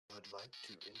I'd like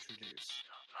to introduce.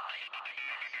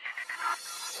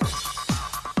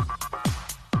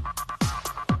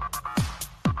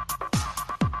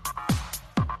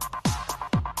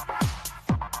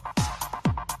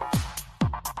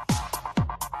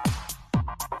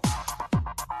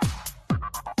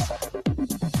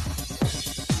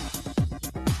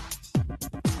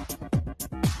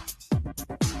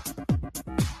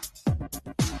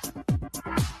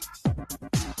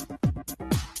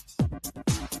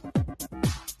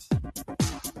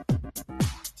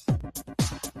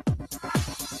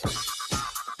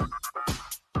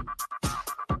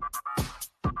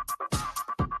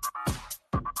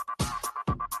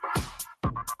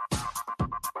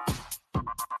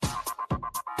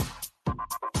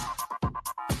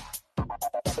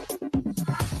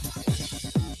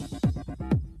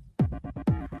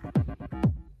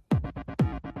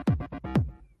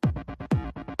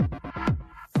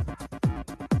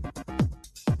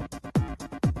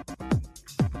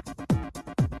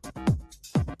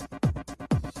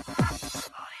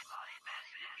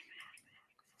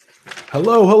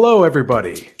 Hello,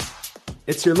 everybody.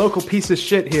 It's your local piece of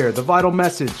shit here, the Vital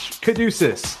Message,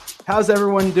 Caduceus. How's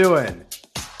everyone doing?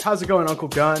 How's it going, Uncle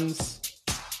Guns?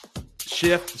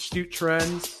 Shift, Shoot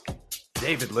Trends,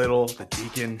 David Little, the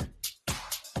Deacon,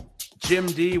 Jim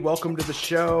D, welcome to the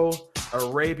show.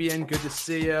 Arabian, good to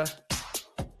see you.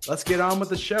 Let's get on with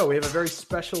the show. We have a very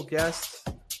special guest.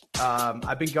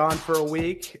 I've been gone for a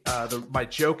week. My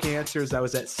joke answers, I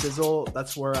was at Sizzle.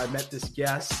 That's where I met this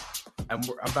guest. I'm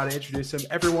about to introduce him.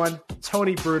 Everyone,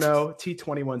 Tony Bruno,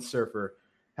 T21 Surfer.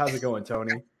 How's it going,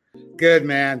 Tony? Good,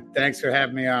 man. Thanks for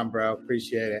having me on, bro.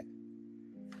 Appreciate it.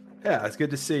 Yeah, it's good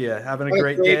to see you. Having a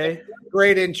great day?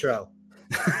 Great intro.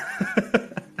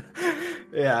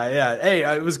 Yeah. Hey,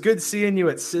 it was good seeing you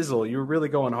at Sizzle. You were really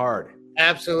going hard.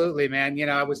 Absolutely, man. You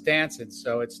know, I was dancing,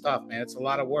 so it's tough, man. It's a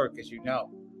lot of work, as you know.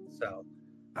 So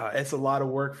it's a lot of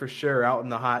work for sure out in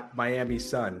the hot Miami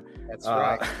sun. That's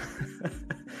right.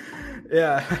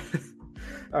 Yeah.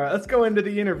 All right, let's go into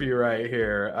the interview right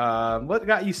here. What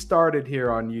got you started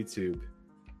here on YouTube?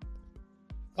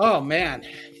 Oh, man.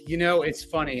 You know, it's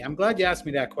funny. I'm glad you asked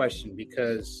me that question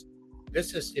because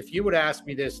this is, if you would ask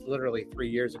me this literally 3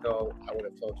 years ago, I would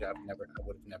have told you I would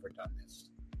have never done this.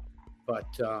 But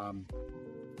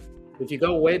if you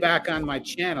go way back on my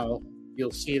channel,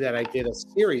 you'll see that I did a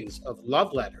series of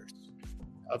love letters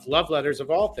of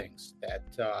all things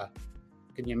that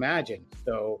can you imagine?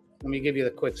 So let me give you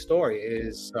the quick story.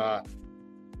 I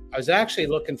was actually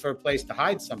looking for a place to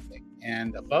hide something,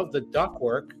 and above the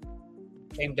ductwork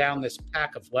came down this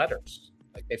pack of letters,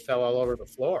 like they fell all over the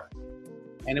floor.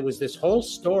 And it was this whole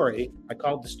story. I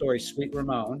called the story Sweet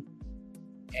Ramon.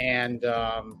 And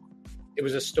it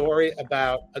was a story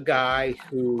about a guy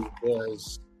who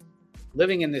was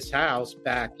living in this house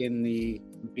back in the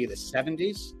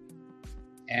 70s.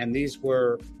 And these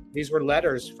were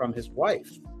letters from his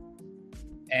wife.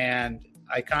 And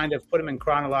I kind of put them in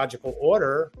chronological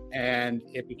order, and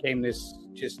it became this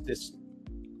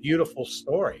beautiful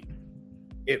story.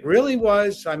 It really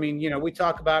was. I mean, you know, we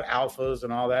talk about alphas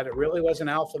and all that. It really was an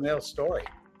alpha male story.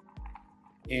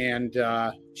 And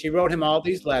she wrote him all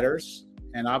these letters,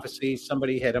 and obviously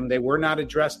somebody hit him. They were not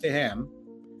addressed to him.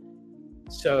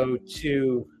 So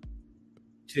to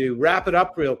wrap it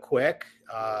up real quick,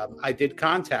 I did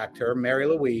contact her, Mary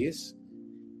Louise,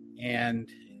 and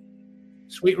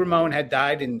Sweet Ramon had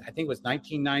died in, I think it was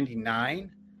 1999,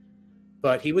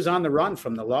 but he was on the run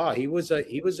from the law. He was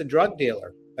a drug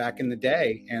dealer back in the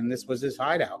day, and this was his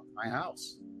hideout, my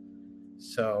house.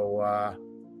 So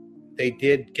they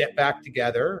did get back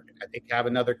together. I think have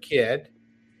another kid.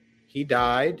 He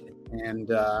died, and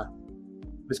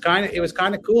it was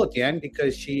kind of cool at the end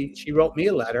because she wrote me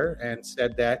a letter and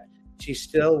said that she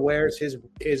still wears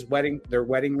their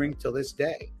wedding ring till this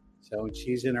day. So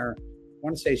she's in her. I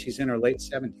want to say she's in her late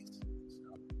 70s.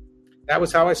 So that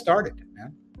was how I started,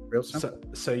 man. Real simple.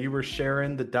 So you were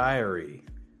sharing the diary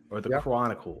or the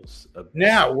chronicles of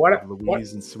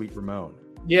Louise and Sweet Ramon.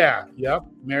 Yeah, yep.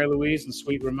 Mary Louise and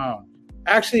Sweet Ramon.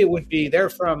 Actually,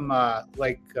 they're from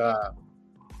like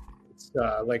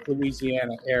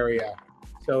Louisiana area.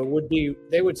 So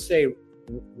they would say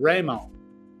Raymond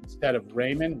instead of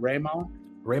Raymond. Raymond.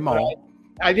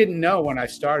 I didn't know when I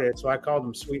started, so I called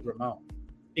him Sweet Ramon,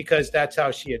 because that's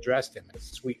how she addressed him, as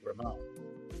Sweet Ramon.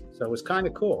 So it was kind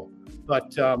of cool.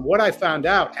 But what I found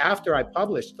out after I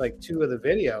published like 2 of the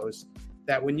videos,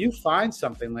 that when you find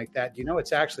something like that, you know,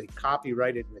 it's actually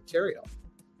copyrighted material.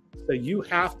 So you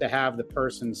have to have the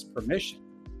person's permission.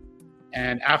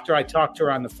 And after I talked to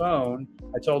her on the phone,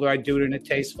 I told her I'd do it in a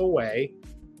tasteful way.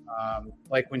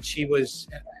 Like when she was,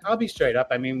 I'll be straight up.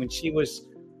 I mean, when she was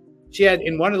she had,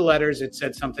 in one of the letters, it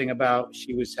said something about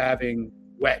she was having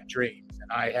wet dreams.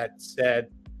 And I had said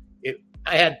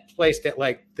I had placed it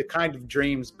like the kind of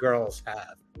dreams girls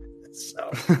have. So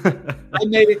I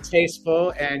made it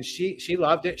tasteful, and she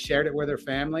loved it, shared it with her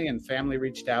family, and family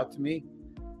reached out to me.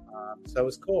 So it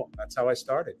was cool. That's how I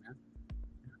started, man.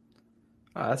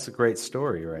 Oh, that's a great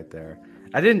story right there.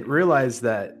 I didn't realize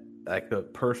that like the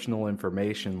personal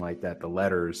information like that, the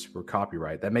letters were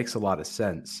copyright. That makes a lot of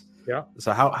sense. Yeah.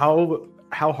 So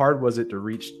how hard was it to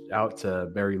reach out to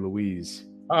Mary Louise?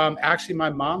 Actually, my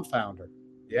mom found her.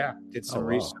 Yeah, did some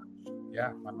research.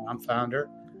 Yeah, my mom found her.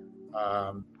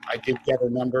 I did get her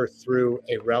number through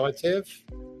a relative,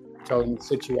 told him the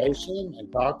situation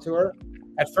and talked to her.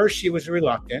 At first, she was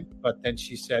reluctant, but then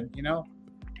she said,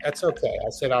 that's okay. I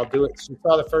said, I'll do it. She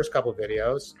saw the first couple of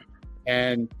videos,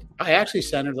 and I actually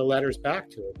sent her the letters back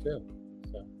to her, too.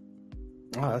 So.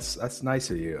 Oh, that's nice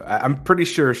of you. I'm pretty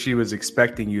sure she was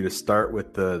expecting you to start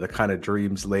with the kind of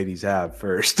dreams ladies have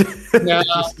first. No,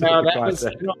 that was,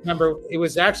 I don't remember. It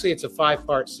was actually, it's a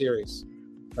 5-part series.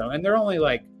 So, and they're only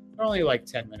like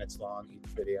 10 minutes long each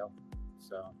video.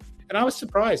 So, and I was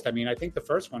surprised. I mean, I think the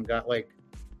first one got like,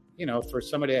 for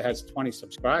somebody that has 20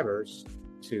 subscribers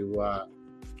to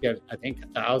get, I think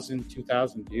 1,000,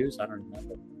 2,000 views. I don't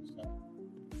remember. So,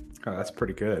 oh, that's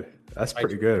pretty good. That's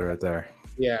pretty good right there.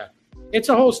 Yeah. It's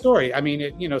a whole story. I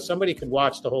mean, somebody could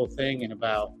watch the whole thing in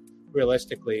about,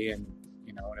 realistically, in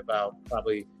about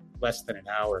probably less than an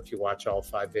hour if you watch all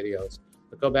 5 videos.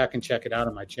 But go back and check it out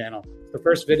on my channel. The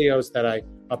first videos that I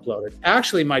uploaded.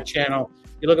 Actually, my channel,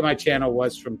 you look at my channel,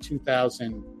 was from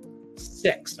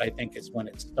 2006, I think is when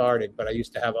it started. But I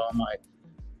used to have all my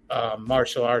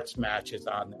martial arts matches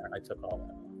on there, and I took all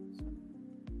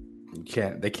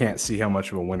that. They can't see how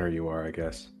much of a winner you are, I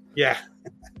guess. Yeah.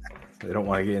 They don't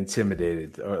want to get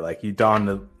intimidated, or like you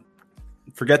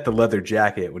forget the leather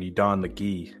jacket when you don the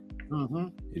gi. Mm-hmm.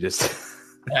 You just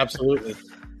absolutely.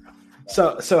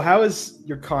 So how has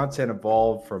your content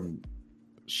evolved from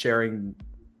sharing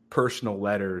personal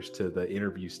letters to the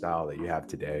interview style that you have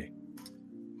today?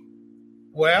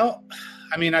 Well,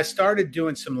 I mean, I started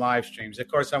doing some live streams. Of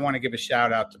course, I want to give a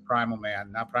shout out to Primal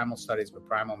Man, not Primal Studies, but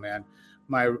Primal Man.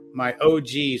 My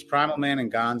OGs, Primal Man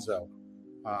and Gonzo.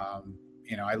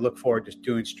 I look forward to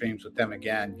doing streams with them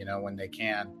again, when they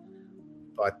can.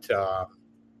 But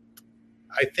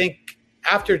I think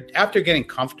after getting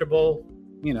comfortable,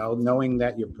 knowing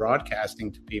that you're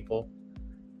broadcasting to people,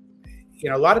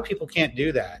 a lot of people can't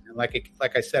do that. And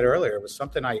like I said earlier, it was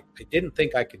something I didn't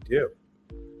think I could do.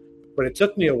 But it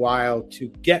took me a while to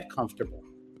get comfortable.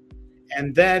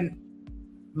 And then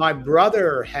my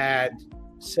brother had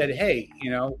said, hey,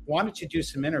 why don't you do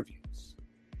some interviews?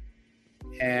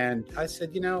 And I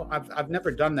said, I've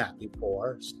never done that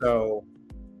before. So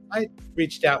I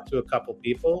reached out to a couple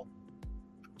people.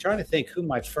 I'm trying to think who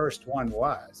my first one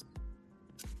was.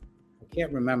 I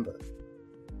can't remember.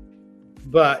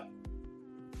 But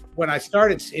when I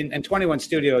started, and 21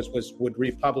 Studios would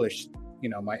republish,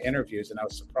 my interviews, and I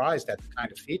was surprised at the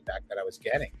kind of feedback that I was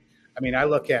getting. I mean, I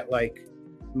look at like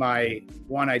my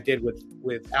one I did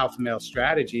with Alpha Male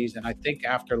Strategies, and I think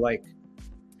after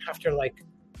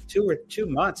 2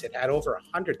 months, it had over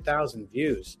 100,000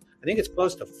 views. I think it's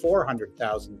close to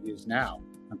 400,000 views now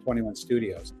on 21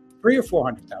 Studios. 300,000 or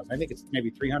 400,000. I think it's maybe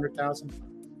 300,000.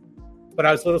 But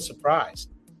I was a little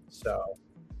surprised. So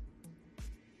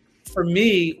for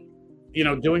me,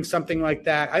 doing something like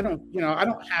that, I don't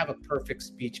have a perfect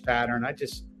speech pattern. I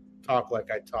just talk like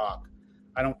I talk.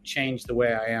 I don't change the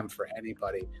way I am for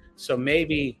anybody. So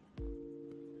maybe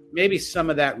some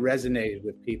of that resonated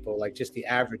with people, like just the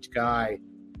average guy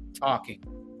talking,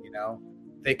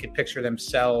 they could picture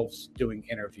themselves doing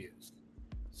interviews.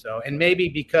 So, and maybe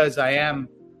because I am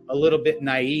a little bit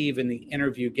naive in the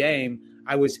interview game,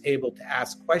 I was able to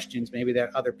ask questions maybe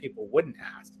that other people wouldn't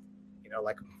ask,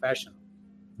 like a professional.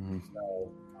 Mm-hmm.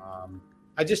 So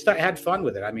I had fun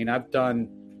with it. I mean, I've done,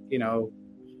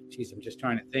 I'm just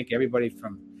trying to think, everybody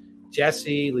from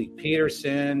Jesse Lee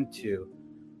Peterson to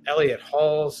Elliot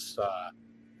Hulse,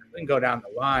 we can go down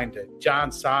the line to John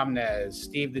Somnez,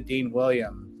 Steve the Dean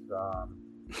Williams,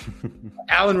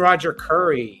 Alan Roger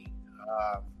Curry,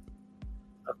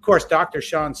 of course, Dr.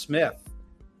 Sean Smith.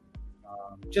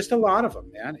 Just a lot of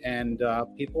them, man. And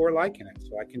people were liking it.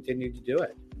 So I continued to do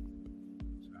it.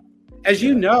 So, as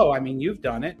you know, I mean, you've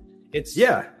done it. It's,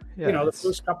 the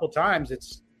first couple times,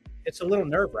 it's a little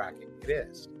nerve-wracking. It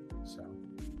is. So.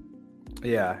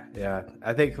 Yeah.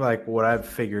 I think like what I've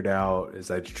figured out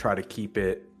is I try to keep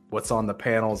it, what's on the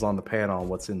panel is on the panel, and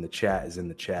what's in the chat is in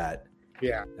the chat.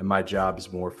 Yeah. And my job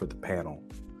is more for the panel.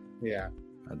 Yeah.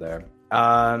 There.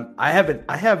 I have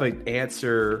an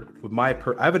answer with I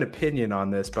have an opinion on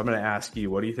this, but I'm going to ask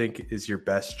you, what do you think is your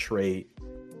best trait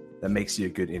that makes you a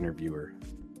good interviewer?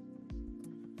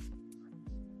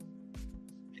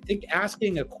 I think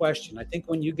asking a question, I think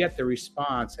when you get the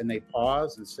response and they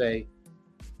pause and say,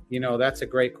 that's a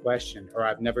great question, or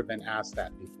I've never been asked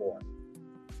that before.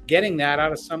 Getting that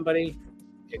out of somebody,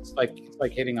 it's like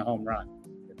hitting a home run.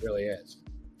 It really is.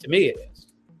 To me, it is.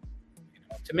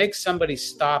 To make somebody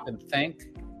stop and think,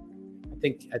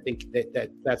 I think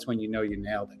that's when you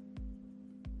nailed it.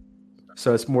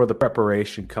 So it's more the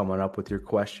preparation coming up with your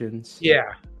questions.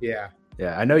 Yeah.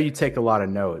 I know you take a lot of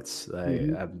notes.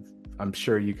 I'm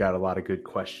sure you got a lot of good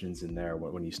questions in there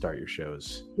when you start your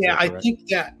shows. Yeah, I think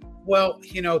that. Well,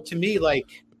 to me,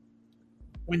 like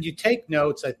when you take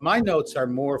notes, like my notes are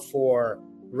more for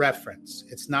reference.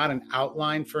 It's not an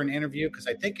outline for an interview, because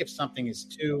I think if something is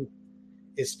too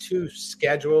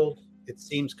scheduled, it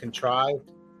seems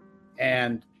contrived,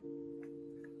 and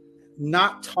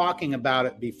not talking about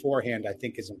it beforehand, I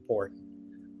think, is important.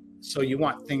 So you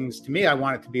want things, to me, I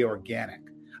want it to be organic.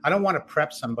 I don't want to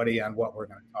prep somebody on what we're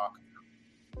going to talk about.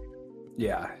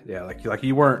 Yeah. Like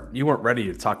you weren't ready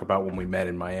to talk about when we met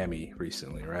in Miami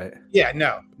recently, right? Yeah,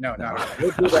 no. We'll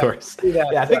do of that. course. Do that.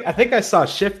 Yeah, I think I saw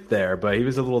Shift there, but he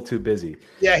was a little too busy.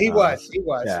 Yeah, he was.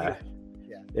 Yeah.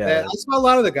 I saw a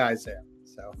lot of the guys there.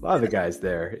 So a lot of the guys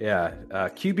there. Yeah.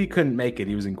 QB couldn't make it.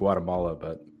 He was in Guatemala,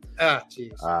 but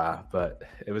jeez. But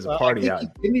it was a party out.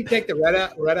 Didn't he take the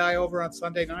red eye over on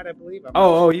Sunday night, I believe?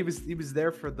 He was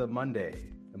there for the Monday.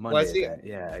 Was he? Event.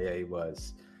 Yeah, he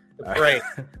was. Great.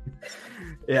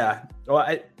 Yeah.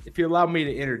 Well, if you allow me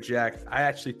to interject, I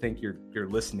actually think your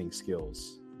listening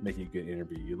skills make you a good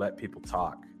interview. You let people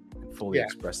talk and fully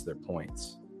express their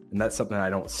points, and that's something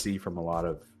I don't see from a lot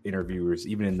of interviewers,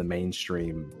 even in the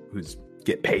mainstream, who's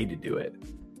get paid to do it.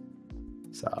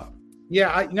 So. Yeah,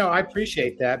 I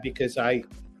appreciate that, because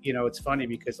it's funny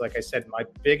because, like I said, my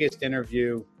biggest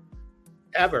interview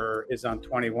ever is on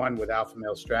 21 with Alpha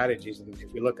Male Strategies, and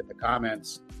if you look at the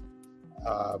comments,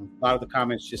 a lot of the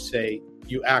comments just say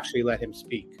you actually let him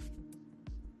speak.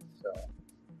 So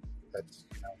that's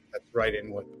right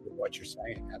in with what you're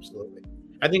saying. Absolutely,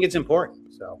 I think it's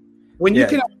important. So when you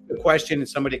can ask a question and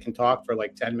somebody can talk for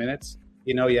like 10 minutes,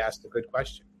 you asked a good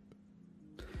question.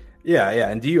 Yeah.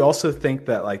 And do you also think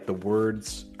that like the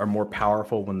words are more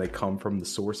powerful when they come from the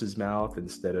source's mouth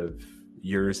instead of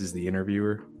yours as the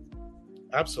interviewer?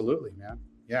 Absolutely, man.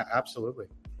 Yeah, absolutely.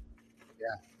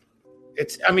 Yeah.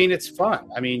 It's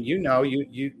fun. I mean, you're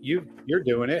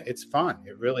doing it. It's fun.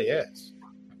 It really is.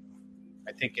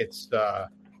 I think it's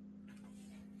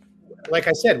like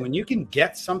I said, when you can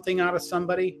get something out of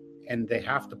somebody and they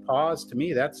have to pause, to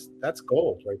me, that's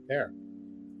gold right there.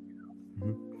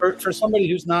 Mm-hmm. For somebody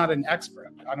who's not an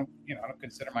expert, I don't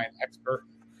consider myself an expert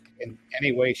in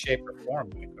any way, shape, or form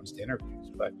when it comes to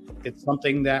interviews. But it's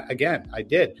something that, again, I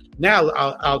did. Now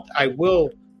I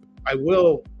will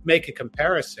make a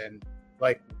comparison.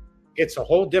 Like, it's a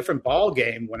whole different ball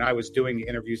game when I was doing the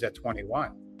interviews at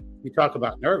 21. You talk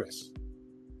about nervous.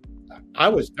 I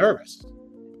was nervous.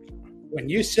 When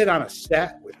you sit on a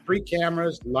set with 3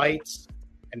 cameras, lights,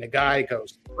 and the guy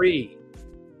goes 3,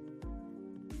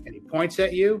 and he points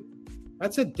at you,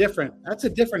 that's a different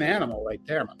animal right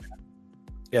there, my man.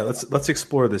 Yeah, let's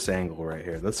explore this angle right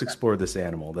here. Let's explore this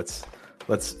animal. Let's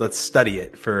study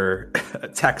it for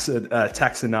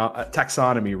taxonomy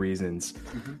reasons.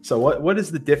 Mm-hmm. So what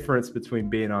is the difference between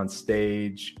being on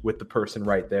stage with the person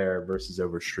right there versus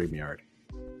over StreamYard?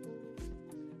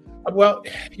 Well,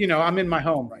 I'm in my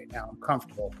home right now. I'm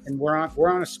comfortable, and we're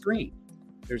on a screen.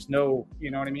 There's no,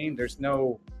 you know what I mean?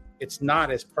 It's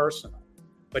not as personal.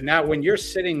 But now when you're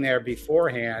sitting there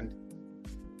beforehand,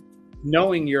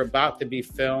 knowing you're about to be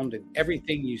filmed and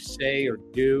everything you say or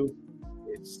do,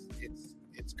 it's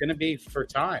going to be for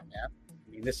time, man.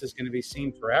 I mean, this is going to be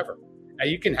seen forever. Now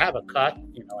you can have a cut,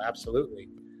 absolutely,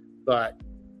 but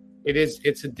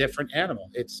it's a different animal.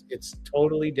 It's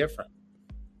totally different.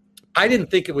 I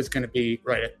didn't think it was going to be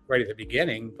right at the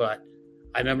beginning, but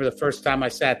I remember the first time I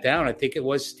sat down, I think it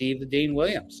was Steve the Dean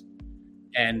Williams,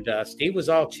 and Steve was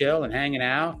all chill and hanging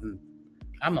out, and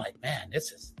I'm like, man,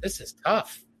 this is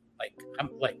tough.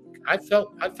 I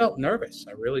felt nervous.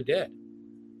 I really did.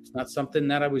 It's not something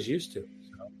that I was used to.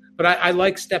 But I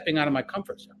like stepping out of my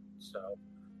comfort zone. So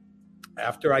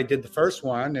after I did the first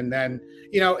one, and then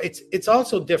it's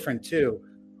also different too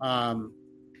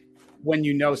when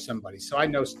you know somebody. So I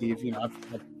know Steve.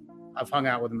 I've hung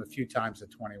out with him a few times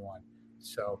at 21.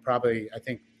 So probably I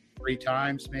think 3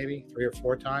 times, maybe 3 or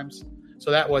 4 times. So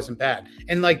that wasn't bad.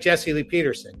 And like Jesse Lee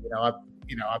Peterson, I've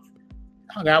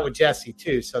hung out with Jesse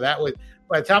too. So that was,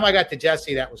 by the time I got to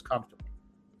Jesse, that was comfortable.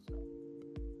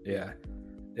 Yeah.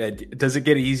 Does it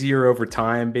get easier over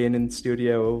time being in the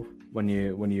studio when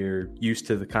you're used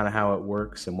to the kind of how it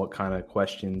works and what kind of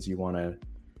questions you want to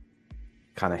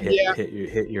kind of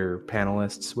hit your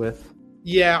panelists with?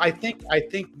 Yeah, I think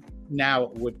now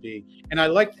it would be, and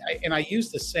I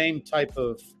use the same type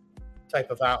of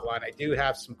outline. I do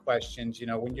have some questions. You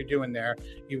know, when you're doing there,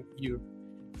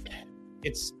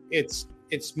 it's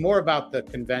more about the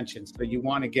conventions. So you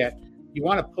want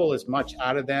to pull as much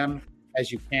out of them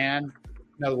as you can.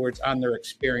 In other words, on their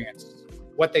experience,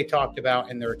 what they talked about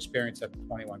in their experience at the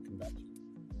 21 convention.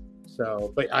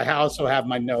 So, but I also have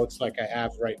my notes like I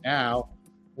have right now,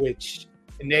 which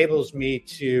enables me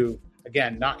to,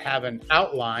 again, not have an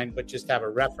outline, but just have a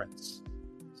reference.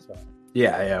 So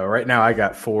yeah. Right now I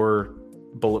got 4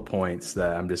 bullet points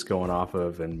that I'm just going off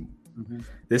of, and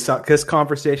this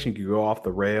conversation could go off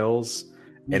the rails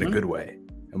in a good way,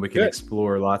 and we can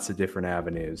explore lots of different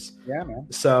avenues. Yeah, man.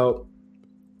 So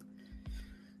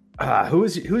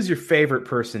who's your favorite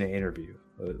person to interview?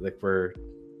 Like where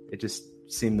it just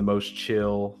seemed the most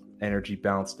chill, energy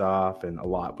bounced off, and a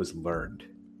lot was learned.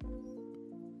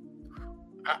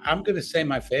 I'm going to say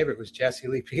my favorite was Jesse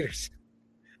Lee Peterson.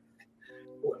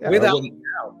 Yeah, without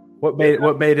doubt. What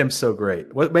made him so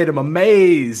great? What made him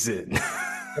amazing?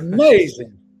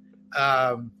 Amazing.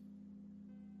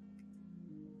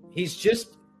 He's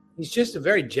just a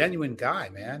very genuine guy,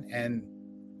 man, and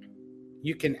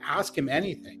you can ask him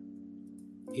anything.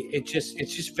 It's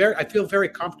just very. I feel very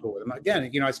comfortable with him. Again,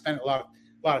 you know, I spent a lot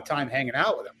of time hanging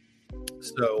out with him,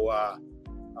 so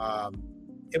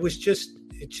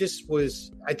it just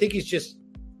was. I think he's just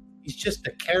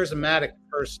a charismatic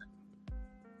person,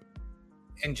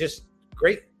 and just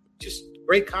great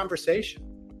conversation.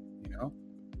 You know,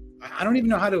 I don't even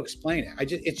know how to explain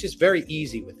it. It's just very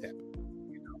easy with him.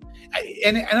 You know,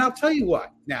 and I'll tell you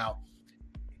what. Now,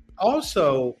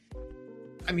 also,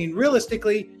 I mean,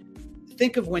 realistically,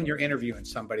 think of when you're interviewing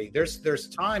somebody. There's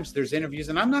interviews,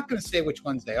 and I'm not going to say which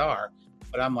ones they are,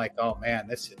 but I'm like, oh man,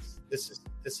 this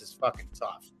is fucking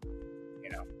tough.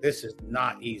 You know, this is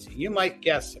not easy. You might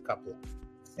guess a couple.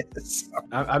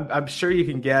 I'm sure you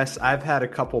can guess. I've had a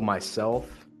couple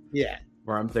myself. Yeah.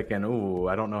 Where I'm thinking, ooh,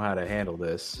 I don't know how to handle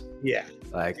this. Yeah.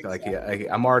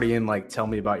 I'm already in like tell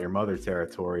me about your mother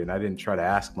territory, and I didn't try to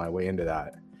ask my way into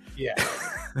that. Yeah.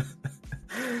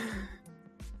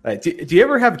 Do you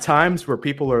ever have times where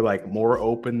people are like more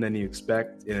open than you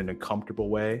expect in an uncomfortable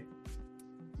way?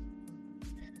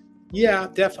 Yeah,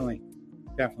 definitely.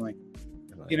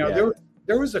 You know, yeah.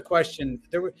 There was a question.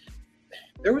 There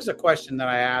was a question that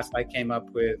I asked. I came up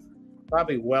with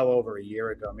probably well over a year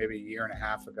ago, maybe a year and a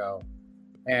half ago.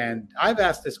 And I've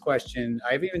asked this question.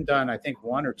 I've even done, I think,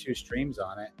 1 or 2 streams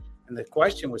on it. And the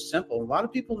question was simple. A lot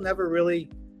of people never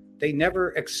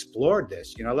explored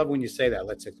this. You know, I love when you say that.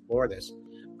 Let's explore this.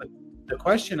 But the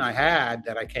question I had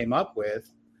that I came up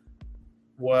with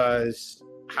was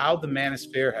how the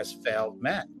manosphere has failed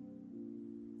men.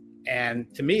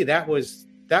 And to me, that was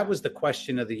the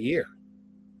question of the year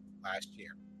last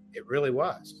year. It really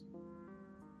was.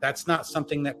 That's not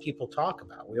something that people talk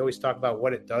about. We always talk about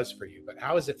what it does for you, but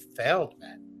how has it failed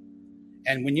men?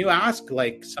 And when you ask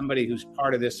like somebody who's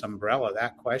part of this umbrella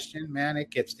that question, man, it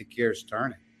gets the gears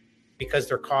turning because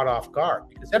they're caught off guard,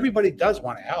 because everybody does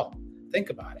want to help.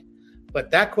 Think about it. But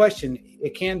that question,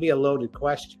 it can be a loaded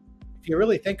question. If you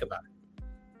really think about it.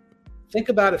 Think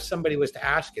about if somebody was to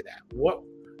ask you that. What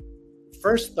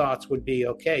first thoughts would be,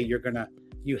 okay,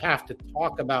 you have to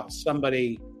talk about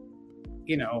somebody,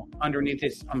 you know, underneath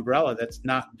this umbrella they're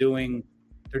doing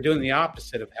the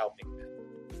opposite of helping them.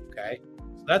 Okay.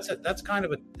 So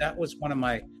that was one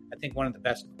of the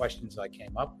best questions I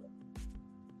came up with.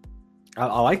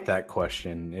 I like that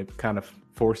question. It kind of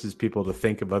forces people to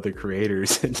think of other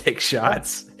creators and take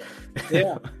shots.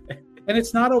 Yeah. And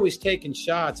it's not always taking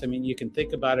shots. I mean, you can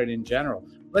think about it in general.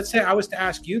 Let's say I was to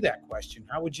ask you that question.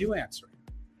 How would you answer it?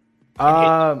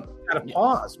 Got to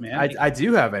pause, man. I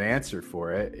do have an answer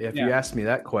for it. If you asked me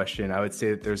that question, I would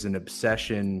say that there's an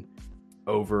obsession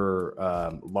over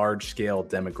large-scale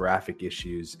demographic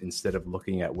issues instead of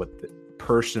looking at what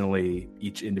personally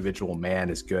each individual man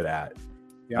is good at.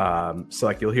 Yeah. So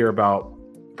like you'll hear about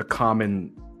the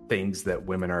common things that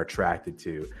women are attracted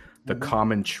to, the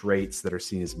common traits that are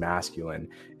seen as masculine,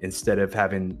 instead of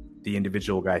having the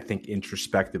individual guy think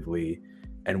introspectively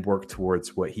and work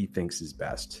towards what he thinks is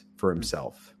best for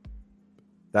himself.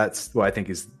 That's what I think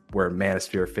is where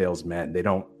manosphere fails men. They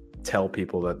don't tell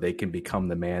people that they can become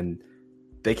the man.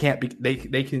 They can't be,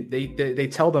 they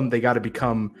tell them they got to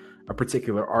become a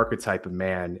particular archetype of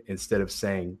man instead of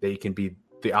saying they can be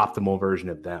the optimal version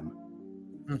of them.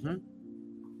 Mm-hmm.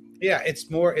 Yeah,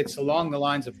 it's along the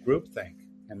lines of groupthink.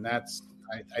 And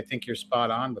I think you're spot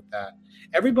on with that.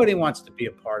 Everybody wants to be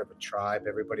a part of a tribe.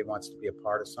 Everybody wants to be a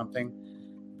part of something.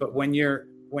 But when you're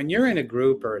in a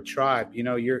group or a tribe,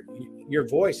 your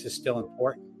voice is still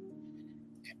important.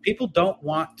 People don't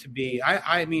want to be,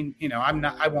 I mean,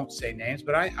 I won't say names,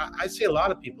 but I see a lot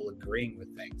of people agreeing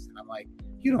with things. And I'm like,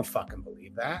 you don't fucking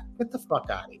believe that. Get the fuck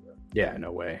out of here. Yeah,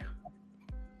 no way.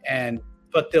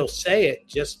 But they'll say it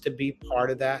just to be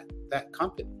part of that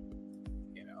company.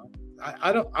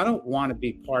 I don't want to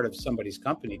be part of somebody's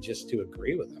company just to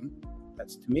agree with them.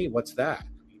 That's, to me, what's that?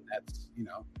 I mean,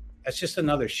 that's just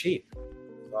another sheep.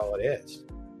 That's all it is.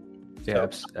 Yeah,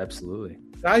 so, absolutely.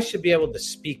 Guys should be able to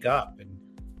speak up and,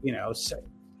 say,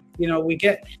 we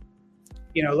get,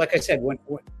 like I said,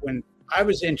 when I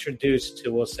was introduced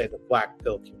to, we'll say, the Black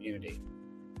Pill community,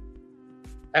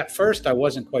 at first I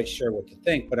wasn't quite sure what to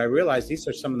think, but I realized these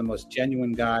are some of the most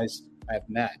genuine guys I've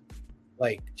met.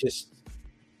 Like, just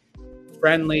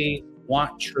friendly,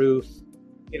 want truth.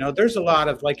 There's a lot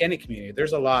of, like any community,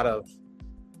 there's a lot of,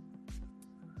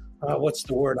 what's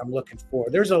the word I'm looking for?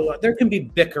 There can be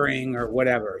bickering or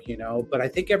whatever, but I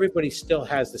think everybody still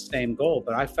has the same goal.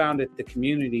 But I found it the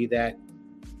community that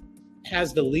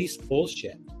has the least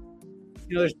bullshit.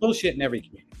 There's bullshit in every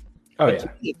community. Oh, but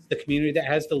yeah. It's the community that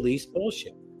has the least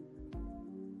bullshit.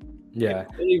 Yeah.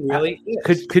 It really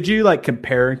is. Could you like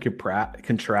compare and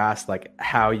contrast like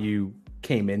how you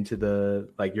came into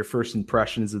your first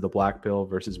impressions of the Black Pill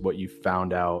versus what you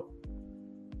found out,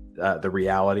 the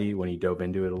reality when you dove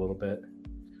into it a little bit?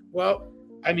 Well,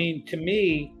 I mean, to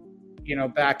me,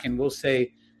 back in, we'll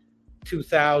say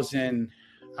 2000,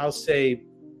 I'll say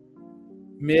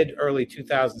early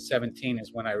 2017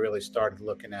 is when I really started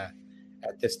looking at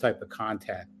this type of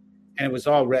content. And it was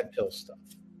all red pill stuff.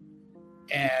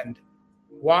 And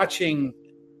watching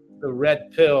the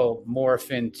red pill morph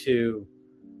into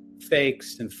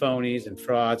fakes and phonies and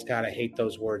frauds. God, I hate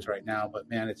those words right now, but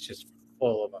man, it's just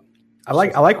full of them. I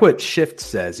like what Shift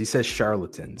says. He says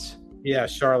charlatans. Yeah,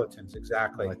 charlatans,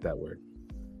 exactly. I like that word.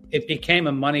 It became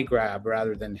a money grab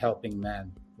rather than helping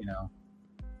men,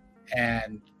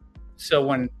 And so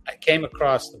when I came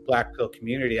across the Black Pill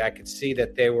community, I could see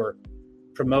that they were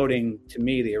promoting, to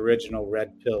me, the original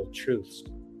red pill truths.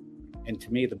 And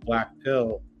to me, the Black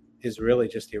Pill is really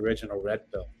just the original red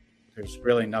pill. There's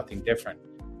really nothing different.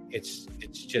 It's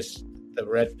just the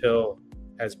red pill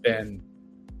has been,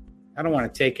 I don't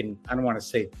want to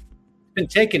say, it's been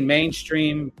taken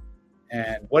mainstream.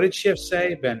 And what did Shift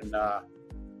say?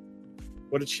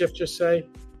 What did Shift just say?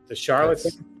 The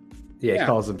charlatan? Yeah, he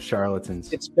calls them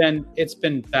charlatans. It's been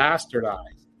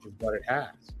bastardized, is what it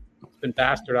has. It's been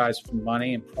bastardized for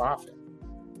money and profit.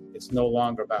 It's no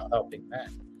longer about helping men.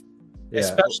 Yeah.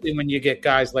 Especially when you get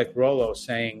guys like Rollo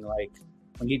saying, like,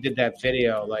 when he did that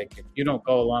video, like, if you don't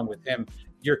go along with him,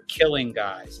 you're killing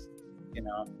guys.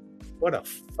 What a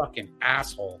fucking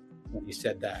asshole when he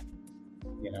said that.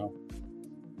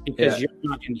 Because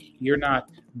you're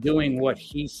not doing what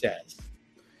he says.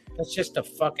 That's just a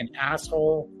fucking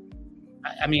asshole.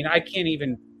 I mean, I can't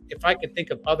even, if I could think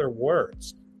of other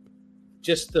words,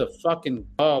 just the fucking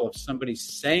gall of somebody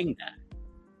saying that.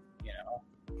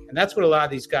 And that's what a lot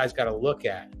of these guys got to look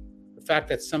at. The fact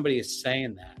that somebody is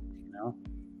saying that,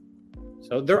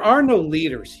 So there are no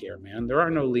leaders here, man. There are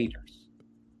no leaders.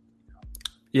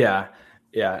 Yeah.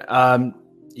 Yeah.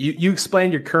 You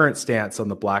explained your current stance on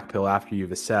the Black Pill after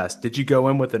you've assessed. Did you go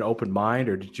in with an open mind,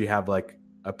 or did you have like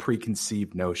a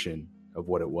preconceived notion of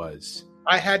what it was?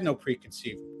 I had no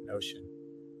preconceived notion.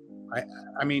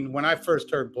 I mean, when I first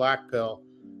heard Black Pill,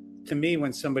 to me,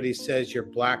 when somebody says you're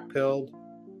black pilled,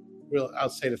 I'll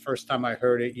say the first time I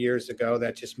heard it years ago,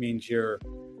 that just means you're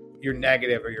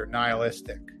negative or you're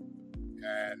nihilistic.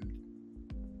 And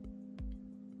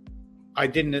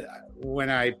when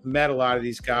I met a lot of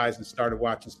these guys and started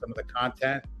watching some of the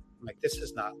content, I'm like, this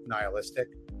is not nihilistic.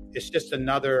 It's just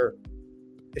another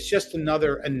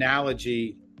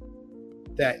analogy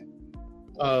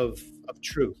of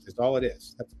truth is all it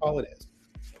is. That's all it is.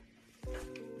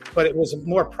 But it was a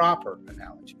more proper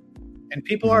analogy. And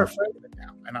people are afraid of it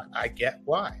now. And I get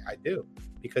why. I do.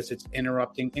 Because it's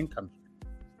interrupting income.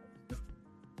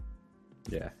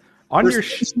 Yeah. You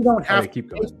don't have to keep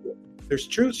going. There's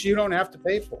truths you don't have to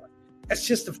pay for. That's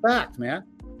just a fact, man.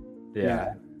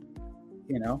 Yeah.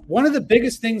 One of the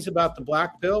biggest things about the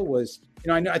Black Pill was,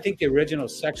 I think the original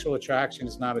sexual attraction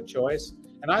is not a choice.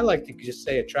 And I like to just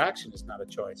say attraction is not a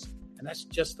choice. And that's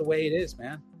just the way it is,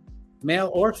 man.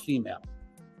 Male or female.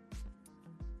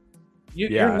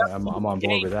 I'm on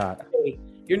board with that.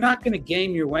 You're not going to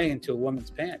game your way into a woman's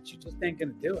pants. You just ain't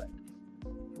going to do it.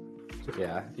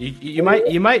 Yeah, you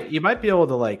might be able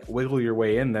to like wiggle your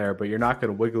way in there, but you're not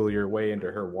going to wiggle your way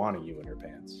into her wanting you in her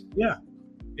pants. Yeah.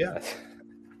 Yeah.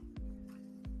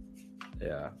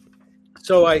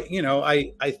 So I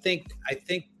think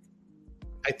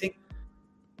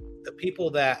the people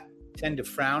that tend to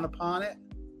frown upon it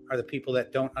are the people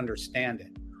that don't understand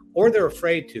it, or they're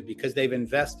afraid to, because they've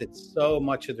invested so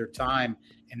much of their time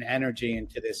and energy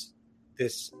into this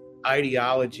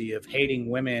ideology of hating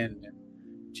women, and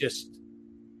just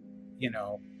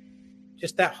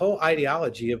that whole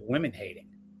ideology of women hating.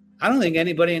 I don't think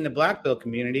anybody in the black pill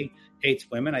community hates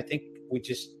women. I think we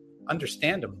just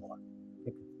understand them more. I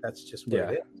think that's just what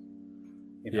it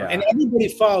is. And everybody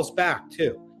falls back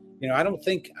too. I don't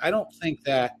think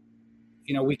that,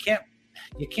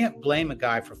 you can't blame a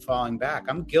guy for falling back.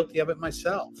 I'm guilty of it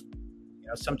myself.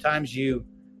 Sometimes you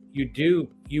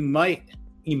might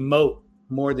emote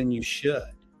more than you should.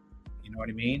 You know what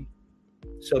I mean?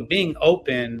 So being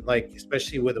open, like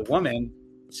especially with a woman,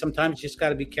 sometimes you just got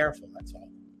to be careful. That's all.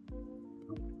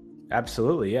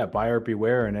 Absolutely, yeah. Buyer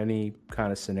beware in any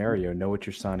kind of scenario. Know what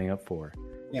you're signing up for.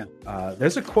 Yeah.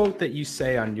 There's a quote that you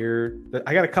say on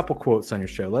I got a couple quotes on your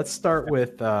show. Let's start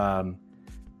with I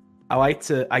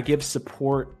give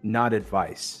support, not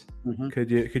advice. Mm-hmm.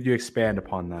 Could you expand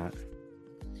upon that?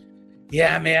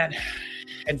 Yeah, man.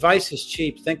 Advice is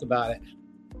cheap. Think about it.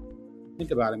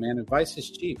 Think about it, man. Advice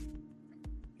is cheap.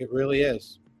 It really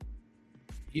is.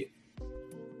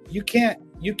 You can't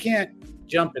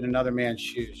jump in another man's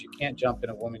shoes. You can't jump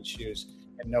in a woman's shoes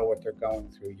and know what they're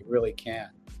going through. You really can't.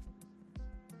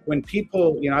 When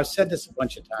people, I've said this a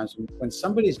bunch of times, when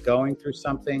somebody's going through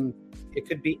something, it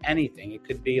could be anything. It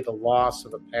could be the loss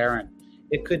of a parent.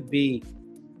 It could be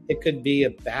a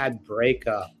bad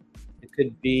breakup. It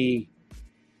could be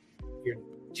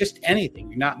just anything.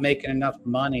 You're not making enough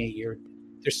money.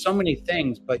 There's so many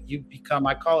things, but you become,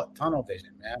 I call it tunnel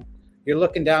vision, man. You're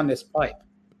looking down this pipe,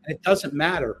 and it doesn't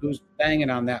matter who's banging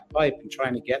on that pipe and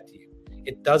trying to get to you.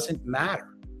 It doesn't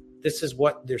matter. This is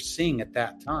what they're seeing at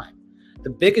that time. The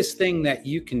biggest thing that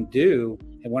you can do,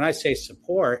 and when I say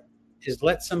support, is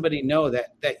let somebody know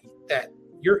that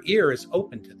your ear is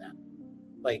open to them.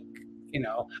 Like,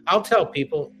 I'll tell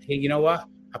people, hey, you know what?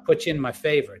 I put you in my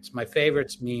favorites. My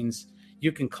favorites means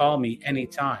you can call me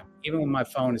anytime, even when my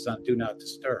phone is on Do Not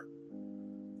Disturb.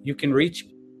 You can reach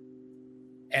me.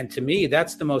 And to me,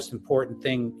 that's the most important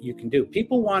thing you can do.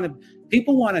 People want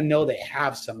to know they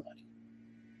have somebody.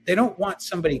 They don't want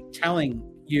somebody telling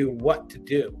you what to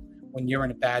do when you're in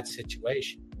a bad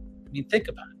situation. I mean, think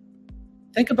about it.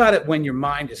 Think about it when your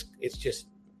mind is just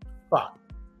fucked.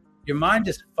 Your mind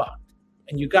is fucked.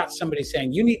 And you got somebody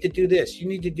saying, you need to do this, you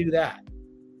need to do that.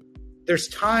 There's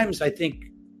times, I think,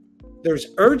 there's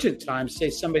urgent times, say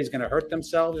somebody's going to hurt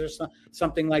themselves or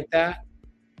something like that.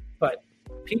 But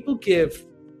people give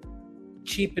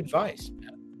cheap advice,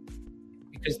 man,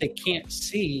 because they can't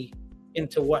see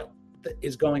into what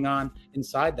is going on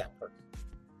inside that person.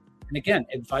 And again,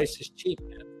 advice is cheap,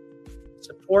 man.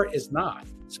 Support is not.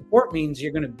 Support means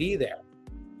you're going to be there.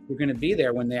 You're going to be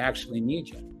there when they actually need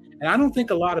you. And I don't think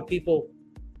a lot of people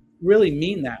really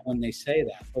mean that when they say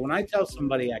that. But when I tell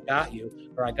somebody I got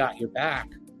you or I got your back,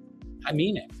 I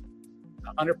mean it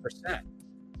 100%.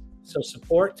 So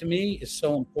support to me is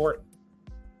so important.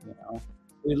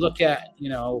 We look at,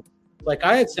 like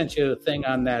I had sent you a thing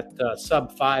on that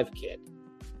sub 5 kid.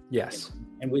 Yes.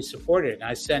 And we supported it.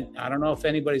 And I don't know if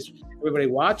everybody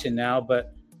watching now,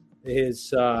 but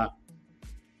his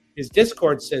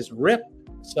Discord says RIP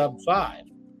sub 5.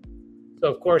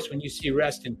 So of course, when you see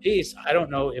rest in peace, I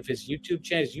don't know if his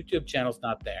YouTube channel's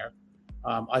not there.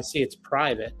 I see it's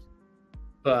private,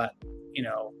 but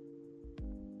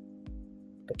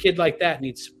a kid like that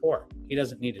needs support. He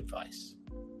doesn't need advice.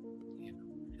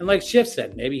 And like Schiff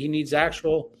said, maybe he needs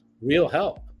actual real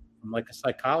help from like a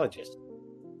psychologist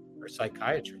or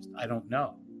psychiatrist. I don't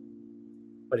know.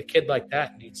 But a kid like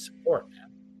that needs support, man.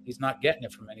 He's not getting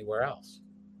it from anywhere else.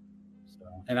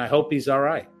 And I hope he's all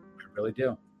right. I really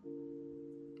do.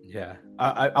 Yeah.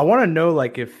 I want to know,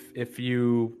 like, if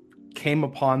you came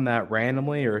upon that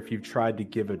randomly or if you've tried to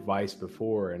give advice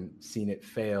before and seen it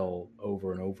fail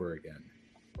over and over again.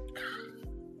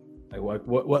 Like,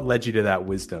 what led you to that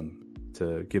wisdom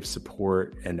to give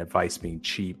support and advice being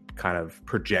cheap, kind of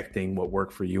projecting what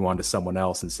worked for you onto someone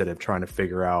else instead of trying to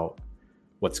figure out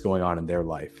what's going on in their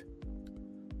life?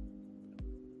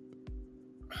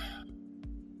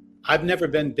 I've never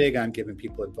been big on giving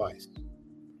people advice.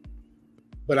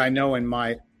 But I know in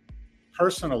my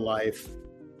personal life,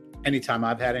 anytime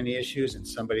I've had any issues and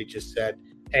somebody just said,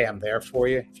 hey, I'm there for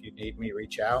you. If you need me,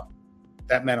 reach out.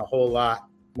 That meant a whole lot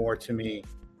more to me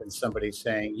than somebody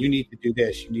saying, you need to do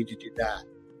this, you need to do that.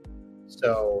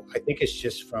 So I think it's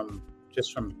just from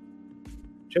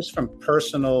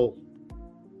personal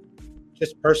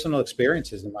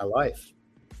experiences in my life.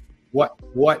 What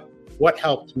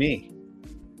helped me,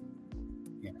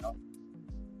 you know?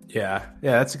 Yeah,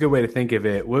 that's a good way to think of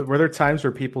it. Were there times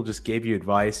where people just gave you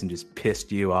advice and just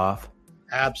pissed you off?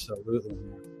 Absolutely,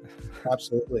 man.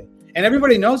 Absolutely. And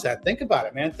everybody knows that. Think about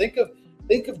it, man. Think of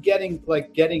getting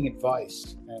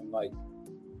advice, and like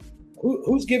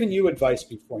who's giving you advice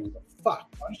before? You go,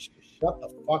 fuck, why don't you just shut the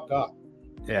fuck up?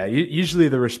 Yeah, usually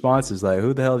the response is like,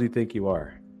 who the hell do you think you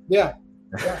are? Yeah.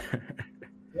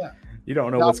 You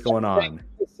don't know what's going on.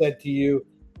 I said to you,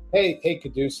 hey,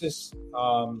 Caduceus,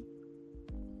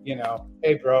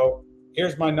 hey bro,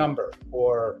 here's my number,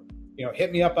 or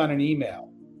hit me up on an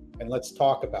email and let's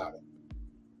talk about it.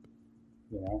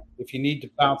 If you need to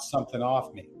bounce something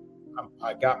off me,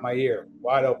 I got my ear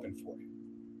wide open for you.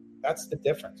 That's the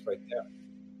difference right there.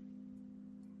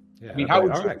 Yeah, I mean, how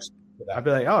would you? Right. I'd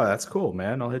be like, oh, that's cool,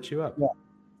 man. I'll hit you up.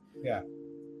 Yeah.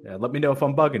 Let me know if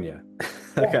I'm bugging you.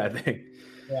 That kind of thing.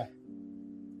 Yeah.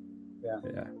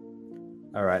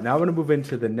 All right. Now I'm going to move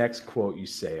into the next quote you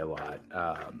say a lot.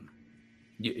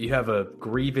 You have a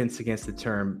grievance against the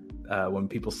term when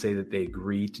people say that they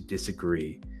agree to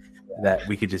disagree, that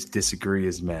we could just disagree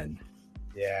as men.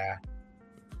 Yeah,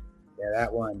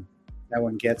 that one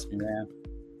gets me, man.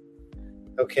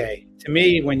 Okay. To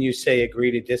me, when you say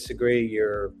agree to disagree,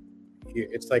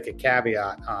 it's like a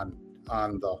caveat on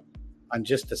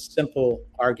just a simple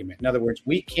argument. In other words,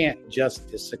 we can't just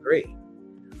disagree.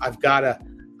 I'm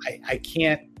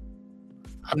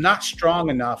not strong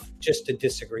enough just to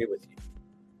disagree with you.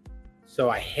 So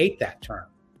I hate that term.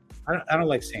 I don't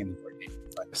like saying the word hate.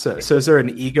 So is there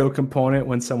an ego component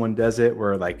when someone does it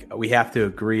where like we have to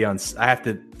agree on, I have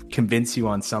to convince you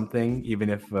on something, even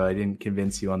if I didn't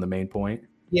convince you on the main point?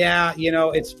 Yeah.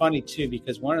 It's funny too,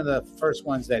 because one of the first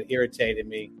ones that irritated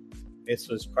me, this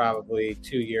was probably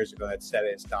 2 years ago, that said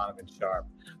it's Donovan Sharp.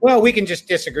 Well, we can just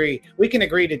disagree. We can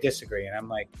agree to disagree. And I'm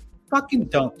like, fucking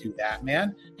don't do that,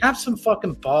 man. Have some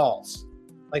fucking balls.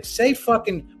 Like, say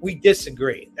fucking we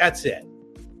disagree. That's it.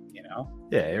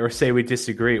 Yeah, or say we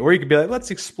disagree. Or you could be like,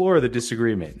 let's explore the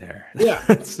disagreement there. Yeah.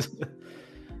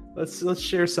 let's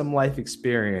share some life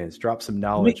experience, drop some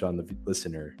knowledge on the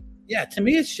listener. Yeah, to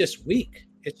me it's just weak.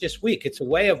 It's a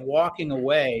way of walking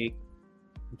away.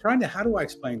 How do I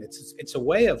explain this? It's a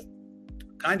way of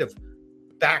kind of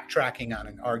backtracking on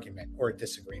an argument or a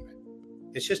disagreement.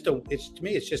 It's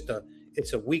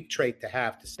a weak trait to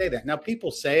have to say that. Now people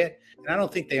say it, and I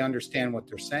don't think they understand what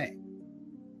they're saying.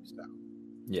 So.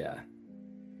 Yeah.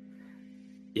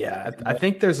 I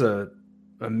think there's do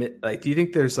you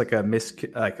think there's like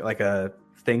a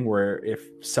thing where if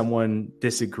someone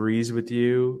disagrees with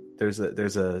you, there's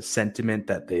a sentiment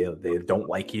that they don't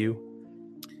like you?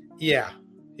 Yeah.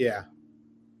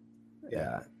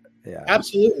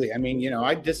 Absolutely. I mean,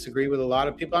 I disagree with a lot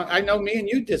of people. I know me and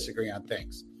you disagree on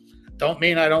things. Don't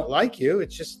mean I don't like you.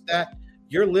 It's just that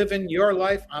you're living your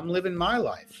life. I'm living my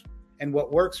life. And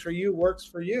what works for you works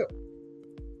for you.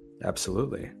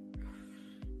 Absolutely.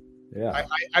 Yeah.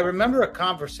 I remember a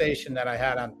conversation that I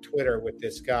had on Twitter with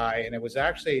this guy, and it was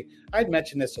actually, I'd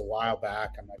mentioned this a while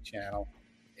back on my channel,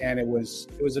 and it was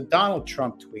a Donald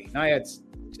Trump tweet, and I had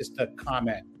just a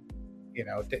comment, in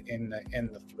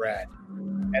the thread,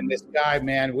 and this guy,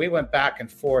 man, we went back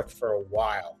and forth for a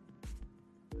while,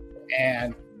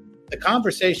 and the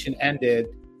conversation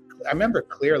ended. I remember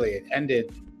clearly it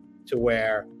ended to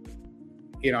where,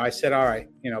 I said, all right,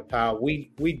 pal,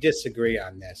 we disagree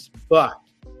on this, but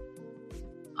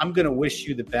I'm going to wish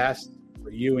you the best for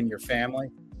you and your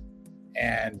family.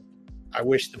 And I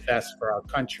wish the best for our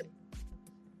country.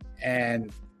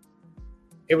 And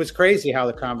it was crazy how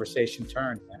the conversation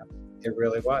turned, man. It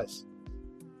really was.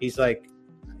 He's like,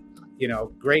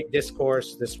 great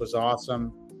discourse. This was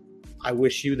awesome. I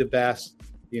wish you the best.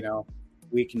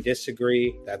 We can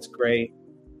disagree. That's great.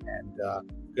 And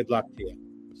good luck to you.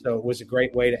 So it was a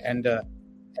great way to end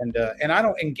and I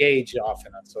don't engage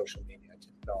often on social media. I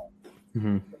just don't.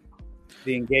 Mm-hmm.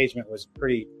 The engagement was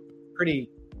pretty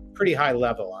high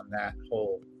level on that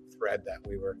whole thread that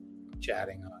we were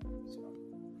chatting on. So.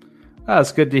 Oh,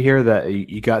 it's good to hear that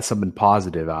you got something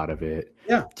positive out of it.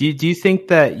 Yeah. Do you think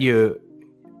that you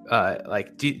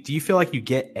do you feel like you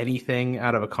get anything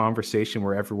out of a conversation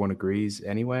where everyone agrees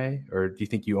anyway, or do you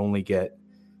think you only get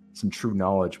some true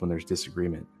knowledge when there's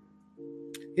disagreement?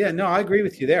 Yeah, no, I agree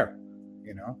with you there.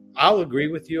 I'll agree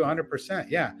with you 100%.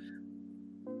 Yeah.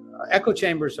 Echo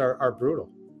chambers are brutal.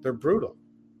 They're brutal.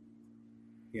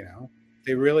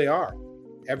 They really are.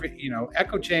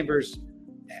 Echo chambers,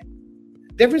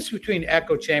 difference between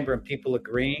echo chamber and people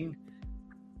agreeing.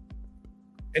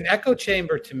 An echo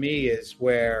chamber to me is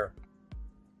where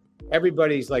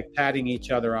everybody's like patting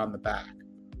each other on the back,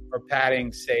 or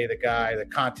patting, say, the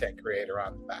content creator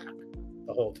on the back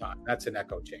the whole time. That's an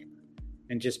echo chamber.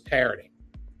 And just parroting.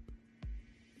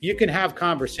 You can have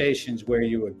conversations where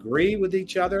you agree with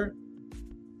each other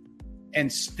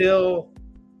and still,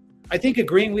 I think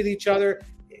agreeing with each other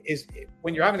is,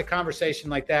 when you're having a conversation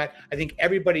like that, I think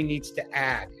everybody needs to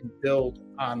add and build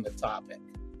on the topic.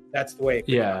 That's the way it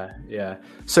goes. Yeah.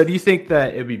 So do you think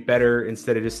that it'd be better,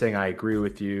 instead of just saying I agree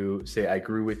with you, say I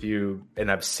agree with you and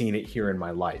I've seen it here in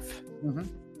my life? Mm-hmm.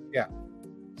 Yeah.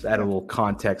 So add a little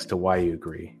context to why you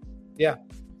agree. Yeah,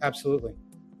 absolutely.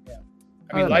 Yeah.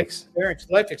 I mean,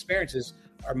 life experiences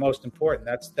are most important.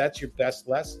 That's your best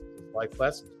lesson. Life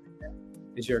lessons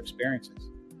is your experiences.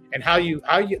 And how you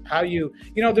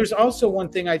there's also one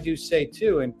thing I do say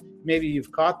too, and maybe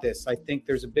you've caught this. I think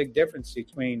there's a big difference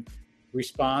between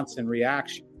response and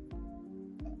reaction.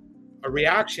 A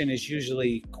reaction is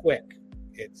usually quick.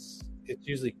 It's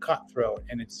usually cutthroat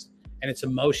and it's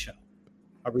emotional.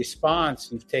 A response,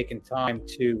 you've taken time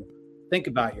to think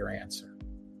about your answer.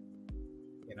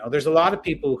 There's a lot of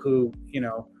people who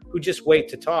just wait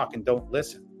to talk and don't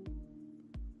listen.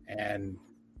 And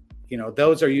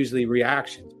those are usually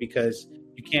reactions, because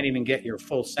you can't even get your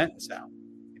full sentence out.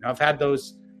 I've had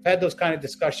those kind of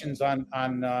discussions on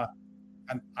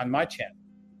my channel.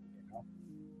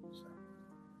 So.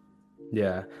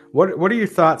 Yeah. What are your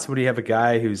thoughts when you have a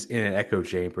guy who's in an echo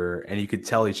chamber and you could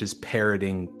tell he's just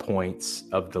parroting points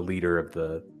of the leader of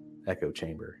the echo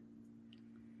chamber?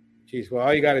 Geez, well,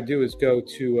 all you got to do is go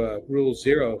to Rule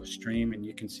Zero stream and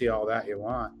you can see all that you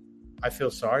want. I feel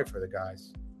sorry for the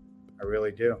guys. I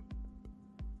really do.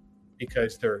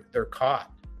 Because they're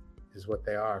caught, is what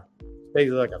they are. They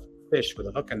look like a fish with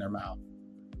a hook in their mouth.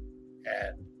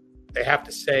 And they have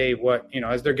to say what,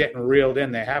 as they're getting reeled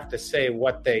in, they have to say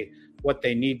what they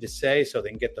need to say so they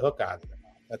can get the hook out of their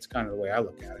mouth. That's kind of the way I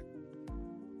look at it.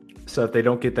 So if they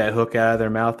don't get that hook out of their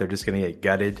mouth, they're just going to get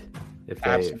gutted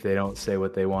if they don't say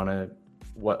what they want to,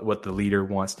 what the leader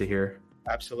wants to hear.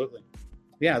 Absolutely.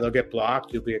 Yeah, they'll get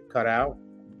blocked. You'll be cut out.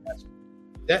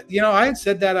 I had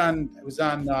said that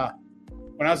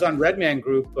when I was on Redman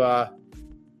Group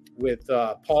with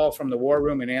Paul from the War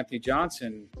Room and Anthony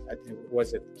Johnson.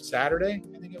 Was it Saturday?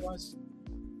 I think it was.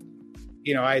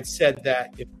 I had said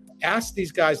that ask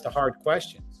these guys the hard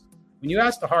questions. When you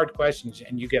ask the hard questions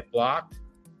and you get blocked,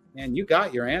 man, you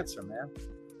got your answer, man.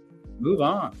 Move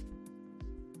on.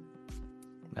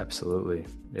 Absolutely.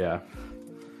 Yeah.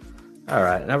 All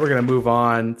right. Now we're going to move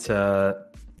on to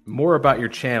more about your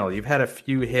channel. You've had a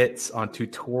few hits on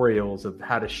tutorials of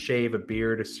how to shave a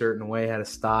beard a certain way, how to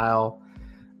style.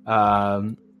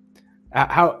 How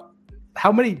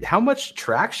much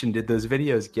traction did those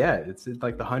videos get? It's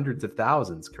like the hundreds of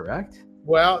thousands, correct?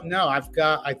 Well, no,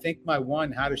 I think my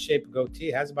one, how to shape a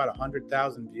goatee, has about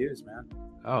 100,000 views, man.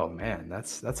 Oh man,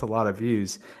 that's a lot of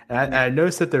views. And I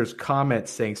noticed that there's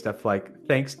comments saying stuff like,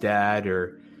 thanks Dad,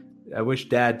 or I wish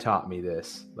Dad taught me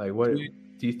this. Like, what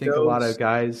do you think a lot of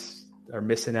guys are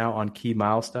missing out on key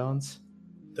milestones?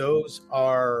 Those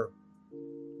are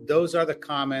the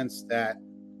comments that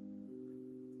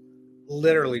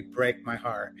literally break my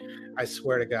heart. I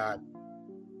swear to God.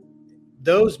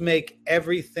 Those make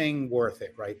everything worth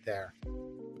it right there.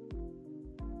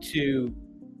 To,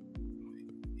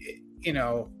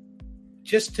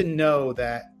 just to know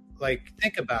that, like,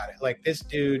 think about it. Like, this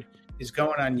dude is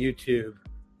going on YouTube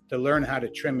to learn how to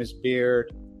trim his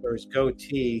beard or his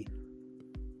goatee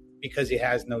because he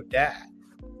has no dad.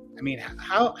 I mean,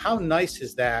 how nice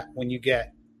is that when you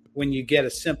get a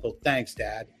simple thanks,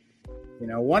 Dad?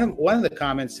 One of the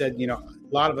comments said, a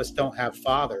lot of us don't have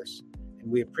fathers,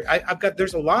 and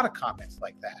there's a lot of comments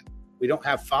like that. We don't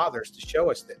have fathers to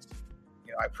show us this.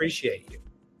 I appreciate you.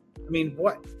 I mean,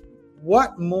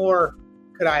 what more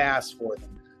could I ask for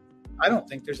than that? I don't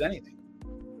think there's anything.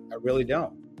 I really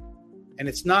don't. And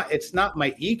it's not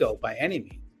my ego by any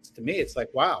means. To me, it's like,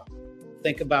 wow,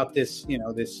 think about this,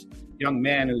 this young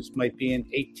man who's might be in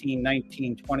 18,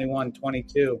 19, 21,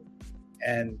 22,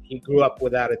 and he grew up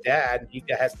without a dad. He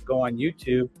has to go on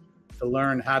YouTube to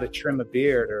learn how to trim a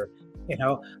beard, or,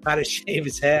 how to shave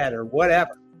his head, or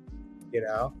whatever,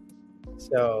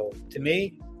 So to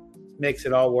me, it makes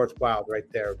it all worthwhile right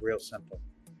there. Real simple.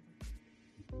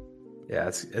 Yeah,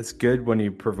 it's good when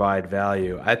you provide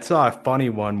value. I saw a funny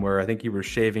one where I think you were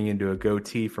shaving into a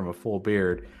goatee from a full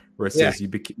beard, where it says you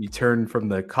turn from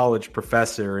the college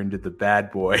professor into the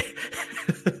bad boy.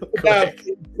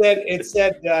 It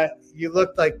said you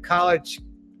looked like college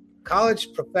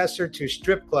professor to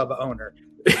strip club owner.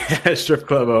 Strip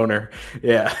club owner.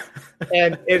 Yeah.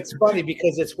 And it's funny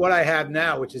because it's what I have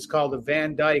now, which is called a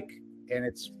Van Dyke. And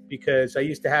it's because I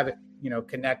used to have it,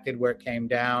 connected where it came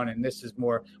down. And this is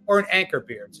more, or an anchor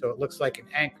beard. So it looks like an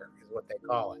anchor is what they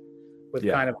call it, with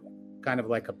kind of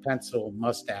like a pencil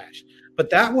mustache. But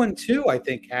that one too, I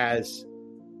think has,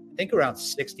 around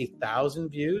 60,000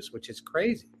 views, which is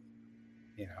crazy.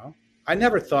 I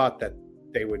never thought that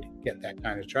they would get that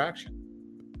kind of traction,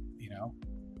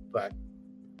 but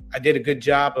I did a good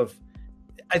job of,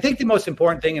 I think the most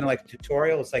important thing in like a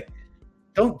tutorial is like,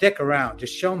 don't dick around.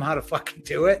 Just show them how to fucking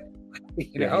do it.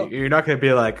 You're not going to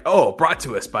be like, oh, brought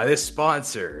to us by this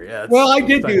sponsor. Yeah. Well, I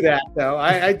did do that though.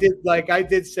 I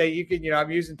did say you can, I'm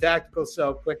using tactical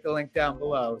soap. Click the link down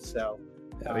below. So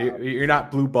you're not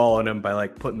blue balling them by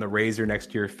like putting the razor next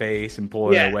to your face and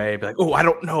pulling it away. Be like, oh, I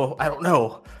don't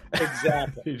know.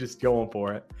 Exactly. You're just going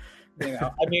for it.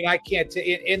 I can't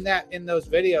in those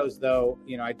videos though.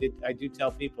 I do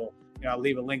tell people, I'll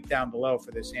leave a link down below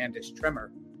for this Andis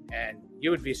trimmer, and you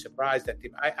would be surprised that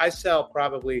I sell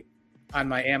probably on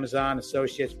my Amazon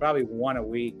associates probably one a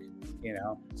week.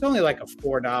 It's only like a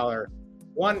 $4,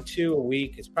 1-2 a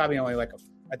week. It's probably only like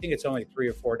I think it's only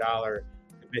 $3 or $4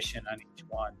 commission on each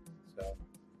one. So,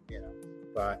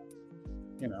 but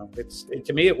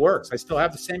to me it works. I still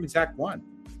have the same exact one.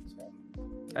 So,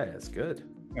 hey, that's good.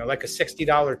 Like a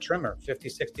 $60 trimmer,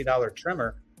 $50-$60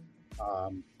 trimmer.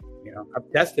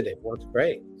 I've tested it. Works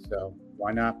great. So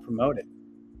why not promote it?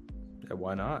 Yeah,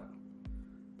 why not?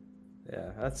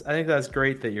 Yeah, I think that's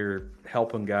great that you're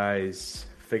helping guys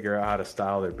figure out how to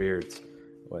style their beards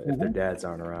if their dads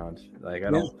aren't around. Like, I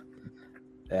don't.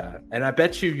 Yeah, and I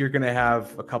bet you're going to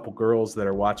have a couple girls that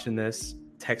are watching this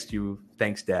text you,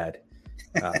 "Thanks, Dad."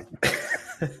 All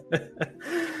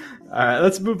right,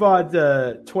 let's move on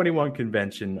to 21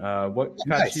 Convention. What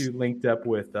got you linked up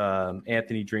with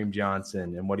Anthony Dream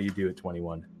Johnson, and what do you do at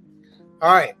 21?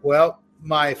 All right. Well,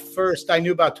 I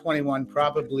knew about 21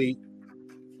 probably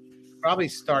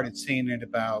started seeing it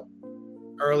about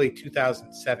early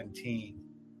 2017.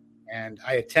 And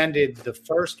I attended the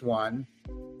first one,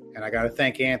 and I got to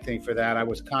thank Anthony for that. I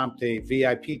was comped a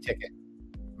VIP ticket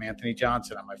from Anthony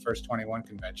Johnson on my first 21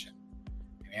 convention.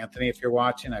 Anthony, if you're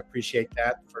watching, I appreciate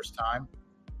that the first time.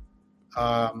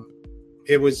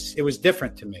 It was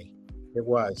different to me. It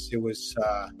was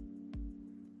a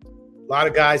lot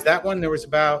of guys. That one, there was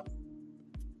about,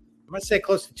 I must say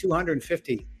close to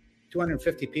 250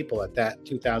 people at that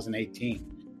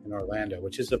 2018 in Orlando,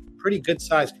 which is a pretty good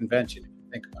sized convention if you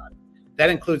think about it. That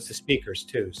includes the speakers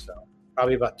too. So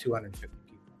probably about 250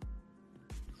 people.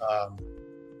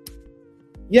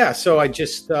 So I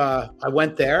just, I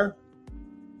went there.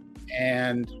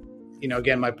 And,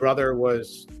 again, my brother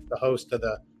was the host of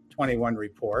the 21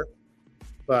 Report,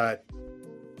 but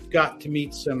got to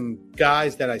meet some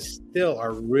guys that I still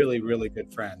are really, really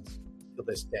good friends to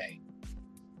this day.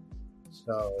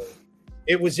 So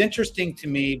it was interesting to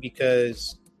me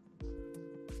because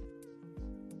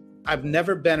I've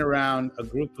never been around a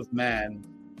group of men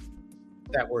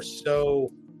that were so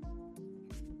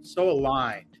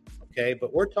aligned. Okay.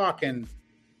 But we're talking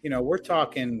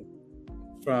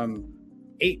from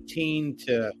 18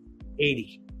 to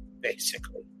 80,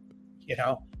 basically,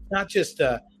 not just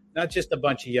a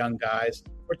bunch of young guys.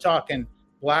 We're talking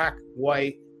black,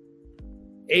 white,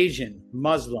 Asian,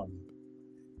 Muslim,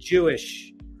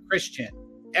 Jewish, Christian.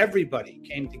 Everybody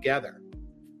came together,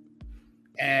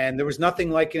 and there was nothing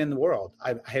like it in the world.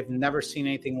 I have never seen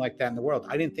anything like that in the world.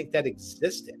 I didn't think that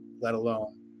existed, let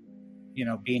alone,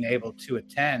 being able to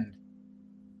attend.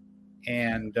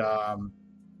 And,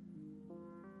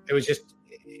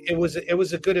 it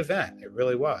was a good event. It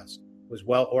really was. It was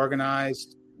well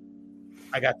organized.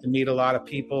 I got to meet a lot of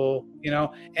people,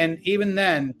 and even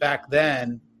then, back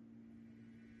then,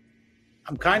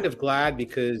 I'm kind of glad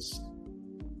because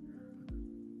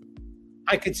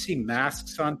I could see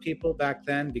masks on people back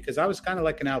then because I was kind of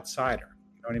like an outsider.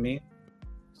 You know what I mean?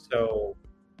 So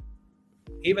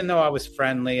even though I was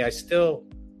friendly, I still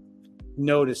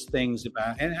noticed things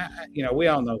about, and we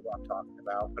all know what I'm talking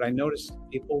about, but I noticed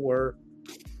people were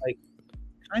like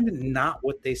kind of not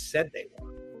what they said they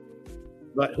were.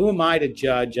 But who am I to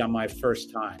judge on my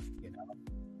first time,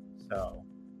 So,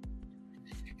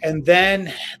 and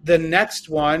then the next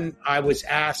one, I was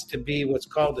asked to be what's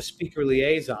called a speaker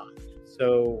liaison.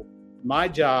 So my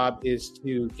job is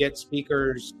to get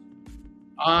speakers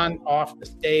off the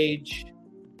stage,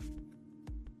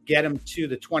 get them to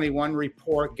the 21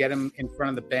 Report, get them in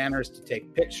front of the banners to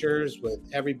take pictures with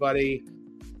everybody.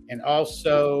 And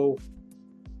also,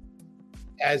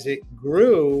 as it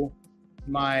grew,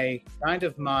 my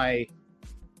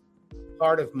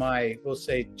part of my, we'll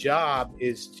say, job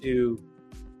is to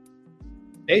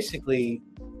basically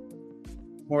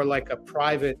more like a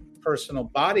private personal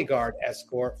bodyguard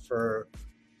escort for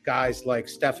guys like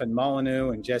Stefan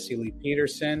Molyneux and Jesse Lee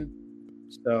Peterson.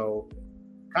 So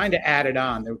kind of added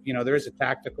on. There is a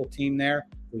tactical team there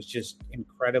who's just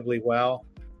incredibly well,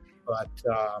 but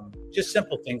just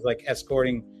simple things like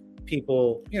escorting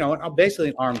people, basically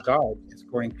an armed guard,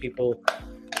 escorting people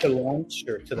to lunch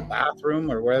or to the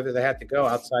bathroom or wherever they had to go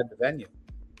outside the venue.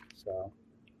 So,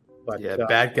 but yeah,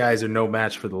 bad guys are no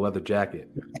match for the leather jacket.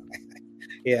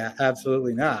 Yeah,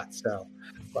 absolutely not. So,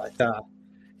 but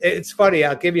it's funny.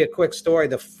 I'll give you a quick story.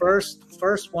 The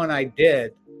first one I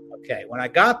did. Okay, when I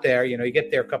got there, you get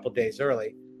there a couple days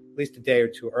early, at least a day or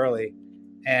two early,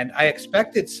 and I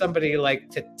expected somebody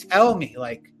to tell me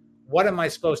what am I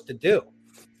supposed to do,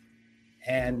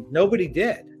 and nobody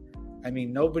did. I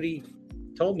mean, nobody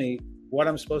told me what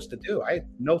I'm supposed to do. I had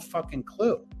no fucking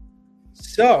clue.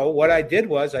 So what I did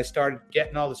was I started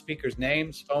getting all the speakers'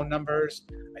 names, phone numbers.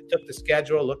 I took the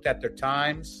schedule, looked at their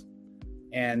times,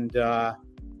 and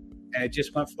it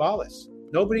just went flawless.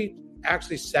 Nobody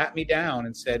actually sat me down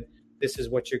and said, "This is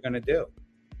what you're going to do."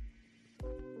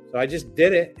 So I just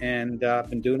did it, and I've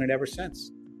been doing it ever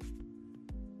since.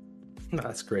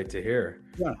 That's great to hear.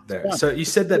 Yeah, there. So you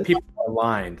said that people are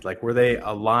aligned. Were they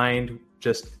aligned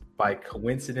just by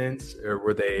coincidence, or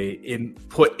were they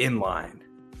put in line?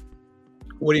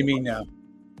 What do you mean now?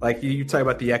 You talked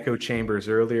about the echo chambers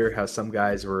earlier, how some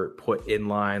guys were put in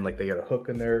line, they got a hook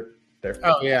in their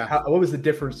Oh, yeah. What was the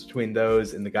difference between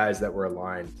those and the guys that were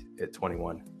aligned at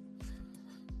 21?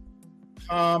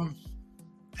 I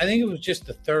think it was just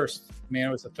the thirst. It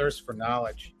was the thirst for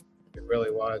knowledge. It really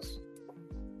was.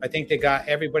 I think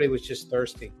everybody was just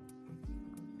thirsty.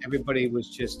 Everybody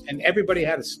was and everybody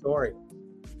had a story,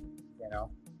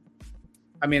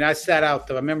 I sat out,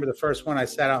 I remember the first one, I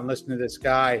sat out and listened to this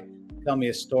guy tell me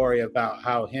a story about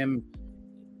how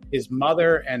his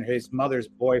mother and his mother's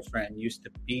boyfriend used to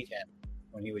beat him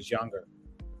when he was younger,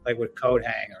 with coat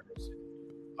hangers,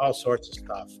 all sorts of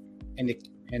stuff. And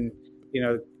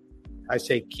I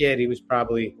say kid, he was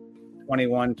probably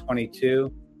 21,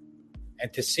 22.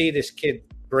 And to see this kid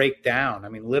break down,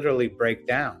 literally break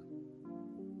down,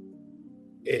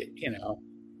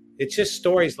 it's just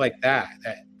stories like that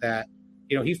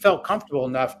he felt comfortable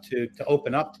enough to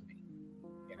open up to me,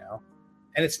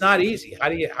 and it's not easy. How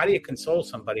do you console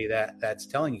somebody that's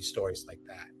telling you stories like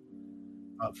that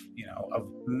of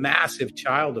massive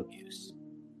child abuse,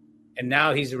 and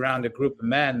now he's around a group of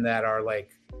men that are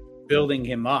building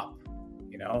him up,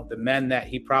 the men that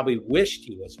he probably wished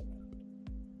he was around.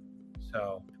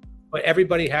 So, but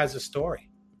everybody has a story.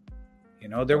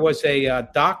 There was a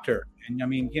doctor, and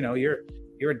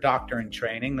you're a doctor in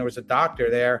training. There was a doctor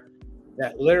there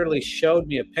that literally showed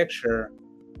me a picture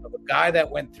of a guy that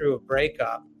went through a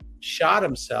breakup, shot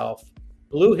himself,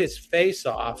 blew his face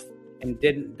off, and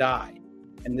didn't die.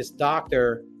 And this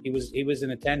doctor, he was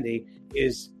an attendee,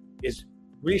 is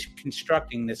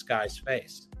reconstructing this guy's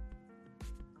face.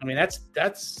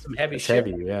 That's some heavy shit.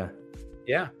 Heavy, yeah.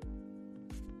 Yeah.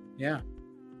 Yeah.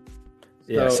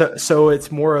 Yeah. So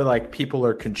it's more people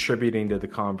are contributing to the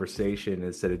conversation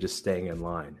instead of just staying in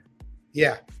line.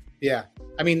 Yeah. Yeah.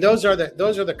 Those are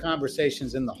the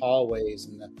conversations in the hallways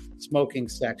and the smoking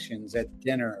sections at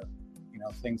dinner,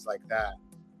 things like that.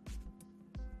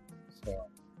 So,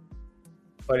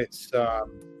 but it's, to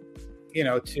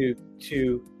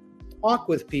talk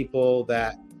with people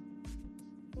that,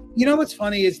 what's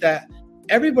funny is that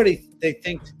everybody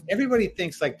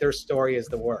thinks their story is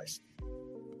the worst.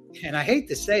 And I hate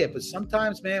to say it, but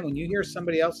sometimes, man, when you hear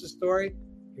somebody else's story,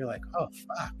 you're like, oh,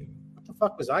 fuck, what the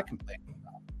fuck was I complaining about?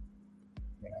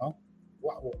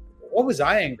 What was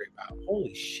I angry about?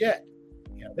 Holy shit.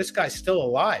 This guy's still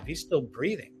alive. He's still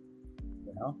breathing.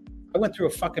 I went through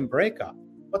a fucking breakup.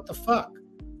 What the fuck?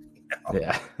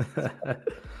 Yeah.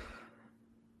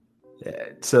 Yeah.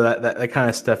 So that kind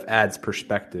of stuff adds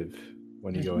perspective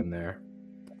when you go in there.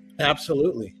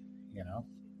 Absolutely.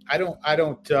 I don't,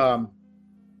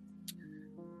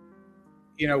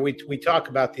 we talk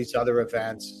about these other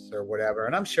events or whatever,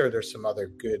 and I'm sure there's some other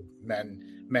good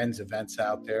men's events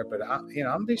out there, but I'm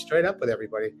gonna be straight up with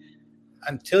everybody.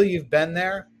 Until you've been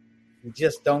there, you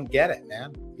just don't get it,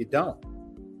 man. You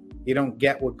don't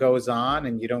get what goes on,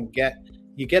 and you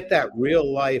get that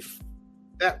real life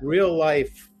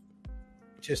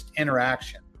just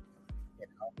interaction.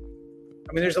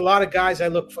 There's a lot of guys I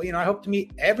look for, I hope to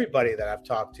meet everybody that I've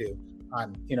talked to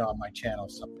on my channel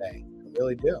someday. I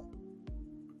really do.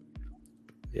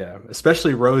 Yeah,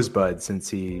 especially Rosebud, since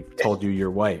he told you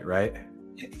you're white, right?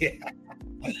 Yeah.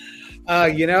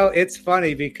 It's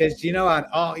funny because on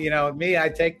all me, I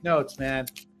take notes, man.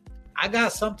 I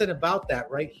got something about that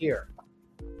right here.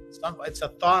 It's a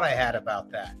thought I had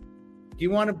about that. Do you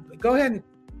want to go ahead and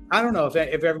I don't know if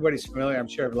everybody's familiar. I'm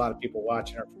sure a lot of people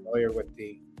watching are familiar with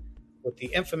the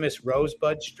infamous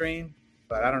Rosebud stream,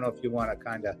 but I don't know if you want to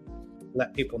kind of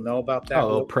let people know about that.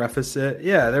 I'll preface it.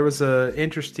 Yeah, there was a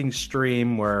interesting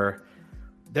stream where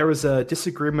there was a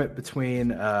disagreement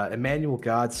between Emmanuel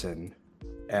Godson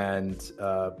and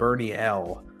Bernie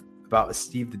L about the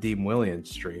Steve the Dean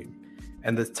Williams stream.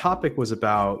 And the topic was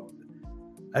about,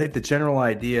 I think the general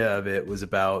idea of it was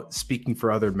about speaking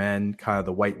for other men, kind of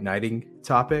the white knighting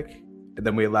topic. And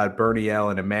then we allowed Bernie L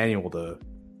and Emmanuel to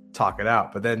talk it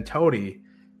out. But then Tony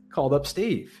called up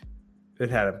Steve and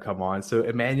had him come on, so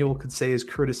Emmanuel could say his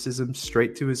criticism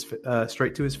straight to his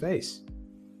face.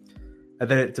 And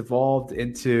then it devolved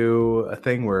into a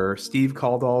thing where Steve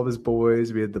called all of his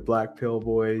boys. We had the Black Pill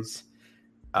boys.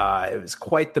 It was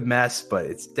quite the mess, but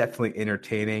it's definitely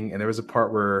entertaining. And there was a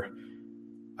part where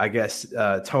I guess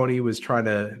Tony was trying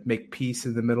to make peace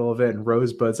in the middle of it, and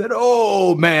Rosebud said,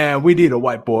 "Oh man, we need a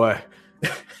white boy."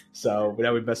 So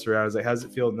now we messed around. I was like, "How does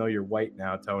it feel to know you're white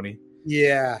now, Tony?"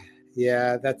 Yeah,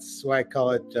 that's why I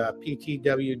call it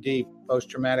PTWD,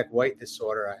 post-traumatic white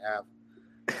disorder. I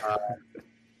have.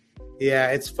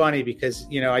 Yeah, it's funny because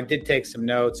I did take some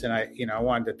notes, and I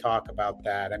wanted to talk about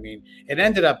that. I mean, it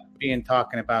ended up being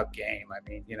talking about game. I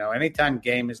mean, anytime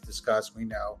game is discussed, we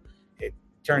know it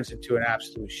turns into an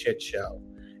absolute shit show.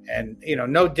 And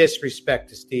no disrespect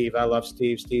to Steve. I love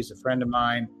Steve. Steve's a friend of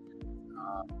mine.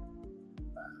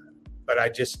 But I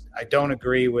don't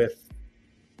agree with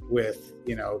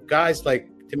guys like,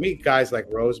 to me, guys like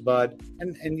Rosebud,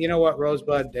 and you know what,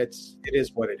 Rosebud, it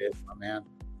is what it is, my man.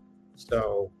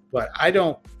 So, but I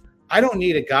don't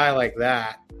need a guy like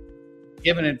that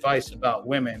giving advice about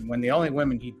women when the only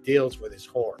women he deals with is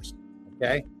whores.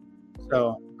 Okay,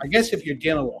 so I guess if you're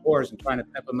dealing with whores and trying to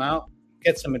pimp them out,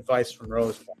 get some advice from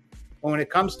Rosebud. But when it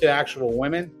comes to actual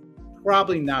women,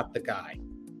 probably not the guy.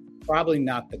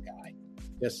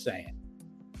 Just saying.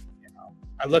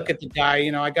 I look at the guy,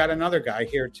 I got another guy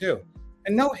here too.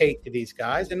 And no hate to these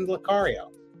guys. And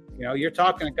Lucario, you're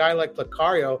talking a guy like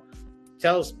Lucario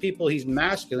tells people he's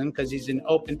masculine because he's in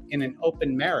an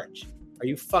open marriage. Are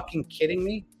you fucking kidding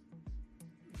me?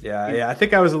 Yeah. I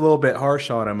think I was a little bit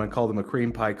harsh on him and called him a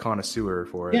cream pie connoisseur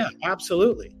for it. Yeah,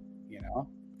 absolutely.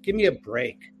 Give me a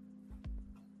break.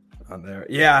 On there.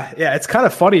 Yeah. It's kind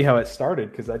of funny how it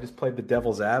started because I just played the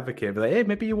devil's advocate. Like, hey,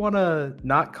 maybe you want to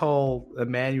not call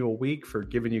Emmanuel weak for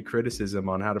giving you criticism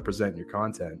on how to present your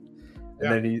content.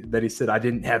 And then he said, I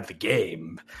didn't have the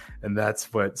game. And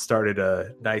that's what started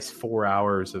a nice 4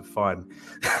 hours of fun.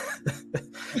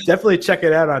 Definitely check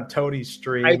it out on Tony's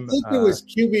stream. I think it was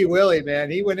QB Willie,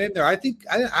 man. He went in there. I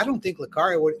don't think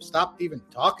Lucario would have stopped even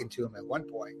talking to him at one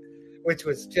point, which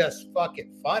was just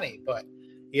fucking funny. But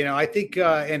I think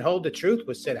and Hold the Truth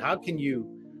was said, how can you,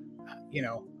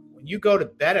 when you go to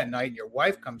bed at night, your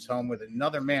wife comes home with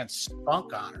another man's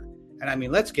spunk on her. And I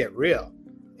mean, let's get real.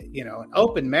 An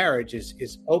open marriage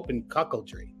is open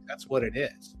cuckoldry. That's what it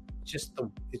is.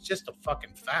 It's just a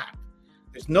fucking fact.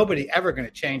 There's nobody ever going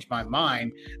to change my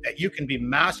mind that you can be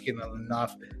masculine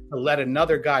enough to let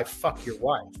another guy fuck your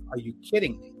wife. Are you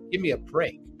kidding me? Give me a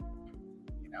break.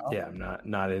 Yeah, I'm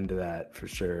not into that for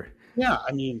sure. Yeah,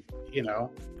 I mean,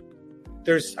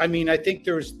 I think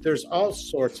there's all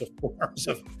sorts of forms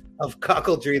of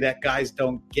cuckoldry that guys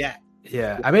don't get.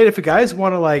 Yeah, I mean, if you guys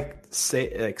want to say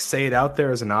it out there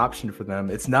as an option for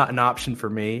them, it's not an option for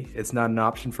me. It's not an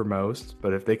option for most.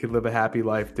 But if they could live a happy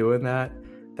life doing that,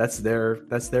 that's their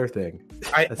thing.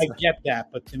 I get that,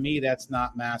 but to me, that's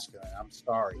not masculine. I'm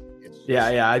sorry.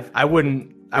 I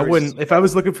wouldn't. If I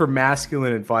was looking for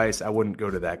masculine advice, I wouldn't go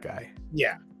to that guy.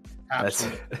 Yeah,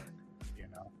 absolutely.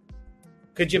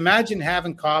 Could you imagine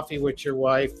having coffee with your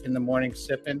wife in the morning,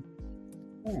 sipping?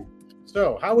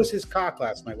 So, how was his cock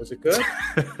last night? Was it good?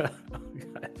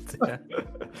 What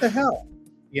the hell?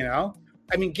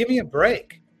 I mean, give me a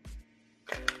break.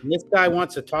 And this guy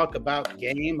wants to talk about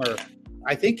game, or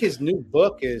I think his new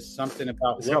book is something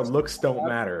about looks don't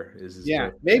matter.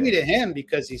 Maybe to him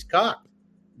because he's cocked,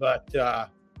 but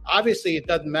obviously it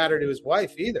doesn't matter to his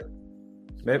wife either.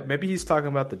 Maybe he's talking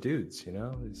about the dudes,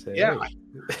 Say, yeah,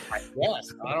 I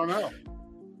guess. I don't know.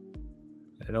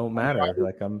 It don't matter.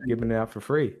 Like, I'm giving it out for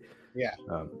free. Yeah.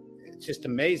 It's just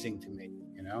amazing to me,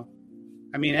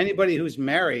 I mean, anybody who's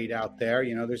married out there,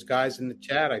 there's guys in the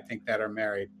chat, I think, that are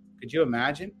married. Could you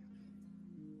imagine?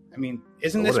 I mean,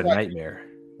 isn't this a nightmare?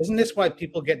 Isn't this why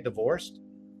people get divorced?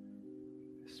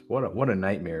 What a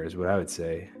nightmare is what I would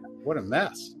say. What a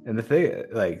mess. And the thing,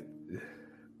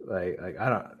 Like I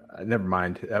don't. Never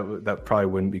mind. That probably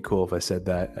wouldn't be cool if I said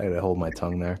that. I had to hold my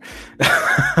tongue there.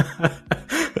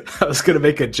 I was gonna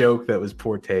make a joke that was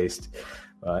poor taste,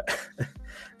 but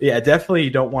yeah, definitely you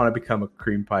don't want to become a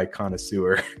cream pie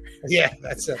connoisseur. Yeah,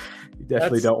 you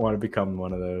definitely don't want to become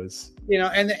one of those.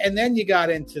 And then you got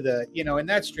into the, in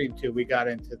that stream too, we got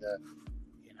into the,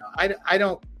 I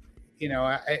don't,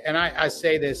 I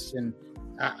say this, and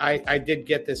I did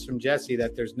get this from Jesse,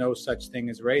 that there's no such thing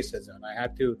as racism. I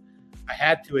had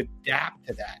to adapt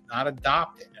to that, not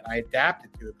adopt it. And I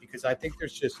adapted to it because I think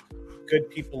there's just good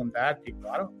people and bad people.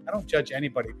 I don't judge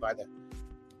anybody by the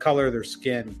color of their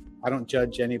skin. I don't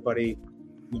judge anybody,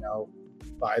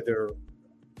 by their,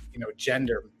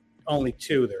 gender. Only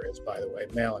two there is, by the way,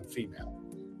 male and female.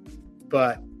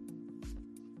 But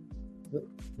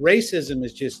racism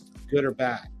is just good or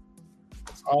bad.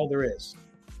 That's all there is.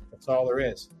 That's all there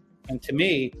is. And to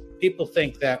me, people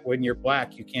think that when you're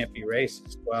black, you can't be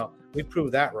racist. Well, we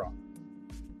proved that wrong.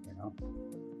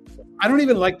 I don't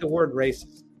even like the word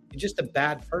racist. You're just a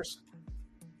bad person.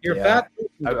 You're a bad person.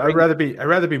 I'd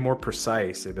rather be more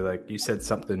precise. It'd be like you said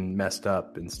something messed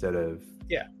up instead of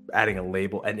adding a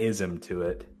label, an ism to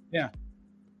it. Yeah.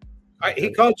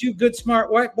 He called you good,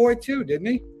 smart white boy too, didn't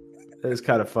he? It was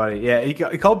kind of funny. Yeah, he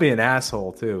called me an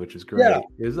asshole too, which was great. Yeah.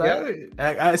 It was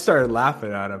I started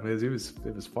laughing at him because it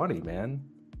was funny, man.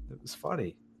 It was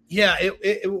funny. Yeah,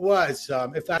 it was.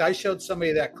 In fact, I showed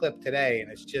somebody that clip today,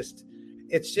 and it's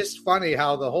just funny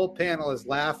how the whole panel is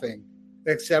laughing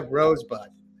except Rosebud.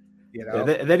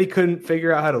 And then he couldn't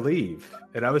figure out how to leave,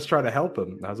 and I was trying to help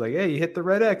him. I was like, "Hey, you hit the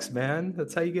red X, man.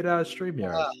 That's how you get out of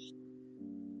StreamYard.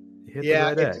 You hit the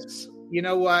red X." You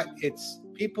know what? It's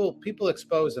people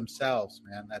expose themselves,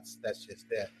 man. That's just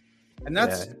it. And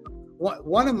that's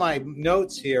one of my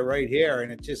notes here, right here,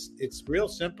 and it's real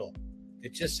simple.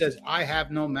 It just says, "I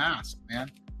have no mask, man.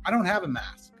 I don't have a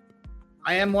mask.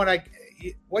 I am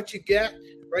what you get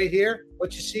right here.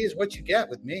 What you see is what you get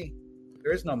with me.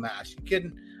 There is no mask. You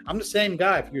kidding? I'm the same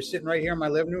guy. If you're sitting right here in my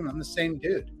living room, I'm the same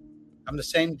dude. I'm the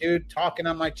same dude talking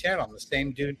on my channel. I'm the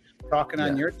same dude talking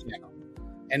on your channel.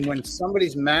 And when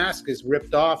somebody's mask is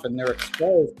ripped off and they're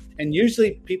exposed, and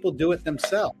usually people do it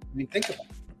themselves. I mean, think about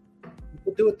it.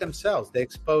 People do it themselves. They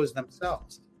expose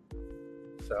themselves.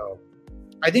 So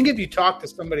I think if you talk to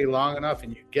somebody long enough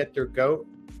and you get their goat,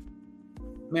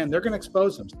 man, they're going to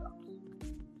expose themselves.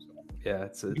 Yeah,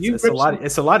 it's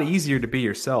a lot easier to be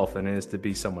yourself than it is to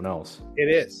be someone else. It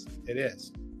is.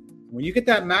 When you get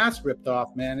that mask ripped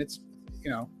off, man, it's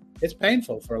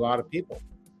painful for a lot of people.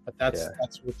 But that's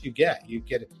what you get. You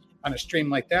get it on a stream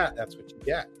like that. That's what you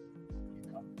get.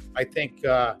 I think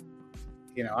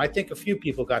I think a few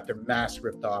people got their masks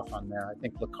ripped off on there. I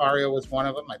think Lucario was one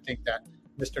of them. I think that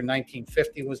Mr.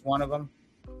 1950 was one of them.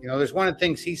 There's one of the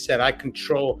things he said. I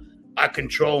control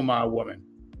my woman.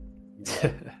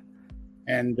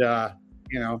 And,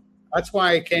 that's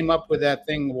why I came up with that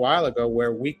thing a while ago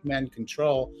where weak men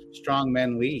control, strong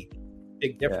men lead.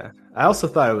 Big difference. Yeah. I also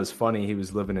thought it was funny. He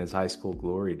was living his high school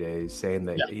glory days, saying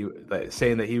that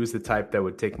he was the type that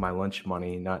would take my lunch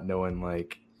money, not knowing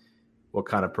like what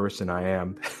kind of person I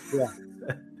am.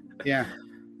 Yeah.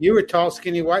 You were a tall,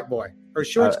 skinny white boy or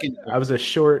short, skinny. I was a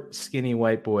short, skinny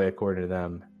white boy, according to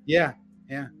them. Yeah.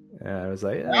 I was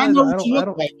like, I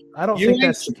don't think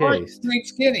that's the case. You ain't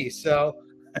skinny, so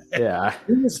yeah,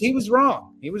 he was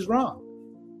wrong. He was wrong.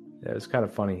 Yeah, it was kind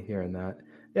of funny hearing that.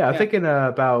 Yeah, I'm thinking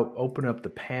about opening up the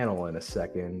panel in a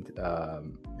second.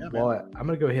 I'm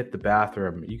gonna go hit the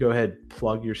bathroom. You go ahead,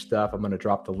 plug your stuff. I'm gonna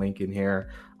drop the link in here.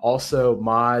 Also,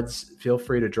 mods, feel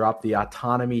free to drop the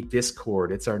Autonomy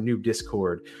Discord. It's our new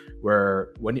Discord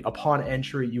where upon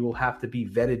entry, you will have to be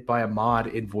vetted by a mod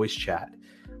in voice chat.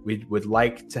 We would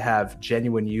like to have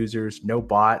genuine users, no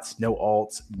bots, no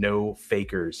alts, no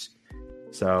fakers.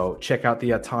 So check out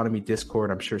the Autonomy Discord.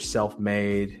 I'm sure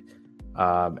Self-Made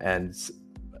and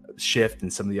Shift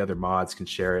and some of the other mods can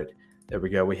share it. There we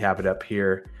go. We have it up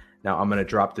here. Now I'm going to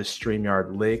drop the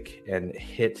StreamYard link and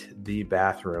hit the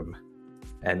bathroom.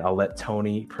 And I'll let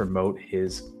Tony promote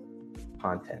his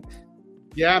content.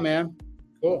 Yeah, man.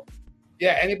 Cool.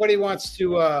 Yeah, anybody wants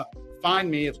to find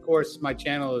me, of course, my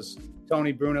channel is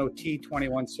Tony Bruno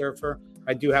T21 Surfer.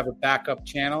 I do have a backup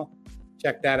channel.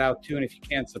 Check that out too. And if you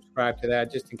can, subscribe to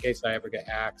that just in case I ever get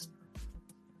axed.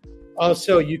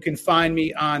 Also, you can find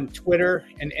me on Twitter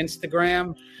and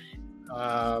Instagram.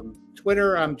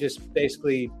 Twitter, I'm just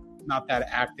basically not that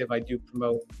active. I do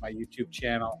promote my YouTube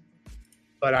channel.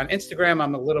 But on Instagram,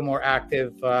 I'm a little more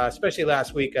active, especially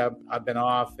last week. I've been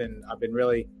off and I've been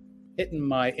really hitting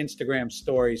my Instagram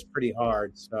stories pretty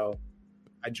hard. So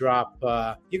I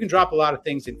you can drop a lot of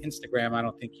things in Instagram. I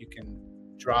don't think you can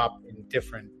drop in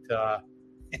different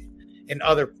in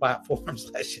other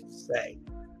platforms, I should say.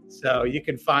 So you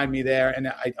can find me there. And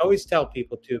I always tell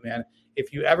people too, man,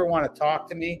 if you ever want to talk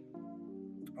to me,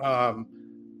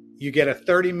 you get a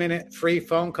 30-minute free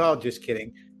phone call. Just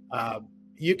kidding.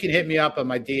 You can hit me up on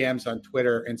my DMs on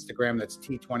Twitter, Instagram. That's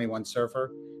T21Surfer,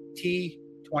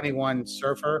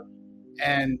 T21Surfer.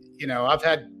 And, you know, I've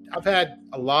had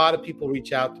a lot of people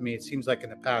reach out to me. It seems like in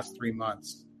the past 3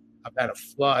 months, I've had a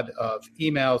flood of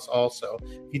emails also.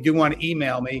 If you do want to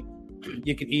email me,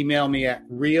 you can email me at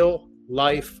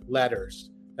realLifeLetters.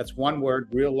 That's one word,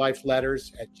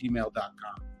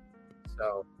 realLifeLetters@gmail.com.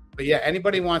 So, but yeah,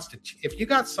 anybody wants to, if you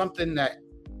got something that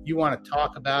you want to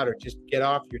talk about or just get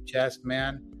off your chest,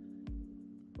 man,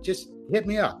 just hit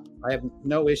me up. I have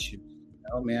no issues. You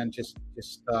know, man, just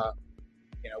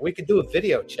you know, we could do a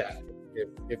video chat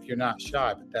if you're not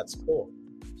shy, but that's cool.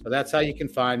 So that's how you can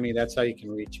find me. That's how you can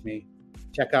reach me.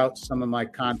 Check out some of my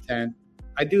content.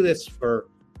 I do this for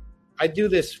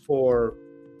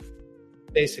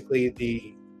basically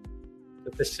to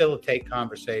facilitate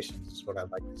conversations is what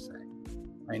I'd like to say.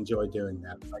 I enjoy doing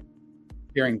that. Like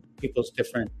hearing people's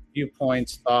different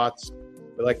viewpoints, thoughts.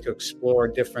 We like to explore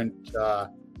different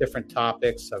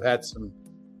topics. I've had some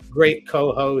great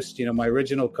co-hosts. You know, my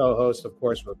original co-host, of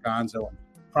course, were Gonzo and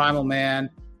Primal Man.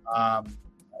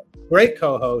 Great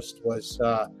co-host was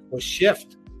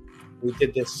Shift. We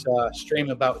did this stream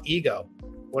about ego.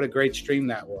 What a great stream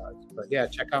that was. But yeah,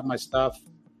 check out my stuff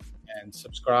and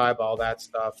subscribe, all that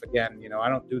stuff. Again, you know, I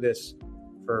don't do this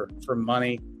for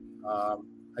money. I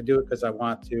do it because I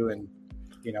want to. And,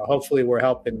 you know, hopefully we're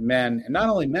helping men. And not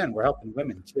only men, we're helping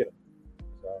women too.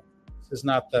 So this is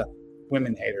not the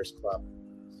Women Haters Club.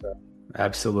 So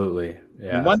Absolutely.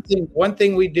 Yeah. And one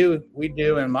thing we do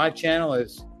in my channel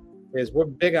is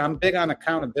I'm big on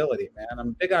accountability, man.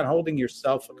 I'm big on holding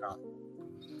yourself accountable.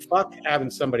 Fuck having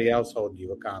somebody else hold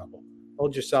you accountable.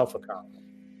 Hold yourself accountable.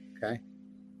 Okay.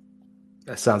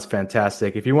 That sounds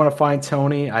fantastic. If you want to find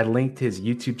Tony, I linked his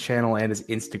YouTube channel and his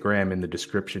Instagram in the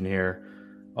description here.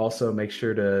 Also, make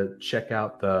sure to check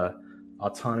out the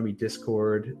Autonomy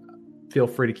Discord. Feel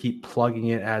free to keep plugging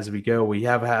it as we go. We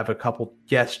have a couple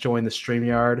guests join the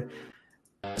StreamYard.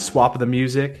 Swap of the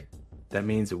music. That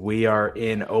means we are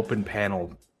in open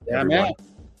panel. Yeah, man.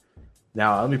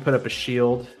 Now, let me put up a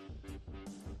shield.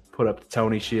 Put up the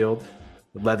Tony shield,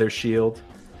 the leather shield.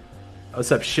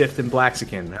 What's up, Shift and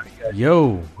Blaxican?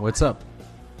 Yo, what's up?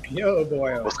 Yo,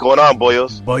 boyos. What's going on,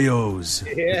 boyos? Boyos.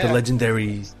 Yeah. With the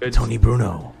legendary Tony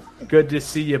Bruno. Good to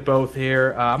see you both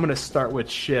here. I'm going to start with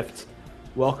Shift.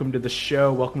 Welcome to the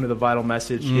show. Welcome to the Vital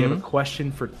Message. Do you have a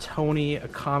question for Tony, a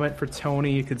comment for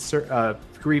Tony, a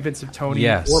grievance of Tony,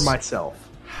 yes, or myself?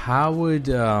 How would,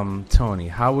 Tony,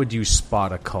 how would you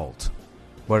spot a cult?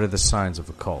 What are the signs of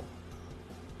a cult?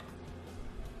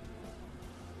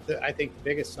 I think the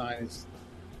biggest sign is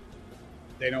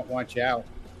they don't want you out.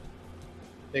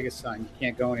 Biggest sign, you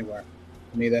can't go anywhere.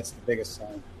 To me, that's the biggest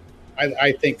sign.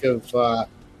 I think of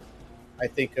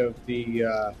the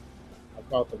I'll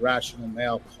call it the rational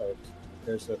male cult.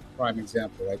 There's a prime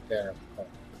example right there.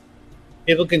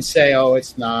 People can say, "Oh,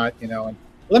 it's not," you know. And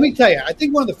let me tell you, I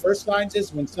think one of the first signs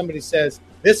is when somebody says,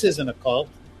 "This isn't a cult."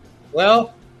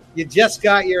 Well, you just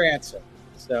got your answer.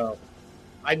 So,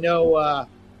 I know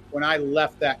when I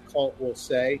left that cult, we'll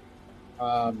say,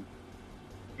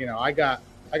 you know, I got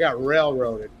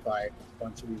railroaded by a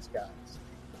bunch of these guys.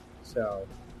 So,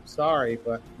 sorry,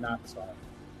 but not sorry.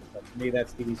 But to me,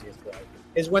 that's the easiest way.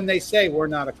 Is when they say we're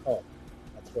not a cult.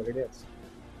 That's what it is.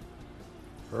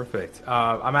 Perfect.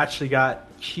 I'm actually got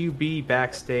QB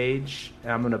backstage,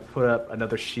 and I'm going to put up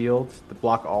another shield to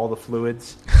block all the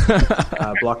fluids.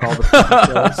 Block all the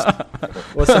fluids.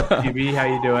 What's up, QB? How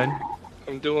you doing?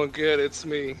 I'm doing good. It's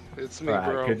me, right,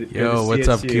 bro. Good Yo, to what's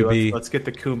see up, QB? Let's get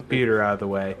the computer out of the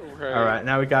way. Right. All right,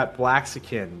 now we got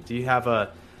Blaxican. Do you have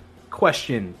a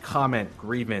question, comment,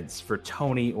 grievance for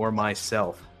Tony or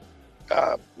myself?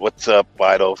 What's up,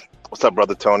 Vital? What's up,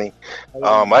 brother Tony?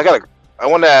 I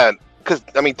want to add, because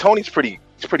I mean Tony's pretty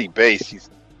base.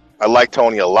 I like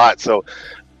Tony a lot, so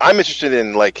I'm interested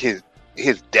in like his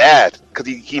dad, because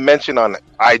he mentioned on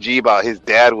IG about his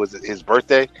dad was his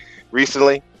birthday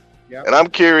recently. Yep. And I'm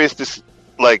curious, this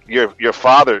like your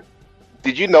father,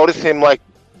 did you notice him like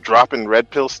dropping red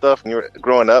pill stuff when you were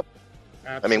growing up?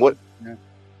 Absolutely. I mean, what? Yeah.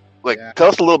 Like, Yeah. tell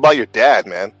us a little about your dad,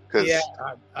 man.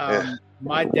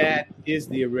 My dad is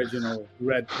the original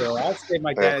red pill. I'll say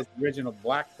my dad is the original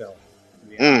black pill. To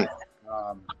be honest.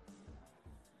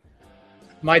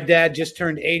 My dad just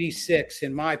turned 86,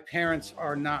 and my parents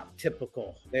are not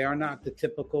typical. They are not the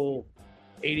typical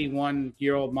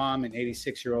 81-year-old mom and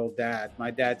 86-year-old dad. My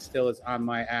dad still is on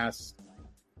my ass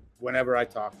whenever I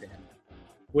talk to him,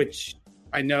 which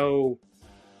I know.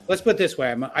 Let's put it this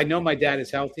way: I know my dad is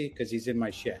healthy because he's in my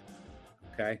shit.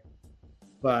 Okay,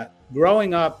 but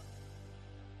growing up,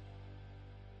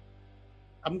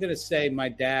 I'm gonna say my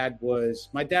dad was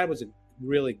a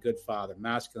really good father,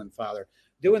 masculine father,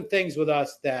 doing things with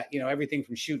us that, everything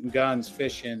from shooting guns,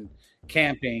 fishing,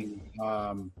 camping,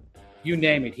 you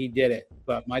name it, he did it.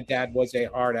 But my dad was a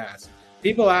hard ass.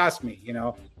 People ask me,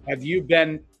 have you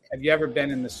ever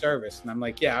been in the service? And I'm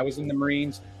like, yeah, I was in the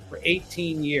Marines for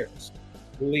 18 years.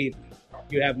 Believe me,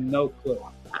 you have no clue.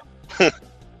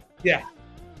 Yeah.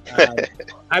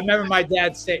 I remember my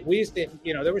dad say, we used to,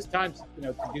 there was times,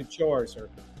 to do chores, or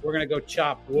we're going to go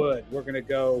chop wood. We're going to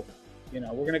go,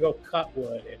 cut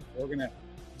wood, and we're going to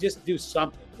just do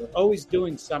something. We're always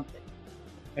doing something.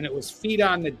 And it was feet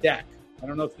on the deck. I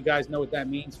don't know if you guys know what that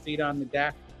means, feet on the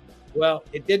deck. Well,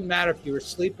 it didn't matter if you were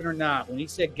sleeping or not. When he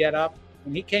said get up,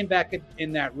 when he came back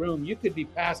in that room, you could be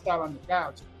passed out on the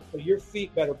couch, but your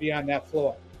feet better be on that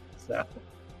floor. So,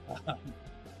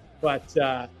 but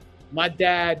my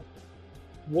dad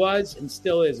was and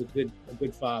still is a good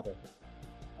father.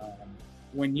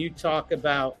 When you talk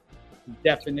about the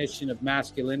definition of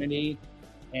masculinity,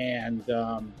 and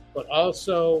but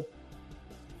also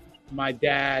my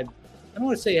dad, I don't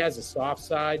want to say he has a soft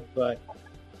side, but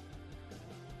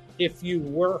if you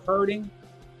were hurting,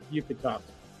 you could talk to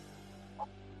him.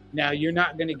 Now, you're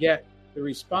not going to get the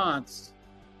response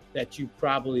that you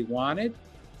probably wanted,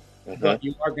 but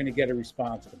you are going to get a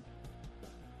response from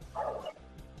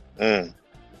him.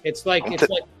 It's like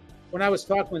when I was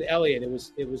talking with Elliot, it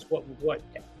was what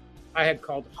I had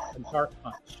called a heart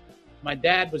punch. My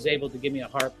dad was able to give me a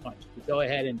heart punch to go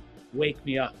ahead and wake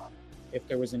me up if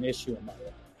there was an issue in my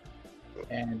life.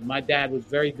 And my dad was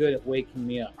very good at waking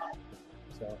me up.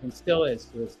 So, and still is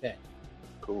to this day.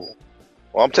 Cool.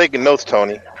 Well, I'm taking notes,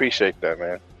 Tony. Appreciate that,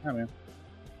 man. Yeah, man.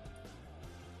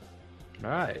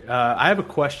 All right. I have a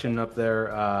question up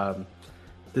there.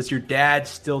 Does your dad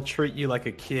still treat you like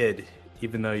a kid,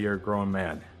 even though you're a grown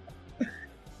man?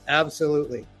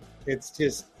 Absolutely.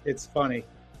 It's funny.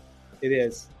 It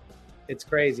is. It's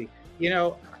crazy.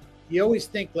 You always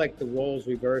think like the roles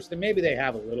reversed, and maybe they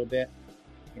have a little bit.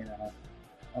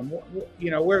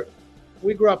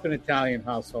 We grew up in an Italian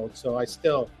household, so I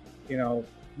still,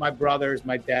 my brothers,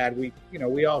 my dad,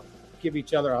 we all give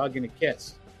each other a hug and a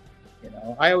kiss.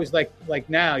 I always like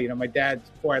now, my dad,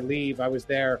 before I leave, I was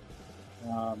there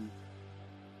on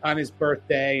his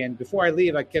birthday, and before I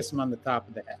leave, I kiss him on the top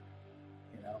of the head.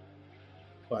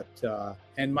 But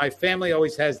and my family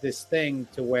always has this thing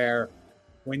to where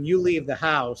when you leave the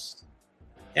house,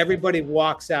 everybody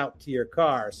walks out to your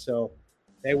car. So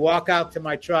they walk out to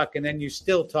my truck, and then you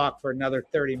still talk for another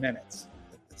 30 minutes.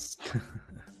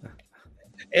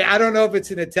 I don't know if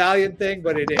it's an Italian thing,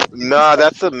 but it is. No,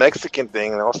 that's a Mexican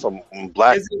thing, and also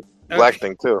black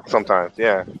thing too. Sometimes,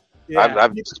 yeah.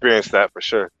 I've experienced that for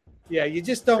sure. Yeah, you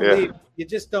just don't leave. You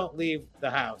just don't leave the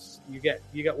house. You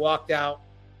get walked out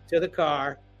to the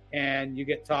car, and you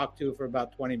get talked to for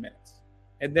about 20 minutes,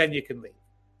 and then you can leave.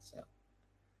 So,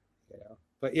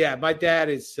 but yeah, my dad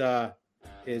is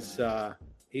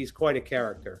he's quite a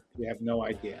character. You have no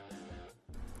idea.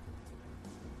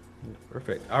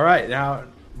 Perfect. All right, now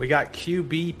we got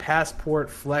QB Passport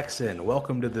Flexin.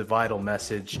 Welcome to the Vital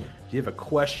Message. Do you have a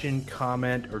question,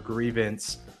 comment, or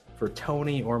grievance for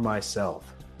Tony or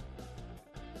myself?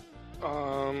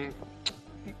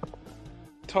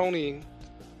 Tony,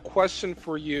 question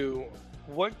for you.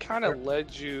 What kind of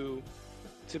led you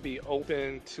to be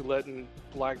open to letting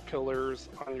Black Pillars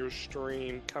on your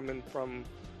stream, coming from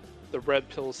the Red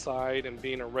Pill side and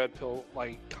being a Red Pill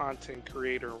content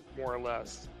creator, more or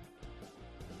less?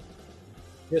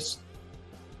 Just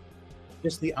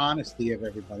the honesty of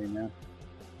everybody, man.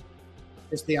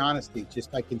 Just the honesty.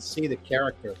 Just I can see the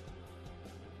character.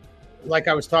 Like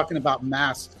I was talking about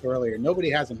masks earlier.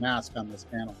 Nobody has a mask on this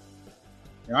panel.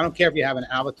 I don't care if you have an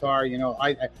avatar.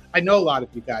 I know a lot of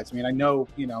you guys. I mean, I know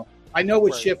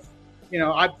what Shift.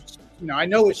 I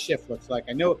know what Shift looks like.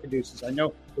 I know what Caduceus. I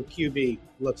know what QB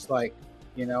looks like.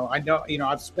 I know.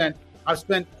 I've spent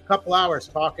a couple hours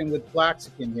talking with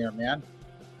Blaxican here, man.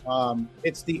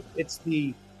 It's the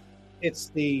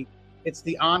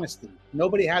honesty.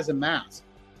 Nobody has a mask.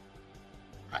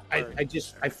 I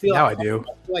feel now like, I do.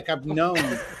 I feel like I've known.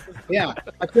 Yeah,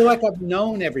 I feel like I've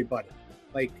known everybody.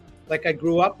 Like I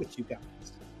grew up with you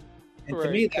guys, and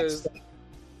to me that's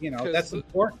that's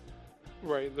important.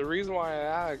 Right. The reason why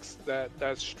I asked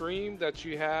that stream that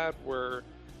you had where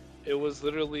it was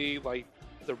literally like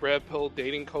the Red Pill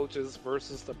dating coaches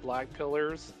versus the Black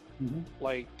Pillars,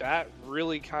 like that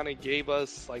really kind of gave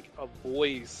us like a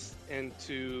voice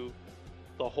into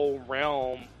the whole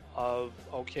realm of,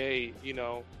 okay, you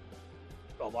know,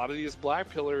 a lot of these black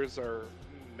pillars are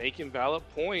making valid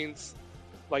points.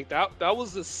 Like that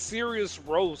was a serious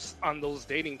roast on those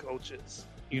dating coaches,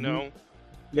 you know?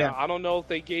 Yeah. Now, I don't know if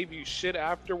they gave you shit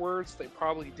afterwards. They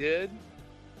probably did.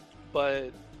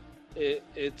 But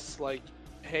it's like,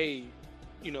 hey,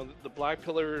 you know, the black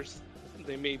pillars,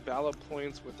 they made valid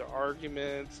points with their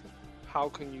arguments. How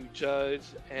can you judge?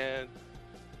 And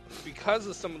because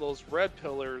of some of those red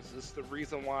pillars is the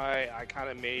reason why I kind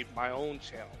of made my own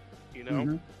channel, you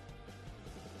know?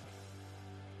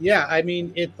 Yeah, I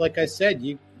mean, it. Like I said,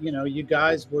 you know, you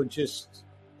guys were just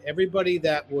everybody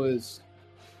that was,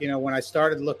 you know, when I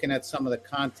started looking at some of the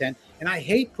content, and I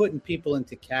hate putting people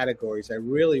into categories. I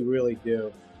really, really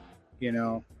do. You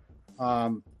know,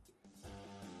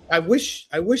 I wish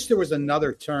there was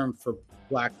another term for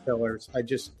black pillars. I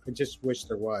just wish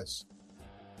there was,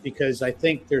 because I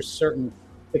think there's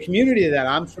the community that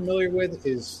I'm familiar with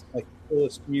is like the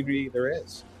coolest community there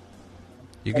is.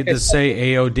 You could just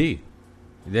say AOD.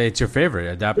 It's your favorite,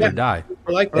 adapt or die.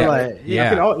 I like that.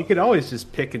 You could always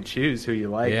just pick and choose who you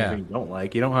like and who you don't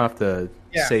like. You don't have to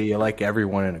say you like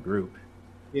everyone in a group.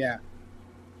 Yeah.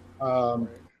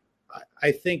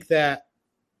 I think that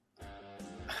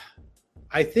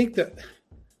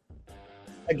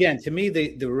again, to me,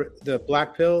 the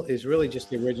black pill is really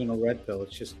just the original red pill.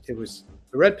 The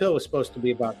red pill was supposed to be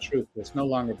about truth, but it's no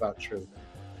longer about truth.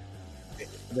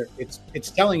 It's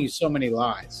telling you so many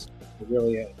lies. It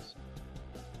really is.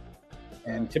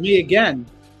 And to me, again,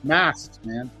 masks,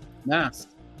 man,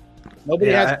 masks. Nobody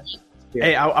has.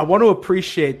 Hey, I want to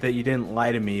appreciate that you didn't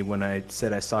lie to me when I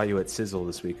said I saw you at Sizzle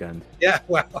this weekend. Yeah,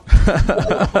 well. Oh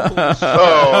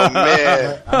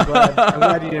man, I'm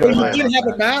glad you didn't lie. You didn't have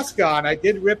a mask on. I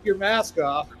did rip your mask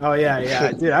off. Oh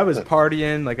yeah, dude. I was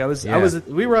partying. Like I was.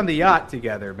 We were on the yacht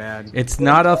together, man. It's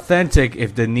not authentic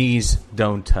if the knees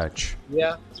don't touch.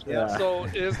 Yeah. So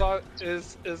is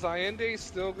Allende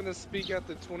still going to speak at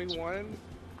the 21?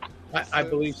 I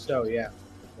believe so. Yeah.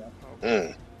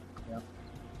 Okay.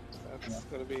 That's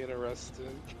going to be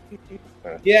interesting.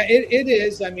 Yeah, it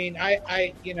is. I mean, I'm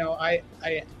going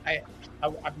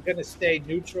to stay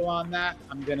neutral on that.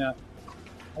 I don't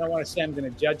want to say I'm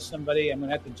going to judge somebody. I'm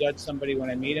going to have to judge somebody when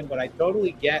I meet him, but I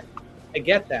totally get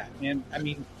that. And I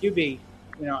mean, QB,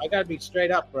 you know, I got to be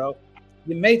straight up, bro.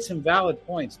 You made some valid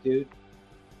points, dude.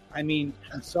 I mean,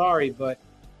 I'm sorry, but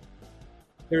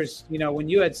there's, you know, when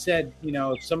you had said, you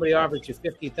know, if somebody offered you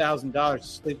 $50,000 to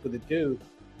sleep with a dude,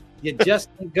 you just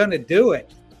ain't gonna do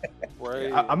it. Right.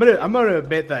 I'm gonna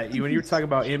admit that when you were talking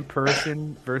about in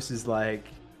person versus like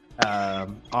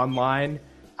online,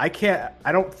 I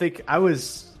don't think I would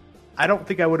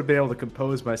have been able to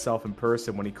compose myself in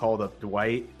person when he called up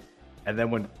Dwight, and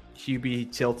then when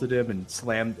QB tilted him and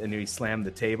he slammed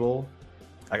the table.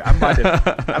 Like I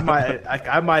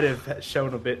might have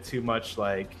shown a bit too much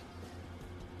like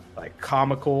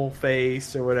comical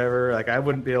face or whatever. Like I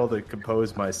wouldn't be able to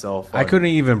compose myself. I couldn't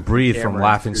even breathe from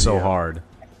laughing so hard.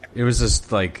 It was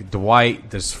just like Dwight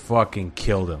just fucking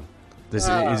killed him.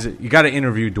 You got to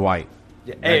interview Dwight.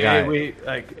 Yeah,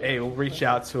 we'll reach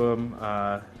out to him.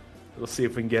 We'll see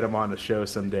if we can get him on the show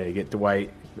someday. Get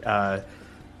Dwight,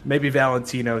 maybe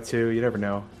Valentino too. You never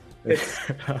know.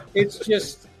 It's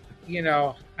just. You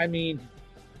know, I mean,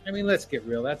 let's get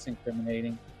real. That's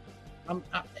incriminating.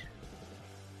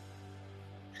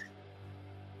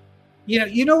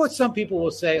 You know what some people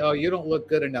will say? Oh, you don't look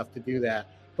good enough to do that.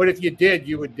 But if you did,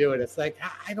 you would do it. It's like,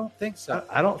 I don't think so.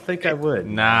 I don't think I would.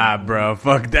 Nah, bro,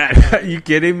 fuck that. Are you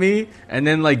kidding me? And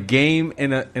then like game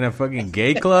in a fucking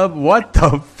gay club? What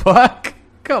the fuck?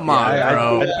 Come on,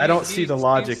 bro. I don't see the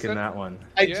logic in that one.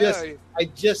 I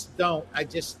just don't.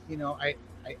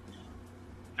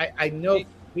 I know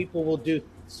people will do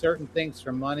certain things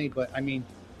for money, but I mean,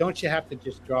 don't you have to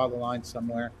just draw the line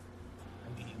somewhere?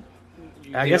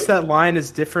 I guess that line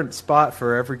is different spot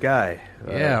for every guy.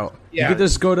 You could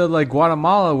just go to like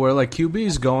Guatemala where like QB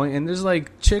is going, and there's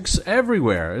like chicks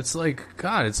everywhere. It's like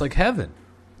God, it's like heaven.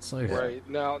 It's like right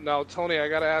now, Tony, I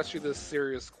got to ask you this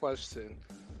serious question.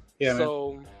 Yeah.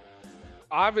 So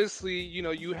obviously, you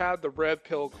know, you had the red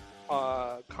pill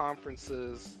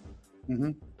conferences.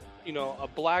 Mm-hmm. You know, a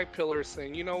black pillar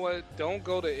saying, you know what, don't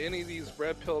go to any of these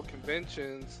red pill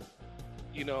conventions.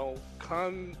 You know,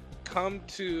 come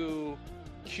to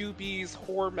QB's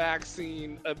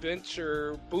Hormaxing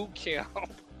Adventure Boot Camp.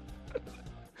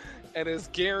 And it's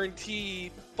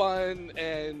guaranteed fun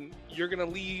and you're going to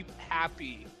leave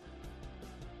happy.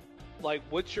 Like,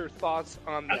 what's your thoughts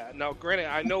on that? Now, granted,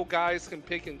 I know guys can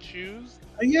pick and choose.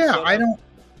 Yeah, I don't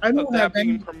have being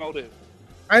any promoted.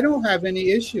 I don't have any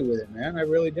issue with it, man. I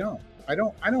really don't.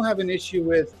 I don't have an issue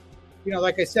with,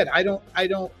 like I said, I don't,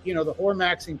 the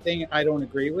Hormaxing thing I don't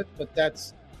agree with, but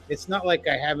it's not like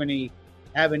I have any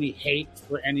hate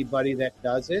for anybody that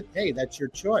does it. Hey, that's your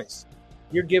choice.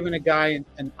 You're giving a guy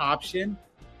an option,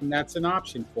 and that's an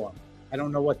option for him. I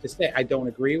don't know what to say. I don't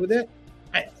agree with it.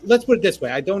 Let's put it this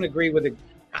way. I don't agree with it.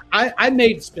 I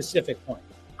made a specific point.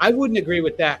 I wouldn't agree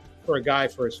with that for a guy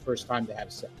for his first time to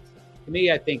have sex. To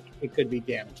me, I think it could be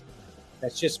damaging.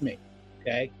 That's just me.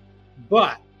 Okay.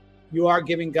 But you are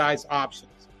giving guys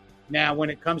options. Now, when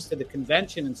it comes to the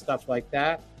convention and stuff like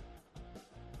that,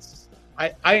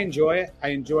 I enjoy it. I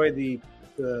enjoy the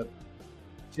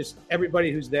just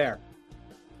everybody who's there.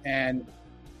 And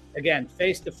again,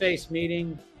 face-to-face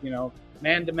meeting,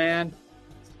 man-to-man,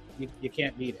 you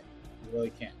can't beat it. You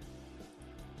really can't.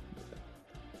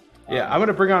 Yeah, I'm going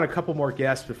to bring on a couple more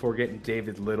guests before getting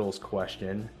David Little's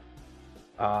question.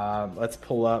 Let's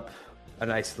pull up a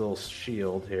nice little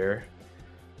shield here.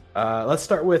 Let's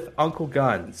start with Uncle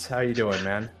Guns. How you doing,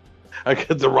 man? I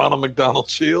get the Ronald McDonald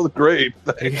shield. Great.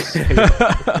 Thanks.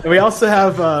 And we also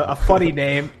have a funny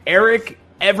name, Eric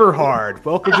Everhard.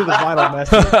 Welcome to the Vital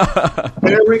Message.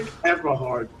 Eric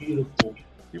Everhard. Beautiful.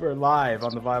 You are live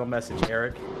on the Vital Message,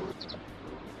 Eric.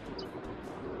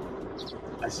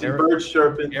 I see birds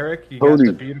chirping. Eric, you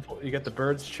got the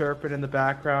birds chirping in the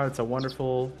background. It's a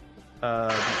wonderful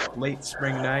late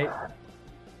spring night.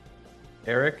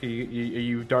 Eric, are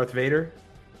you Darth Vader?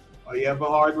 Are you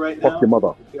Everhard right now? Fuck your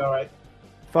mother. You all right?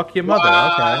 Fuck your mother.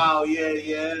 Wow, Okay.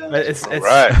 yeah. It's All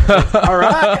right. all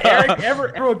right. Eric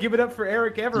everyone, give it up for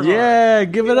Eric Everhard. Yeah,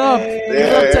 give it up. Yay. Give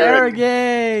it up to Eric. Eric.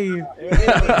 Yay.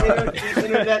 The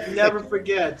internet never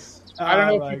forgets. I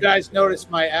don't know if you guys noticed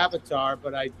my avatar,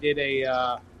 but I did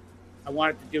I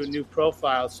wanted to do a new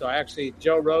profile. So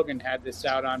Joe Rogan had this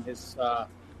out on his, I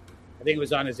think it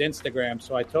was on his Instagram.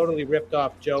 So I totally ripped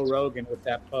off Joe Rogan with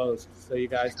that pose. So you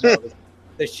guys know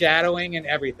the shadowing and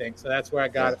everything. So that's where I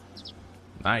got it.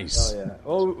 Nice. Oh, yeah.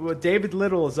 Well, David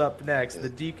Little is up next, the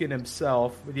deacon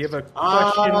himself. Do you have a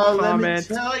question, comment,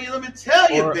 Let me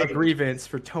tell you, or baby. a grievance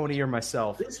for Tony or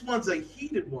myself? This one's a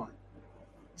heated one.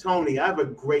 Tony, I have a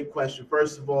great question.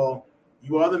 First of all,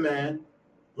 you are the man.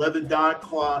 The leather Don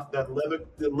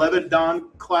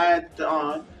clad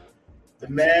Don, the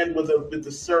man with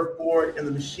the surfboard and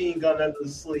the machine gun under the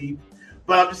sleeve.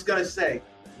 But I'm just gonna say,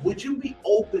 would you be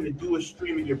open to do a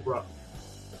stream with your brother?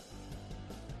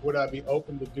 Would I be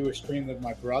open to do a stream with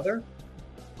my brother?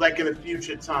 Like in a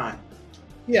future time?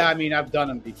 Yeah, I mean, I've done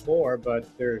them before, but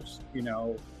there's,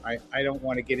 I don't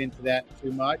want to get into that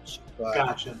too much. But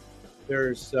Gotcha.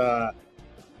 There's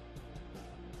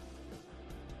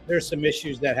some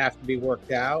issues that have to be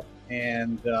worked out,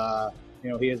 and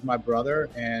he is my brother,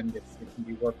 and if it can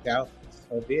be worked out,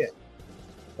 so be it.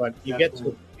 But you get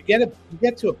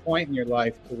to a point in your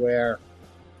life to where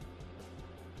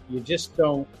you just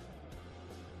don't.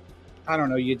 I don't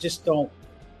know. You just don't.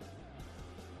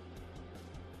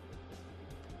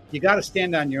 You got to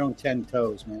stand on your own 10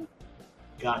 toes, man.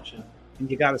 Gotcha.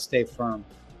 And you got to stay firm,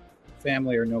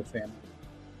 family or no family.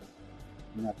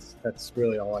 And that's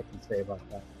really all I can say about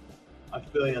that. I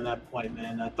feel you on that point,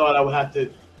 man. I thought I would have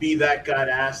to be that guy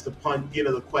to ask the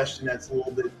the question that's a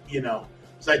little bit,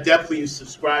 So I definitely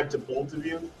subscribe to both of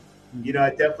you. I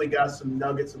definitely got some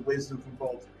nuggets of wisdom from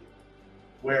both of you.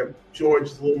 Where George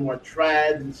is a little more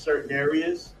trad in certain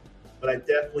areas, but I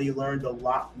definitely learned a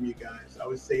lot from you guys. I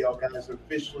would say y'all guys are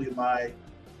officially my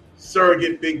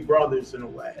surrogate big brothers in a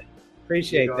way.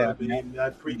 Appreciate that, man. I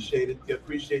appreciate it. I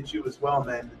appreciate you as well,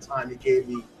 man. The time you gave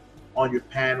me on your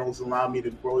panels allowed me to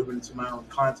grow even into my own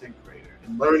content creator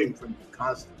and learning from you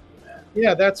constantly, man.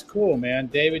 Yeah, that's cool, man.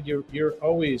 David, you're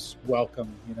always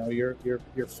welcome. You're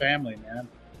family, man.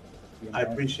 I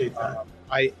appreciate that.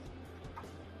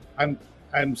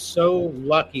 I'm so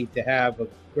lucky to have a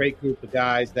great group of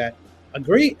guys that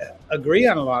agree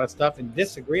on a lot of stuff and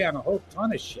disagree on a whole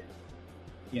ton of shit.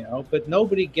 But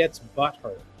nobody gets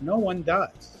butthurt. No one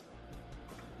does.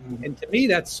 Mm-hmm. And to me,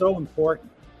 that's so important.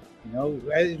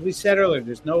 As we said earlier,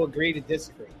 there's no agree to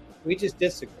disagree. We just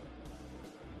disagree.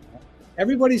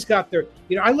 Everybody's got their,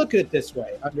 I look at it this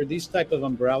way. Under these type of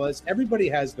umbrellas, everybody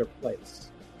has their place.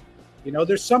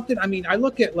 There's something, I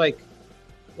look at like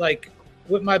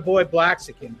with my boy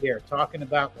Blaxican here talking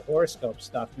about the horoscope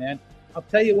stuff, man. I'll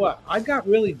tell you what, I got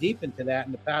really deep into that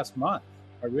in the past month.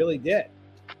 I really did.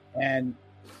 And,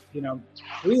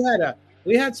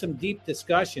 we had some deep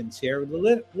discussions here,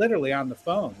 literally on the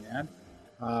phone,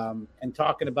 man. And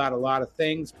talking about a lot of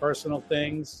things, personal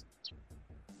things.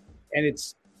 And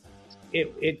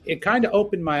it kind of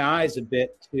opened my eyes a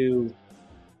bit to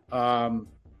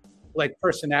like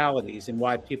personalities and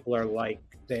why people are like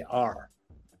they are.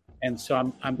 and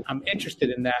so I'm interested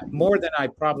in that more than I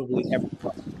probably ever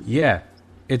thought. Yeah,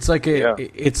 it's like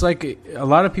a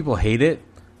lot of people hate it,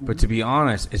 but to be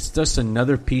honest, it's just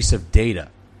another piece of data.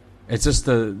 It's just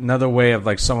another way of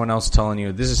like someone else telling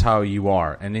you this is how you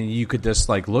are, and then you could just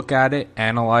like look at it,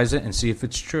 analyze it, and see if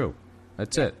it's true.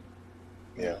 That's it.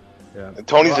 Yeah. And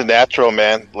Tony's a natural,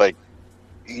 man. Like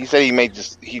he said,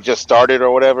 he just started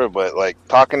or whatever, but like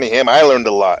talking to him, I learned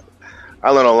a lot.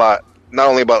 Not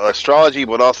only about astrology,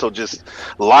 but also just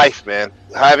life, man.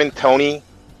 Having Tony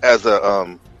as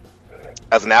an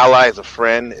ally, as a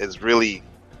friend, is really.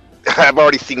 I've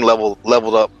already seen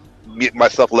leveled up,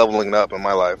 myself leveling up in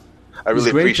my life. I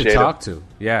really appreciate He's great to talk to.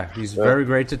 Yeah, he's very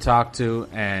great to talk to,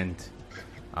 and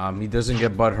he doesn't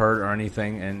get butthurt or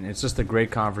anything, and it's just a great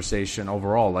conversation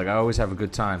overall. Like I always have a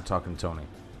good time talking to Tony.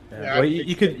 Yeah. Well,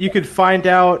 you could find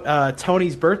out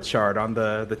Tony's birth chart on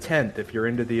the 10th if you're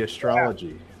into the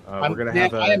astrology. We're gonna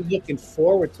have. I am looking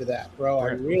forward to that, bro.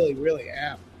 I really, really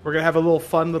am. We're gonna have a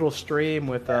fun little stream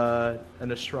with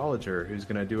an astrologer who's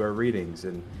gonna do our readings,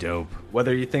 and dope.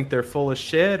 Whether you think they're full of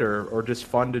shit or just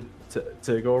fun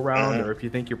to go around, or if you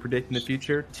think you're predicting the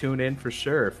future, tune in for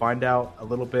sure. Find out a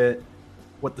little bit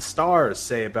what the stars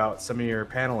say about some of your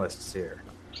panelists here.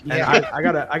 Yeah. And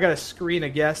I gotta screen a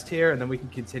guest here, and then we can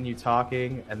continue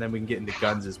talking, and then we can get into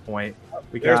Guns' point.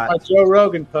 There's my Joe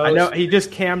Rogan post. I know he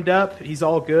just cammed up. He's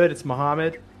all good. It's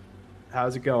Muhammad.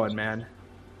 How's it going, man?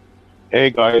 Hey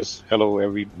guys, hello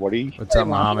everybody. What's up,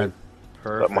 Muhammad?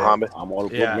 Perfect. What's up, Muhammad? I'm all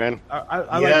good, man.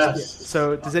 I like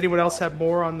so, does anyone else have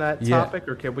more on that topic,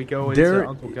 or can we go into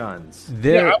Uncle Guns?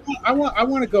 I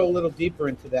want to go a little deeper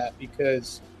into that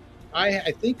because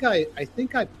I think I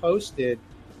posted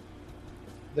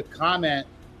the comment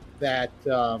that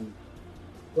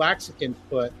Blaxican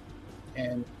put,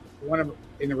 and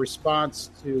in a response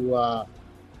to I'm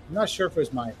not sure if it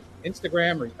was my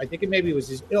Instagram or I think it was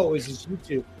his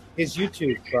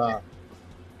YouTube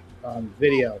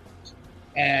video,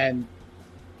 and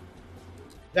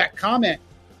that comment,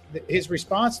 his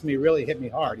response to me really hit me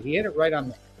hard. He hit it right on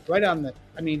the.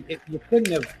 I mean, you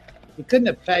couldn't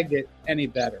have pegged it any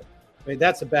better. Wait,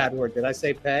 that's a bad word. Did I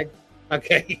say peg?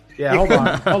 Okay. Yeah,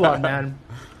 hold on, man.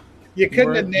 You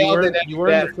couldn't have nailed it any You were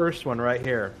better. in the first one right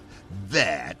here.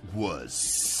 That was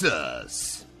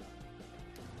sus.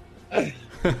 I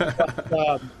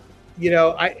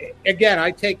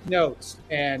take notes,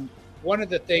 and one of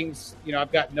the things,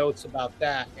 I've got notes about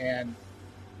that, and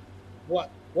what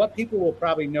people will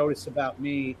probably notice about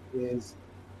me is,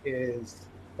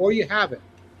 or you haven't.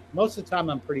 Most of the time,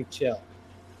 I'm pretty chill,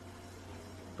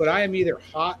 but I am either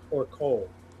hot or cold.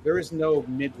 There is no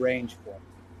mid-range for me.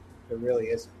 There really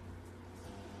isn't.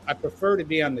 I prefer to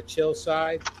be on the chill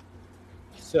side,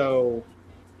 so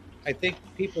I think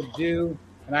people do.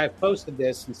 And I've posted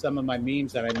this in some of my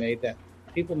memes that I made, that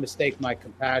people mistake my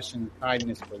compassion and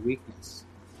kindness for weakness.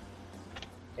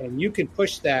 And you can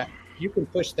push that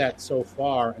so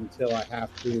far until I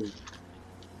have to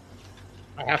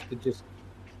just,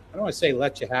 I don't want to say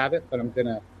let you have it, but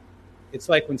it's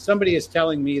like when somebody is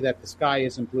telling me that the sky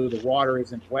isn't blue, the water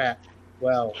isn't wet.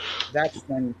 Well, that's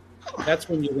when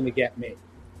you're going to get me.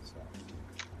 So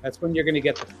that's when you're going to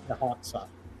get the hot side.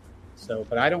 So,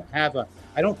 but I don't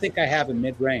think I have a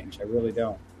mid-range. I really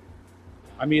don't.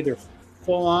 I'm either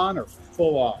full on or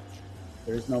full off.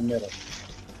 There's no middle.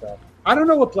 So I don't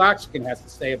know what Blackskin has to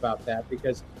say about that,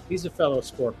 because he's a fellow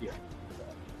Scorpio. So.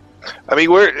 I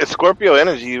mean, we're Scorpio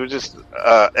energy.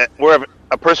 We're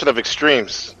a person of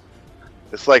extremes.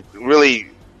 It's like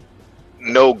really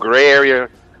no gray area.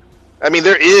 I mean,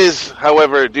 there is,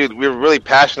 however, dude, we're really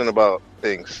passionate about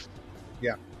things.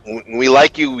 Yeah. When we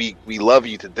like you, we love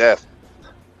you to death.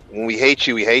 When we hate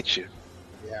you, we hate you.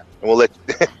 Yeah. And we'll let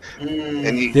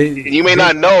and you may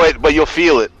not know it, but you'll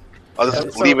feel it. I'll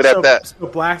just leave it at that. So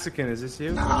Blaxican, is this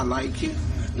you? I like you,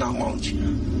 and I want you.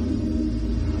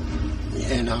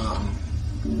 And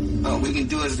we can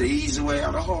do it the easy way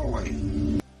or the hard way.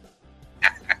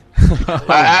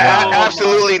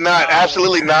 Absolutely not.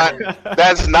 Absolutely not.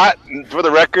 That's not, for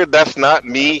the record, that's not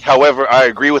me. However, I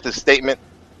agree with his statement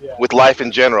with life in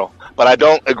general, but I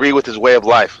don't agree with his way of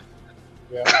life.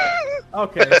 Yeah.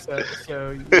 Okay,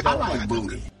 so you I like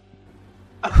booty.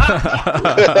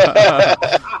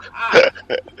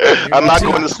 I'm not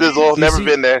going to sizzle. Never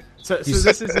been there. So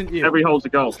this isn't you. Every hole's a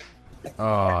goal.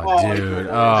 Oh, dude.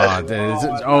 Oh, dude.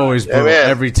 It's always brutal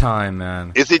every time,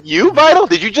 man. Is it you, Vital?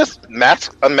 Did you just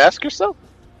unmask yourself?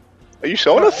 Are you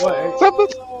showing us something?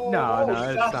 No,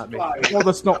 it's not me. Well,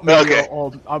 that's not me. Okay.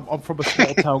 I'm from a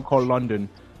small town called London.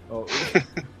 Oh.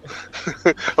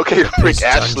 Okay, Rick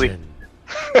Ashley.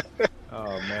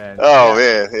 Oh man. Oh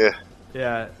man, yeah.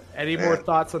 Yeah. Any more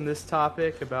thoughts on this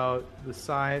topic about the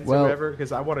signs or whatever?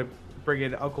 Because I want to bring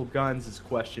in Uncle Guns'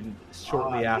 question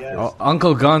shortly after. yes. Oh,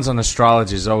 Uncle Guns on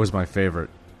astrology is always my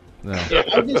favorite. Yeah.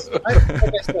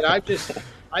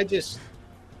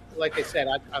 Like I said,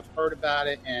 I've heard about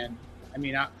it, and I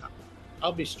mean,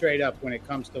 I'll be straight up when it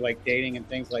comes to like dating and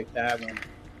things like that. When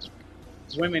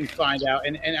women find out,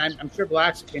 and I'm sure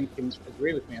Blacks can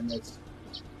agree with me on this.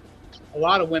 A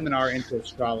lot of women are into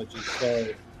astrology, so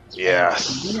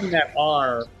women that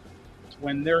are,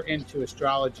 when they're into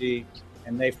astrology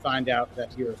and they find out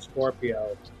that you're a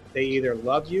Scorpio, they either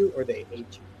love you or they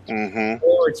hate you,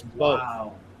 or it's both.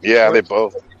 Wow. Yeah, they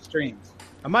both. Extremes.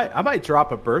 I might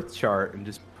drop a birth chart and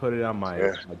just put it on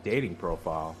my dating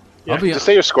profile. Just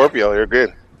say you're Scorpio. You're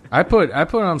good. I put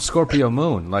on Scorpio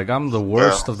moon. Like I'm the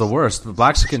worst of the worst. The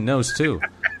Blackskin knows too.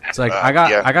 It's like I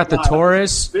got the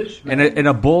Taurus, and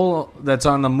a bull that's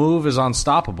on the move is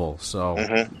unstoppable. So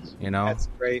you know, that's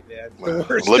great, man. The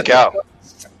worst Look out!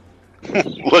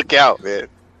 Look out, man.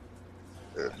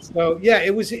 So yeah,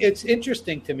 it's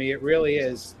interesting to me. It really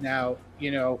is. Now,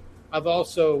 you know, I've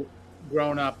also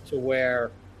grown up to where,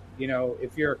 you know,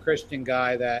 if you're a Christian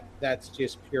guy, that's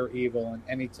just pure evil, and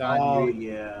anytime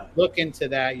you look into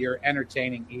that, you're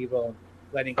entertaining evil,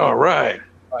 letting all right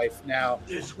life. Now,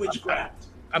 There's witchcraft.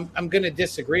 I'm going to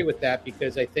disagree with that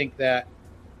because I think that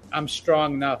I'm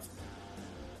strong enough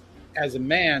as a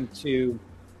man to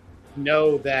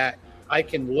know that I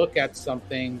can look at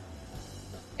something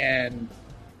and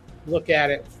look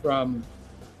at it from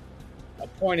a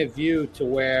point of view to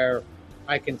where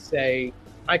I can say,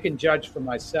 I can judge for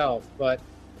myself, but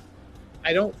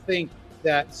I don't think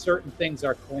that certain things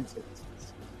are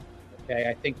coincidences. Okay,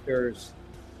 I think there's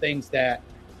things that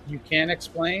you can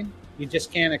explain, you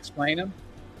just can't explain them.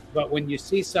 But when you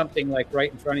see something like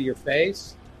right in front of your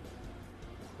face,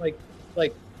 like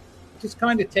just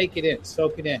kind of take it in,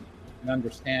 soak it in, and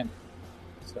understand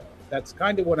it. So that's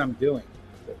kind of what I'm doing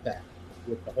with that,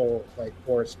 with the whole like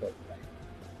horoscope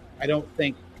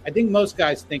thing. I think most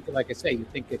guys think, like I say, you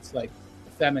think it's like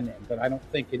feminine, but I don't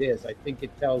think it is. I think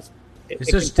it tells. It's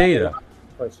just data.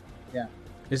 Yeah.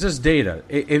 It's just data.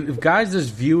 If guys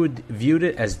just viewed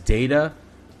it as data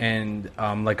and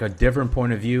like a different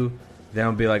point of view, then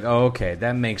I'll be like, oh, okay,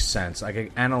 that makes sense. I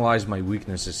can analyze my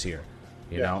weaknesses here,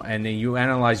 you know, and then you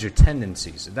analyze your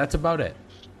tendencies. That's about it,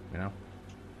 you know.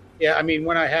 Yeah, I mean,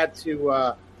 when I had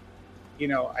to,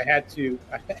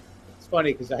 it's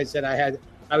funny because I said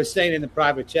I was saying in the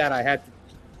private chat, I had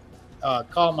to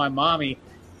call my mommy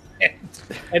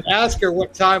and ask her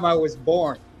what time I was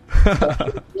born.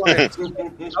 I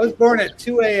was born at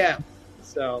 2 a.m.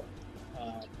 So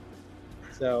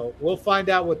we'll find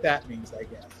out what that means, I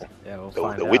guess. Yeah, we'll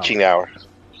find the out. witching hour.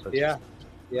 Yeah.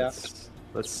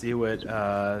 Let's see what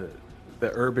the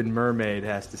Urban Mermaid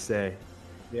has to say.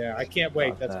 Yeah, I can't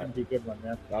wait. That's going to be a good one,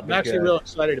 man. That'll I'm be actually good. real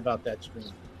excited about that stream.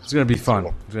 It's gonna be fun.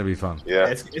 It's gonna be fun. Yeah,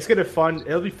 it's gonna fun.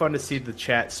 It'll be fun to see the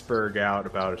chat spurg out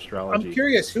about astrology. I'm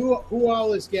curious who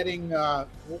all is getting.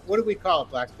 What do we call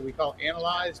it, Blacks? Do we call it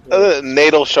analyzed? Or?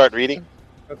 Natal chart reading.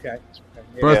 Okay.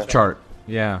 Birth chart.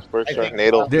 Yeah. Birth chart.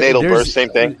 Natal birth. Same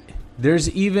thing. There's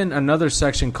even another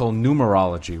section called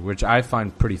numerology, which I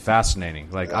find pretty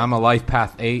fascinating. Like I'm a life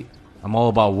path 8. I'm all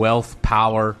about wealth,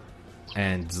 power,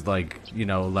 and like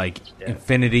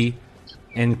infinity.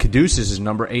 And Caduceus is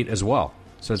number 8 as well.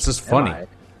 So it's just funny.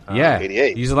 Yeah,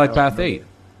 88. He's a life path 8.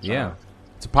 Yeah,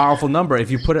 it's a powerful number. If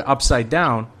you put it upside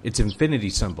down, it's infinity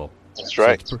symbol. That's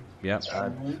right. So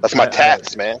that's my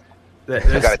tats, man. I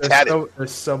got a tat.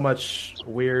 There's so much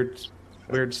weird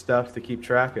stuff to keep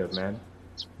track of, man.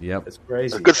 Yep, it's crazy.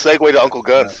 It's a good segue to Uncle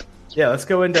Guns. Yeah, let's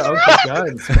go into Uncle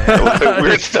Guns, man.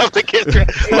 Weird stuff to get through.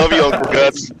 Love you, Uncle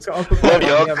Guns. So Uncle Guns,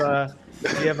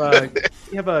 you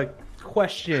have a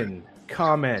question,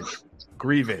 comment,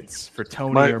 grievance for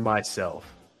Tony or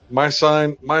myself. My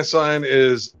sign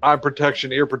is eye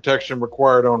protection, ear protection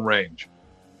required on range.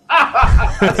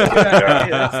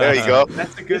 There you go.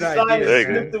 That's a good This idea. sign is There you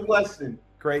Smith and Wesson.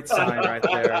 Great sign right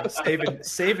there.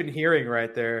 Saving hearing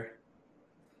right there.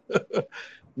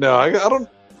 No, I don't.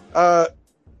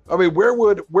 I mean, where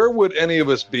would any of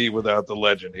us be without the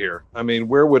legend here? I mean,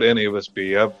 where would any of us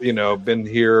be? I've been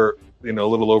here a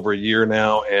little over a year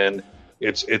now, and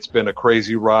it's been a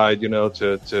crazy ride.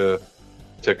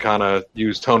 To kind of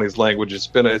use Tony's language, it's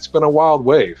been a wild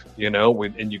wave.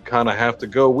 And you kind of have to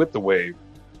go with the wave.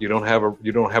 You don't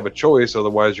have a choice,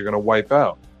 otherwise you're going to wipe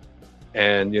out.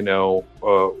 And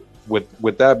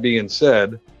with that being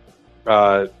said,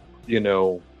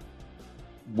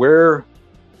 where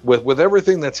with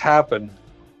everything that's happened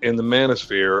in the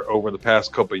manosphere over the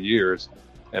past couple of years,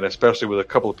 and especially with a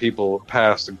couple of people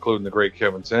passed, including the great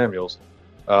Kevin Samuels,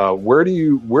 Where do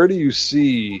you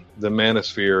see the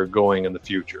Manosphere going in the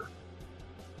future?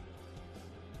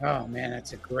 Oh man,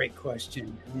 that's a great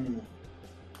question.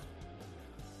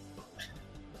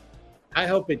 I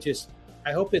hope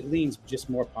it leans just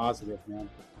more positive, man.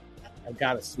 I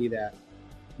got to see that.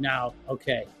 Now,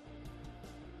 okay.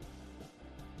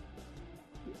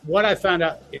 What I found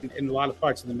out in a lot of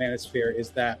parts of the Manosphere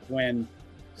is that when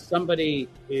somebody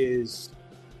has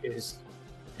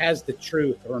the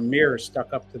truth or a mirror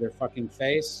stuck up to their fucking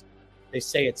face, they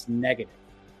say it's negative.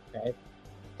 Okay,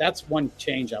 that's one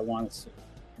change I want to see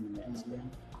in the Manosphere.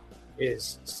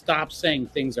 Is stop saying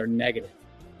things are negative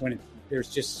when there's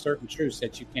just certain truths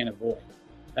that you can't avoid.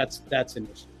 That's an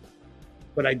issue.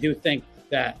 But I do think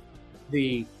that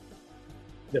the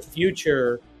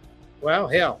future, well,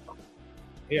 hell,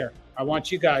 here, I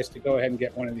want you guys to go ahead and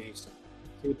get one of these.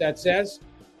 See what that says?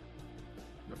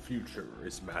 The future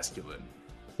is masculine.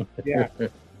 Yeah.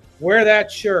 Wear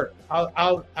that shirt.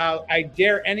 I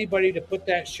dare anybody to put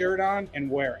that shirt on and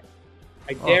wear it.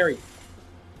 I dare you.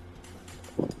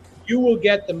 You will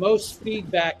get the most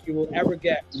feedback you will ever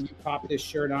get when you pop this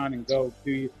shirt on and go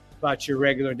about your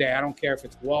regular day. I don't care if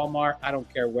it's Walmart. I don't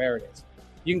care where it is.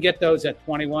 You can get those at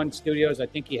 21 Studios. I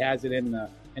think he has it in the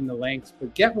links.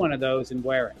 But get one of those and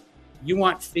wear it. You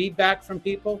want feedback from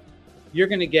people? You're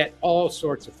going to get all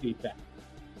sorts of feedback.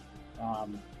 I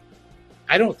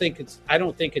don't think it's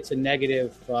a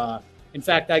negative. In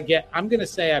fact, I'm going to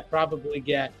say I've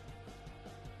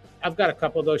got a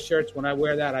couple of those shirts. When I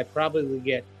wear that, I probably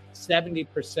get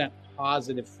 70%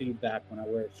 positive feedback when I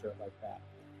wear a shirt like that.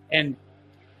 And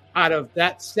out of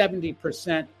that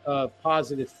 70% of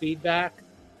positive feedback,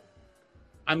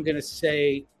 I'm going to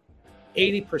say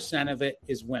 80% of it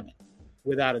is women,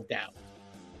 without a doubt.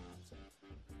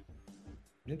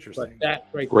 Interesting. But that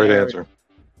right Great there, answer.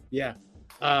 Yeah.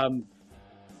 I'm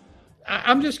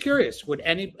just curious. Would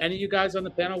any of you guys on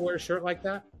the panel wear a shirt like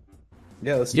that?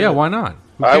 Yeah, let's do Yeah, it. why not?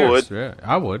 Who I cares? would. Yeah,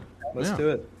 I would. Let's Yeah. do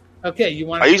it. Okay, you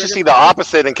want? I usually see the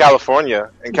opposite in California.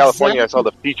 In California, I saw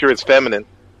the future is feminine.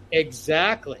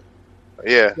 Exactly.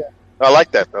 Yeah. I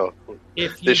like that though.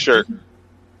 If you This shirt.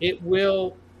 it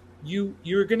will.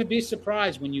 You're going to be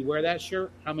surprised when you wear that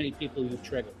shirt how many people you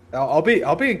trigger. I'll be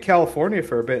in California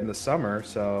for a bit in the summer,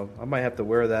 so I might have to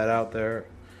wear that out there.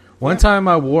 One time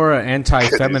I wore an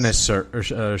anti-feminist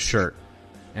shirt,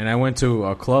 and I went to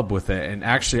a club with it, and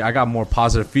actually I got more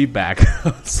positive feedback.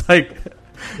 It's like,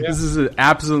 this is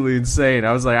absolutely insane.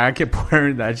 I was like, I kept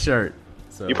wearing that shirt.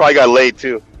 So, You probably got laid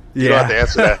too. You yeah. don't have to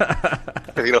answer that.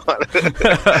 You know.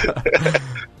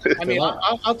 I mean,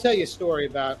 I'll tell you a story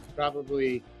about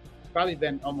probably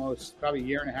been probably a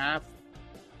year and a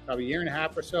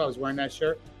half or so. I was wearing that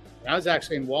shirt, and I was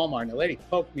actually in Walmart, and the lady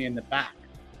poked me in the back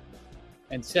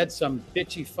and said some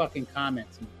bitchy fucking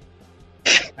comments.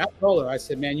 I told her, I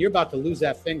said, "Man, you're about to lose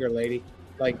that finger, lady.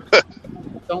 Like,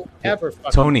 don't ever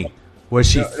fucking." Tony, was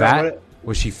she No, fat?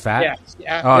 Was she fat?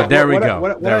 Yeah. Oh, there we What go.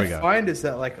 What I find is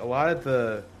that like a lot of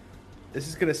this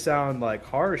is going to sound like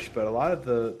harsh, but a lot of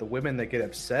the women that get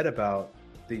upset about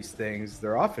these things,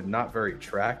 they're often not very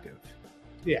attractive.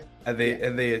 Yeah. And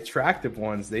the attractive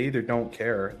ones, they either don't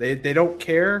care. They don't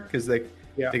care because they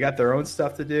got their own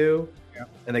stuff to do,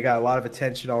 and they got a lot of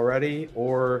attention already,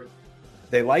 or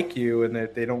they like you and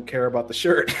they don't care about the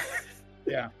shirt.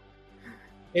 Yeah.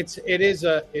 It is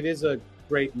a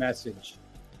great message.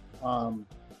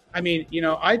 I mean, you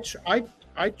know, I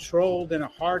trolled in a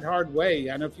hard way.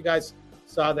 I don't know if you guys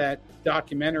saw that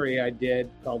documentary I did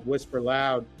called Whisper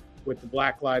Loud with the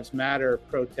Black Lives Matter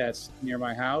protests near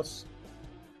my house.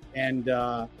 And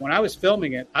when I was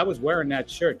filming it, I was wearing that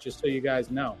shirt, just so you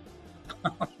guys know.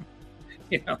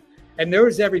 You know, and there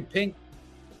was every pink,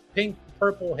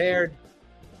 purple-haired,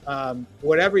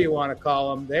 whatever you want to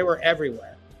call them. They were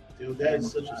everywhere. Dude, that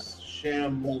is such a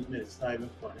sham movement. It's not even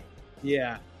funny.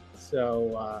 Yeah.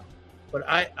 So, but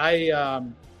I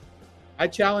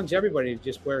challenge everybody to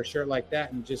just wear a shirt like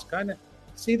that and just kind of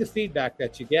see the feedback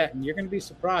that you get, and you're going to be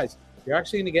surprised. You're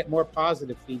actually going to get more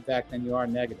positive feedback than you are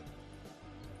negative.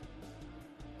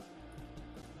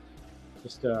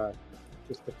 Just a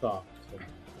thought. So.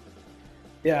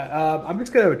 Yeah, I'm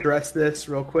just going to address this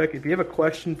real quick. If you have a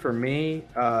question for me,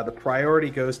 the priority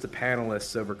goes to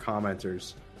panelists over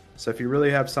commenters. So if you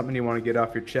really have something you want to get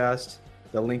off your chest,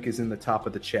 the link is in the top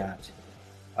of the chat.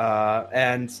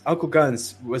 And Uncle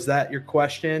Guns, was that your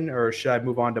question, or should I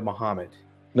move on to Muhammad?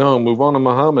 No, move on to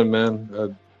Muhammad,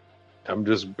 man. I'm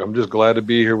just glad to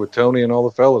be here with Tony and all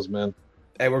the fellas, man.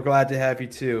 Hey, we're glad to have you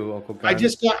too, Uncle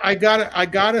Guns. I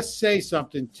gotta say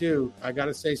something too. I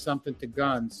gotta say something to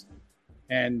Guns,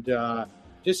 and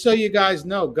just so you guys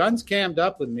know, Guns cammed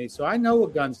up with me, so I know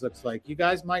what Guns looks like. You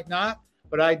guys might not,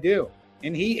 but I do.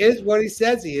 And he is what he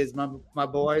says he is, my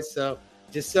boy. So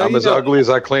just so I'm as ugly as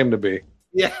I claim to be.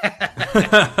 Yeah.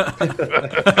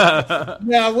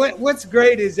 Now, what's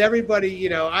great is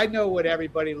everybody, I know what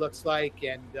everybody looks like,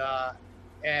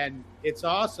 and it's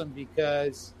awesome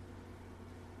because,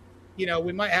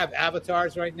 we might have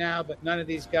avatars right now, but none of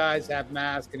these guys have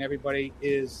masks, and everybody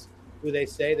is who they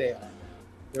say they are.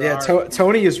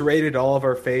 Tony has rated all of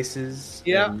our faces.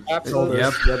 Yeah, absolutely.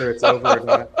 Whether it's over or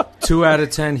not. 2 out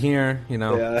of 10 here.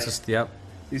 It's just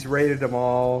He's rated them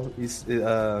all. He's.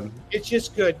 It's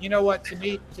just good. You know what? To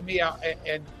me,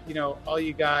 and all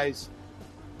you guys,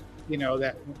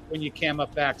 that when you came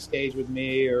up backstage with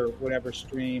me or whatever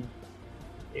stream,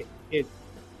 it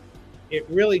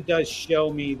really does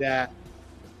show me that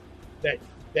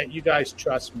you guys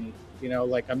trust me.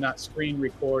 Like I'm not screen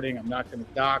recording. I'm not going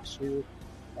to dox you.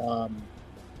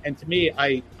 And to me,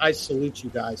 I salute you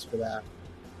guys for that.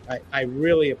 I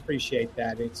really appreciate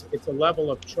that. It's a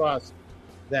level of trust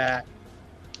that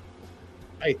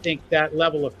I think that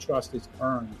level of trust is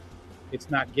earned.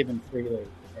 It's not given freely.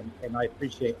 And I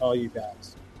appreciate all you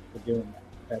guys for doing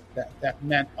that. That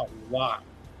meant a lot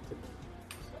to me.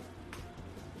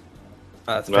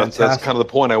 That's kind of the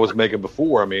point I was making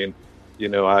before. I mean,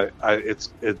 I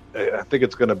think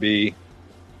it's going to be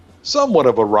somewhat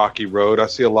of a rocky road. I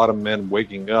see a lot of men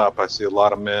waking up. I see a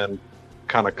lot of men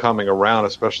kind of coming around,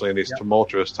 especially in these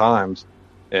tumultuous times.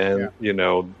 And,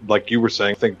 like you were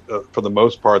saying, I think for the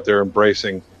most part, they're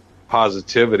embracing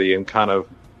positivity and kind of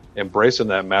embracing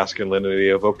that masculinity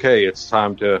of, okay, it's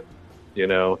time to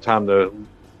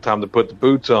put the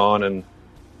boots on and,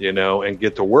 and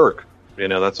get to work.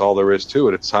 That's all there is to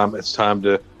it. It's time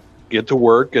to get to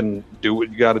work and do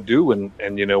what you got to do. And,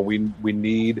 we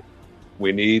need,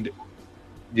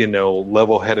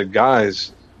 level-headed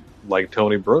guys like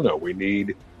Tony Bruno. We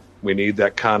need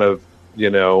that kind of,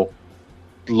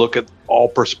 look at all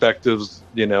perspectives,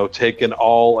 take in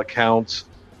all accounts,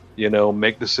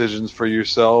 make decisions for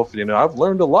yourself. I've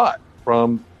learned a lot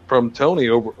from Tony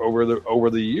over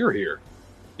the year here.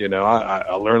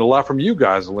 I learned a lot from you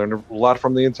guys. I learned a lot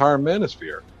from the entire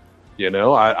manosphere.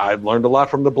 I learned a lot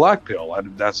from the Black Pill.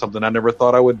 That's something I never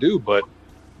thought I would do, but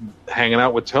hanging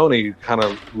out with Tony kind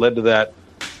of led to that.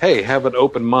 Hey, have an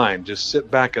open mind. Just sit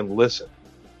back and listen.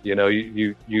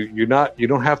 You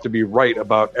don't have to be right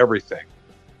about everything.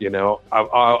 I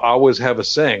always have a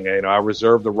saying, I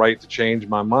reserve the right to change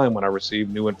my mind when I receive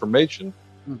new information.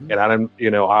 Mm-hmm. And I didn't,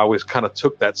 I always kind of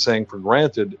took that saying for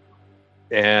granted.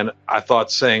 And I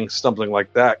thought saying something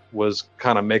like that was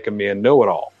kind of making me a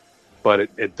know-it-all, but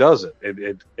it doesn't.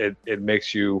 It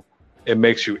makes you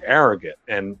arrogant,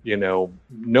 and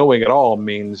knowing it all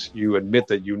means you admit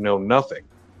that you know nothing.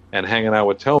 And hanging out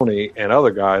with Tony and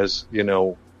other guys,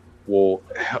 will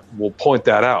point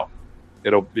that out.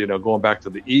 It'll, going back to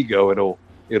the ego,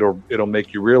 it'll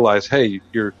make you realize, hey,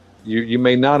 you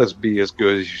may not be as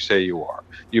good as you say you are.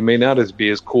 You may not be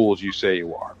as cool as you say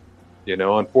you are.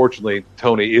 Unfortunately,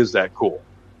 Tony is that cool.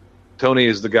 Tony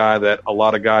is the guy that a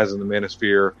lot of guys in the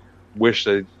manosphere wish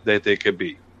that they could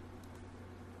be.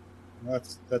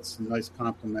 That's a nice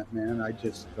compliment, man.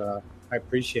 I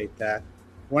appreciate that.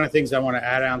 One of the things I want to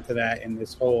add on to that in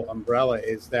this whole umbrella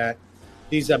is that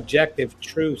these objective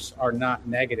truths are not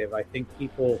negative. I think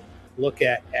people look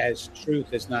at as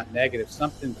truth as not negative.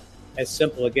 Something as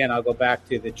simple, again, I'll go back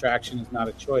to the attraction is not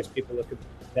a choice. People look at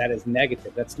that as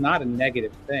negative. That's not a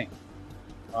negative thing.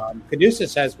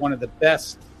 Caduceus has one of the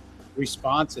best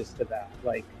responses to that.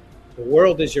 Like, the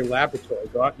world is your laboratory.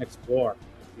 Go out and explore,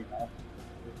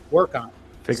 work on it.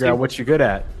 Figure out what you're good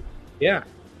at. Yeah.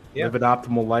 Live an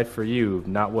optimal life for you,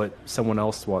 not what someone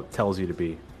else tells you to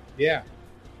be. Yeah.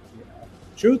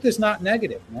 Truth is not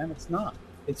negative, man. It's not.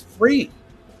 It's free.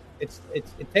 It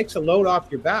takes a load off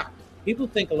your back. People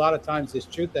think a lot of times this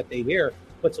truth that they hear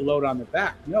puts a load on their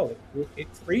back. No, it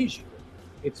frees you.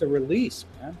 It's a release,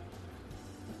 man.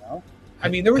 I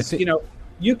mean, there was,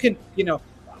 you can,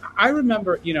 I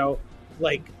remember,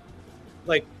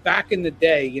 like back in the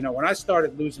day, when I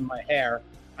started losing my hair,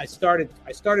 I started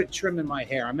trimming my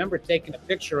hair. I remember taking a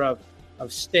picture of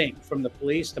Sting from The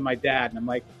Police to my dad, and I'm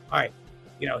like, all right,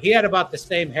 he had about the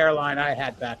same hairline I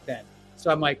had back then. So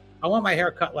I'm like, I want my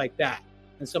hair cut like that.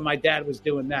 And so my dad was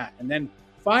doing that. And then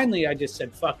finally I just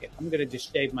said, fuck it. I'm going to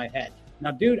just shave my head.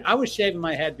 Now, dude, I was shaving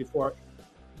my head before,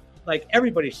 like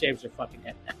everybody shaves their fucking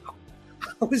head now.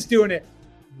 I was doing it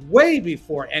way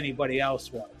before anybody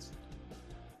else was.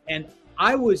 And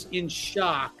I was in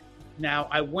shock. Now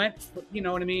I went for, you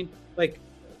know what I mean? Like,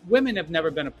 women have never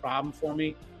been a problem for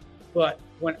me. But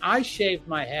when I shaved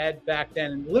my head back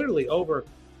then, and literally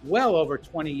well over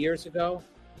 20 years ago,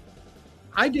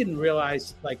 I didn't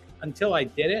realize, like, until I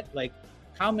did it, like,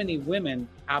 how many women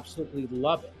absolutely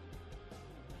love it.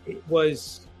 It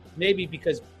was maybe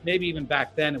because maybe even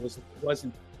back then it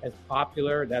wasn't as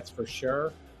popular, that's for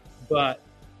sure. But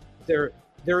there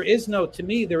is no, to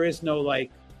me, there is no,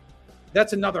 like,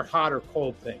 that's another hot or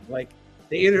cold thing. Like,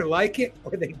 they either like it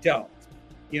or they don't.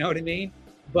 You know what I mean?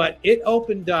 But it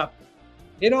opened up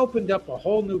a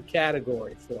whole new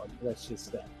category for me, let's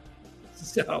just say.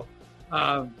 So,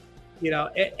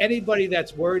 anybody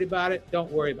that's worried about it,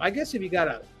 don't worry. I guess if you got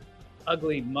a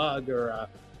ugly mug or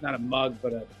not a mug,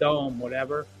 but a dome,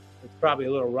 whatever, it's probably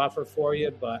a little rougher for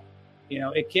you. But,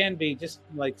 it can be just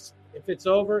like, if it's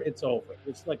over, it's over.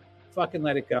 It's like, fucking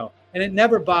let it go. And it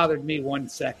never bothered me 1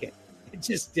 second. It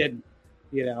just didn't,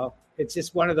 It's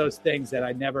just one of those things that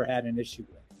I never had an issue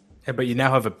with. Yeah, but you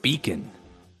now have a beacon.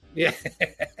 Yeah.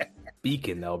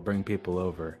 Beacon that'll bring people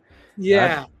over.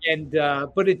 Yeah,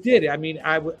 but it did. I mean,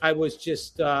 I was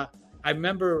just. I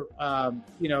remember, I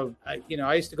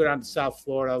used to go down to South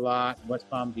Florida a lot, West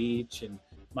Palm Beach and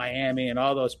Miami and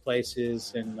all those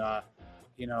places, and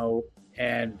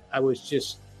and I was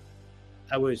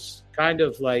kind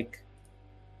of like,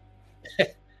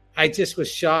 I just was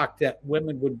shocked that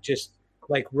women would just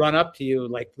like run up to you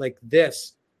like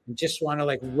this and just want to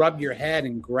like rub your head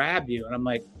and grab you, and I'm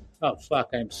like, oh fuck,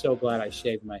 I'm so glad I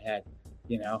shaved my head,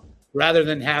 rather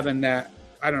than having that,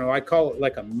 I don't know, I call it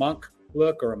like a monk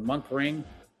look or a monk ring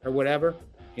or whatever,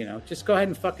 just go ahead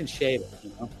and fucking shave it,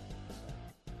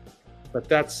 But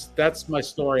that's my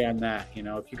story on that.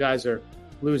 If you guys are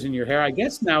losing your hair, I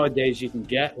guess nowadays you can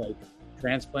get like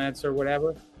transplants or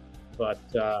whatever. But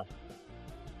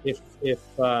if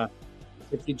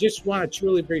you just want to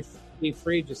truly be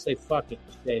free, just say fuck it,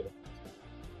 shave it.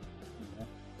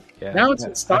 Yeah. Now it's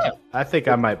in style. I think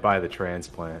I might buy the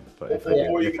transplant, but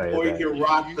or you can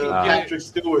rock the Patrick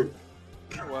Stewart.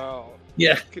 Wow.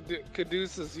 Yeah.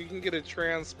 Caduceus, you can get a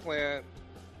transplant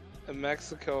in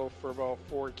Mexico for about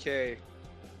 $4,000.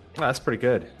 Oh, that's pretty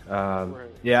good. Right.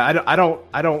 Yeah, I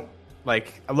don't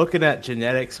like looking at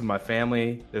genetics of my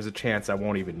family. There's a chance I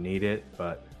won't even need it,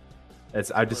 but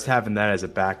I just having that as a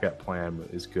backup plan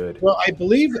is good. Well, I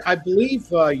believe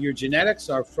your genetics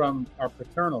are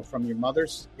paternal, from your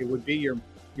mother's. It would be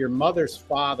your mother's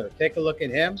father. Take a look at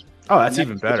him. Oh, that's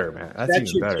even better, man. That's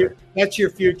even better. That's your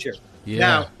future. Yeah.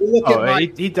 Now, you look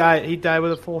at he died. He died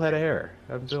with a full head of hair.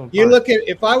 I'm doing. You fine. look at,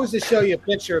 if I was to show you a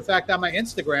picture. In fact, on my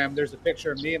Instagram, there's a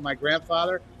picture of me and my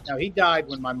grandfather. Now, he died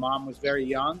when my mom was very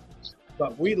young,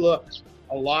 but we look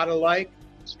a lot alike,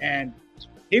 and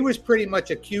he was pretty much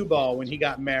a cue ball when he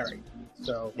got married.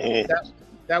 So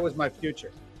that was my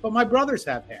future. But my brothers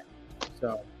have hair,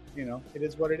 so it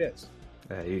is what it is.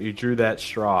 You drew that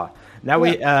straw. Now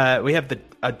we have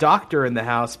a doctor in the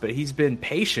house, but he's been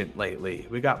patient lately.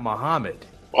 We got Muhammad.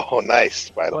 Oh,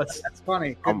 nice! That's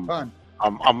funny. Good fun.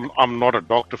 I'm not a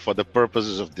doctor for the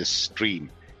purposes of this stream.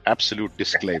 Absolute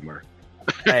disclaimer.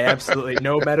 Hey, absolutely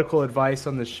no medical advice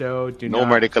on the show. No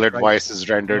medical advice is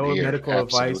rendered here. No medical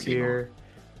Absolutely advice here.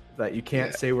 That you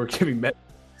can't say we're giving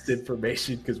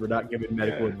information because we're not giving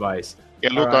medical advice. Yeah,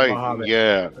 look, Muhammad.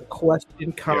 A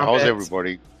question, comment. How's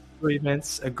everybody?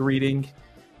 Grievance, a greeting.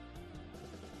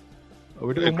 Oh,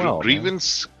 we're doing well.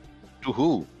 Grievance to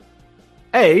who?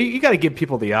 Hey, you got to give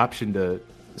people the option to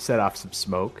set off some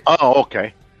smoke. Oh,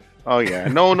 okay. Oh, yeah.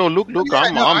 No. Look.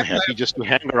 I'm happy just to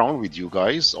hang around with you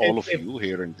guys, all of you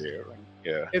here and there.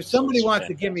 Yeah. If somebody wants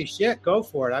to give me shit, go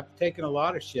for it. I've taken a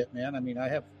lot of shit, man. I mean, I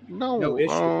have no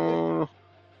issue.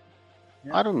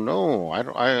 I don't know.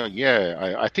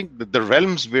 I think that the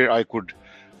realms where I could,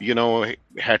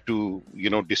 had to,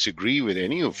 disagree with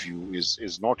any of you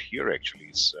is not here actually.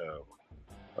 It's,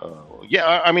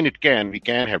 I mean, we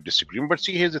can have disagreement, but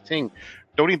see, here's the thing,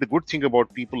 Tony. The good thing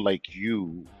about people like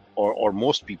you or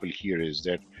most people here is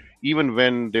that even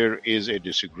when there is a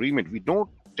disagreement, we don't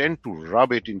tend to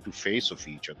rub it into face of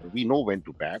each other. We know when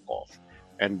to back off,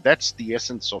 and that's the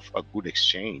essence of a good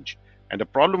exchange. And the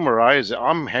problem arises,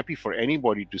 I'm happy for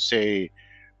anybody to say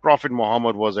Prophet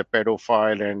Muhammad was a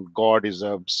pedophile and God is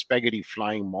a spaghetti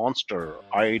flying monster.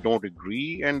 I don't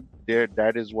agree, and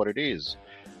that is what it is.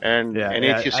 And an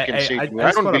atheist can say to me,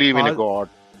 I don't believe in a God.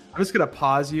 I'm just going to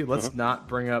pause you. Let's not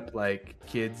bring up like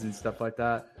kids and stuff like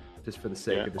that, just for the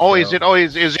sake of the show.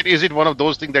 Is it one of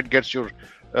those things that gets your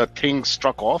thing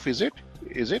struck off? Is it?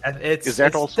 Is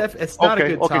that also? It's not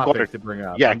a good topic to bring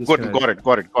up. Yeah, got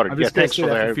it. I'm just thanks for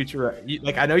that. Future,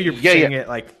 like I know you're saying it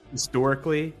like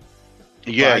historically.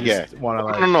 Yeah.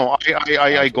 No.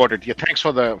 I got it. Yeah, thanks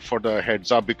for the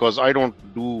heads up, because I don't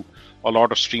do a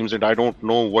lot of streams and I don't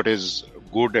know what is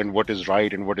good and what is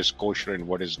right and what is kosher and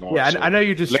what is not. Yeah, So I know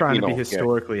you're just let trying me to be know.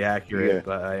 historically accurate, Yeah.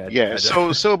 but Yeah.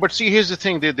 But see, here's the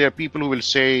thing: there are people who will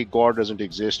say God doesn't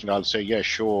exist, and I'll say, yeah,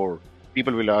 sure.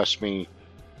 People will ask me,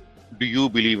 do you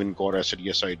believe in God? I said,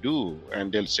 yes, I do.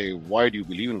 And they'll say, why do you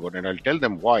believe in God? And I'll tell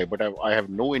them why, but I have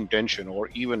no intention or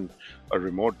even a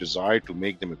remote desire to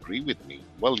make them agree with me.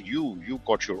 Well, you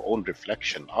got your own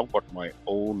reflection. I've got my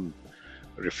own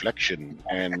reflection,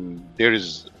 and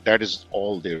that is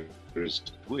all there is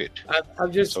to it.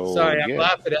 I'm just So, sorry. I'm yeah.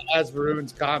 laughing at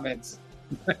Asvaroon's comments.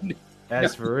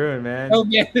 That's Varun, man. Oh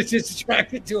man, is just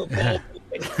attracted to a bald.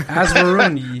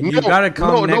 Asvaroon, you No, gotta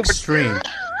come no, next but- stream.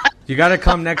 You gotta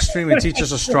come next stream and teach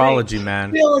us astrology,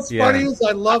 man. You know what's Yeah. funny is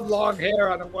I love long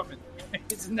hair on a woman.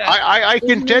 Isn't that? I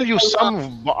can tell you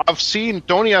some I've seen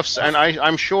Tony,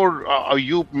 I'm sure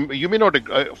you may not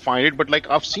find it, but like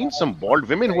I've seen some bald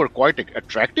women who are quite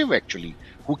attractive actually,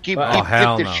 who keep Oh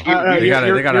hell their no! shield- They gotta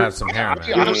you're- have some hair,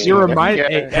 man. You're reminding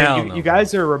Yeah. Hell no. you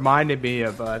guys are reminding me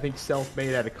of I think Self-Made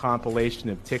had a compilation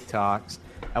of TikToks,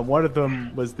 and one of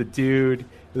them was the dude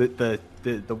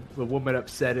the woman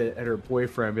upset at her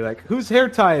boyfriend, be like, "Whose hair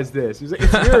tie is this?" He's like,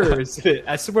 "It's yours."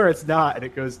 I swear it's not, and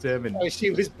it goes to him, and Oh,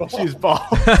 she was bald. she was bald.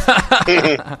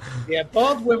 Yeah,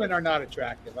 bald women are not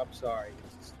attractive. I'm sorry.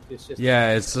 It's just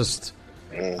Yeah, it's just.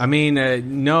 I mean,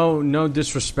 no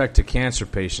disrespect to cancer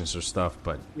patients or stuff,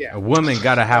 but Yeah. a woman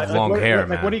gotta have Like, long hair,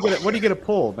 man. What are you gonna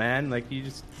pull, man? Like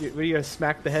what are you gonna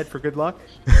smack the head for good luck?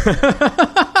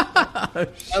 I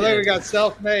think we got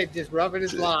self-made, just rubbing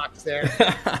his locks there.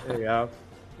 There you go.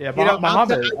 Yeah, You know,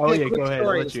 Muhammad. I'll Oh tell you a yeah, quick go ahead. I'll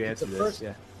story. let you It's answer the this. first-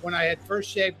 Yeah. When I had first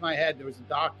shaved my head, there was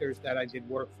doctors that I did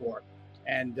work for,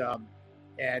 and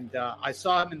I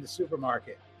saw him in the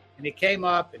supermarket, and he came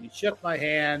up and he shook my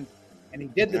hand, and he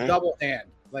did the double hand,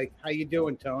 like, "How you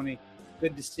doing, Tony?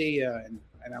 Good to see you."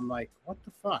 And I'm like, "What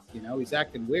the fuck?" You know, he's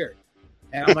acting weird,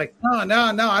 and I'm like, "No,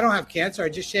 I don't have cancer. I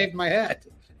just shaved my head."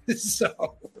 So,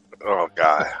 Oh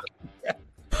God.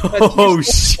 Oh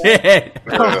shit!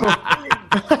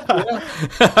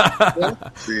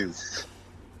 Jeez.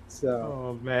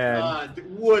 so Oh man,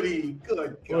 Woody,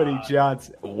 good God. Woody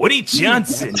Johnson. Woody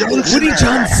Johnson. Woody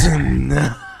Johnson.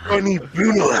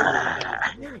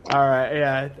 All right,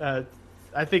 yeah.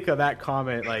 I think of that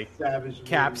comment like Savage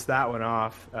caps that one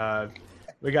off.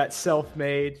 We got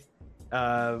Self-Made.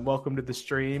 Welcome to the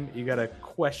stream. You got a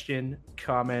question,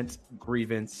 comment,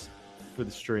 grievance for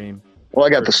the stream. Well, I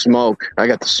got the smoke.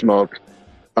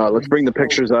 Let's bring the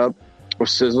pictures up with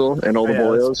Sizzle and all the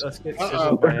boyos. Let's get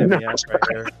Sizzle Miami up right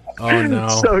here. Oh no!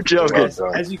 So joking.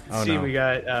 As you can Oh, see, no. we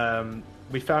got.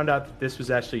 We found out that this was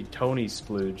actually Tony's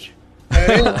splooge. the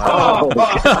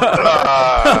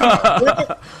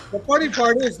funny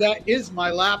part is that is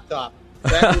my laptop.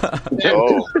 That is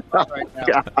right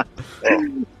now.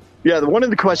 Yeah, one of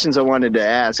the questions I wanted to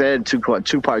ask, I had a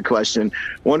two-part question,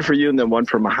 one for you and then one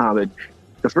for Muhammad.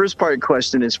 The first part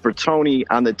question is for Tony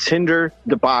on the Tinder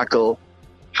debacle.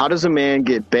 How does a man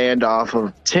get banned off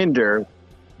of Tinder?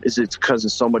 Is it because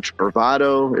of so much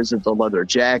bravado? Is it the leather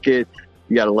jacket?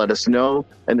 You got to let us know.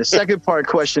 And the second part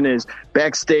question is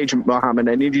backstage, Muhammad,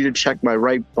 I need you to check my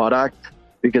right buttock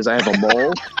because I have a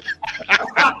mole.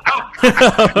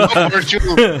 no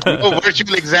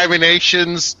virtual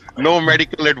examinations, no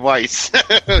medical advice.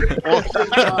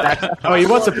 Oh, he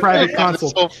wants a private That's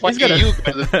consult. so funny.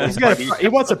 He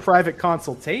wants a private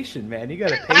consultation, man. You got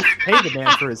to pay the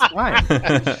man for his time.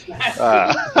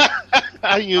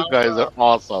 You guys are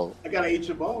awesome. I got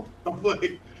HMO. I'm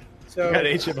like, So, You got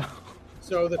HMO.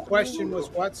 so the question was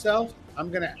what, Self?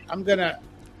 I'm gonna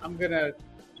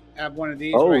have one of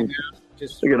these Oh. right now.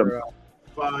 Just Look at for, him.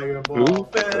 fireball.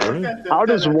 How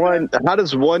does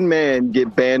one man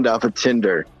get banned off of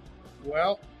Tinder?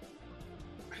 well,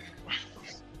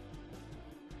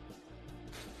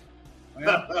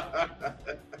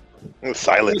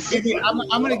 Silence.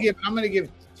 I'm gonna give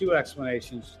two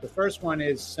explanations. The first one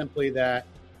is simply that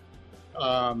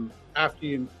after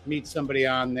you meet somebody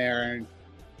on there, and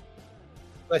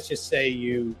let's just say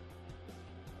you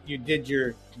did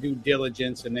your due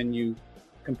diligence and then you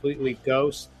completely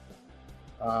ghost.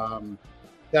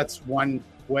 That's one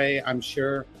way, I'm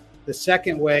sure. The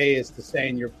second way is to say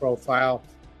in your profile,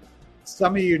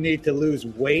 some of you need to lose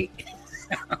weight.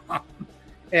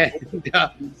 And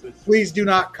please do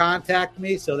not contact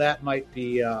me. So that might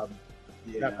be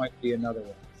that might be another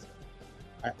one. So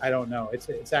I don't know.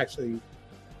 It's actually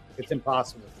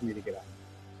impossible for me to get out.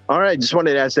 All right, just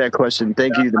wanted to ask that question.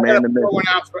 Thank you, the I man, gotta the pour myth. one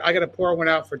out I got to pour one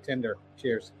out for Tinder.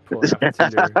 Cheers. Pulling up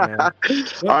Tinder, man. All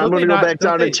right, I'm going to go back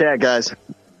down to chat, guys.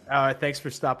 All right, thanks for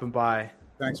stopping by.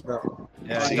 Thanks, bro.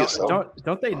 Yeah,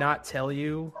 don't they not tell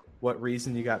you what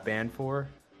reason you got banned for?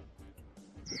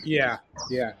 Yeah.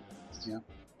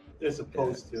 They're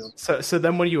supposed to. So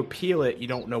then when you appeal it, you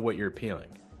don't know what you're appealing.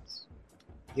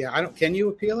 Yeah, I don't. Can you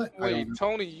appeal it? Wait,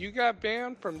 Tony, you got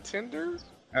banned from Tinder?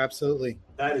 Absolutely.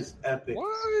 That is epic.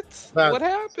 What? About What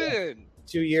happened?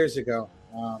 2 years ago.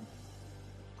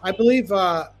 I believe,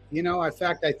 in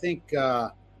fact, I think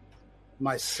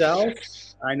myself,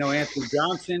 I know Anthony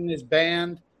Johnson is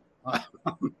banned. Wow.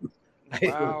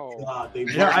 God, they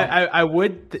I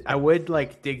would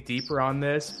like dig deeper on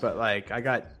this, but like I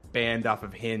got banned off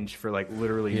of Hinge for like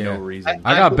literally no reason.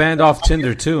 I got banned off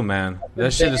Tinder too, man.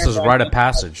 That shit is just rite of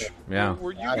passage. Yeah.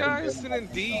 Were you guys sending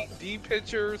D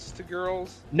pictures to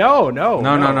girls? No. No.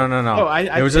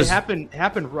 It was just happened.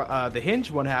 The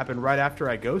Hinge one happened right after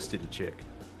I ghosted a chick.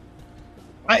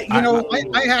 I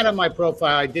had on my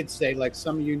profile, I did say, like,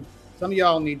 some of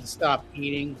y'all need to stop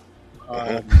eating.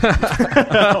 Oh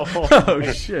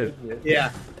shit!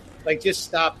 Yeah, like just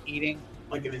stop eating.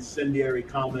 Like an incendiary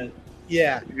comment.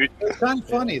 Yeah, it's kind of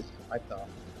funny. I thought.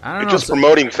 I don't You're know. just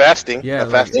promoting fasting. Yeah, A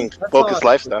fasting that's focused all.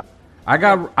 lifestyle. I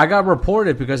got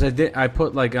reported because I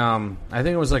put like I think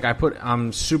it was like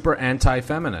I'm super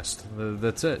anti-feminist.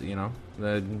 That's it, you know.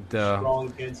 Strong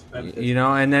against feminism. You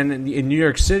know, and then in New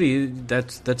York City,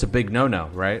 that's a big no,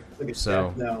 right? Like a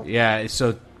So no. yeah,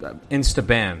 so insta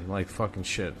ban, like fucking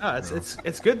shit. Oh,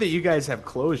 it's good that you guys have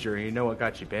closure and you know what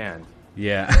got you banned.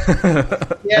 Yeah.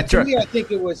 Yeah, to me, I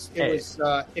think it was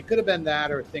it could have been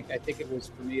that, or I think it was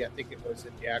for me. I think it was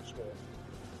the actual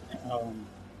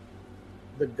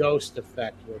the ghost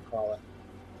effect, we'll call it.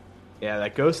 Yeah,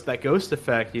 that ghost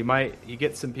effect. You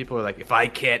get some people who are like, if I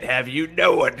can't have you,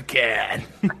 no one can.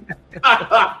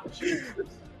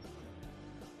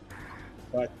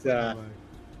 But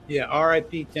yeah,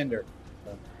 R.I.P. Tinder.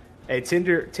 Hey,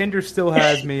 Tinder still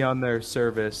has me on their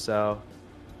service, so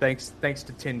thanks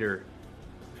to Tinder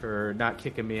for not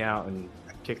kicking me out and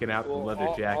kicking out the leather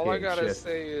jacket. All I and gotta shit.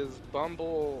 say is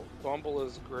Bumble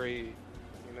is great.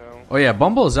 You know. Oh yeah,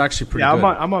 Bumble is actually pretty Yeah, good.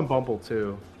 I'm on Bumble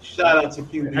too. Shout out to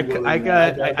QB.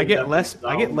 I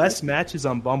get less matches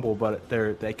on Bumble, but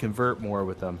they convert more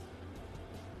with them.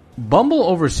 Bumble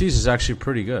overseas is actually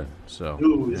pretty good. So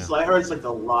Dude, it's like, I heard it's like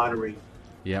the lottery.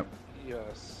 Yep.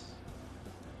 Yes.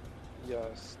 Yeah,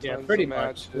 Tons pretty of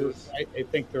much. matches. I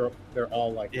think they're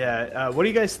all like. Yeah. What do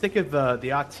you guys think of the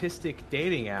autistic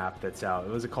dating app that's out?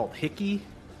 Was it called Hickey?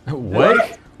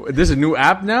 What? There's a new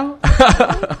app now?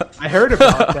 I heard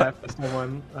about that from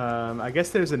someone. I guess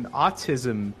there's an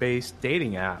autism-based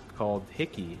dating app called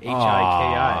Hickey.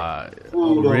 Hiki.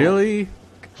 Really?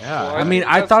 Yeah. I mean,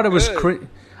 I thought it was cringe.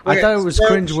 I thought it was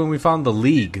cringe when we found the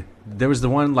League. There was the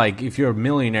one like, if you're a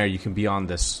millionaire, you can be on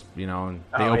this, you know, and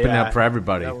they open it up for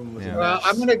everybody. Yeah. Well,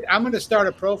 I'm gonna start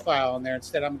a profile on there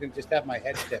instead. I'm gonna just have my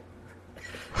head tipped.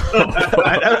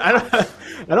 I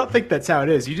don't think that's how it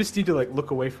is. You just need to like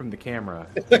look away from the camera.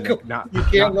 You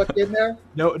can't look in there.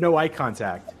 No eye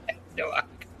contact. No eye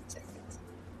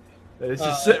It's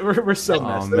just, we're so messed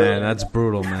up. Oh man, that's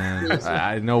brutal, man.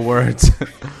 I no words.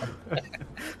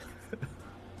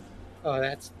 Oh,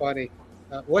 that's funny.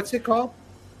 What's it called?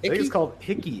 I think it's called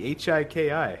Hickey.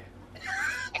 Hiki.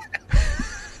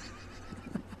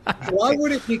 Why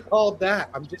would it be called that?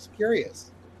 I'm just curious.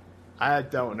 I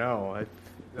don't know.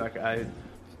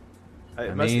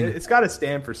 mean- it's got to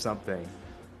stand for something.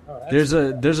 Oh, there's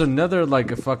another like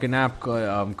a fucking app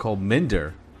called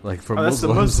Minder, like for that's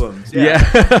Muslims. the Muslims. Yeah.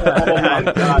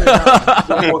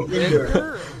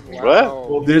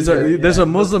 What? There's a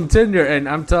Muslim Tinder, and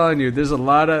I'm telling you, there's a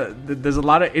lot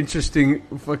of interesting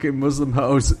fucking Muslim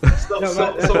hoes.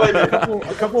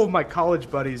 A couple of my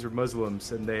college buddies were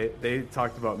Muslims, and they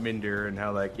talked about Minder and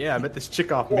how like, yeah, I met this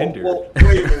chick off Minder. Well,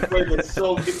 wait a minute.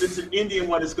 So if it's an Indian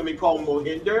one, it's gonna be called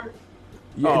Mohinder.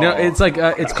 Yeah, no, it's like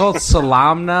it's called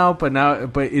Salam now, but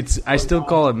I still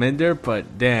call it Minder.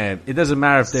 But damn, it doesn't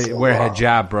matter if they wear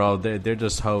hijab, bro. They're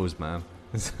just hoes, man.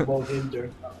 Mohinder.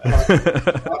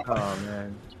 Oh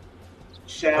man,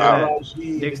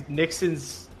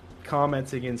 Nixon's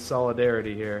commenting in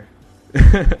solidarity here.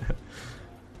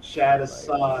 Shad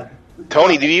Assad.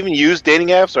 Tony, do you even use dating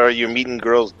apps, or are you meeting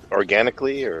girls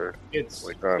organically, or It's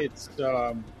like I'd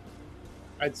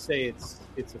say it's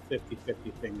a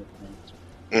 50-50 thing with me.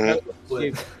 Mhm.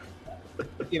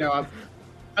 You know,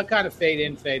 I kind of fade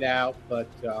in, fade out, but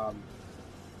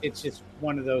it's just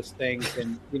one of those things.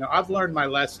 And you know, I've learned my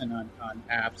lesson on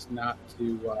apps not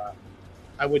to.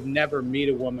 I would never meet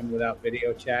a woman without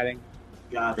video chatting.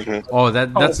 Gotcha. Oh,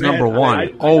 that's man, number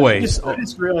one. Always. I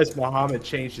just realized Muhammad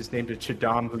changed his name to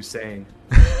Saddam Hussein.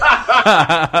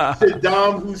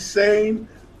 Saddam Hussein.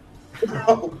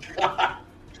 Oh God!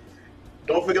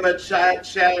 Don't forget that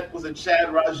Chad was a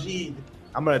Chad Rashid.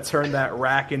 I'm gonna turn that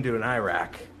rack into an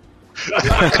Iraq. I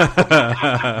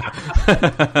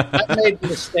made the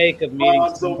mistake of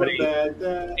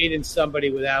meeting somebody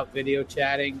without video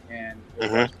chatting, and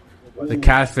the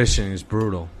catfishing is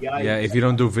brutal. Yeah, if you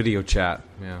don't do video chat,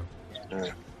 yeah,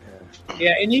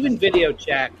 and even video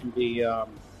chat can be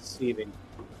deceiving.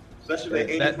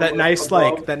 Especially that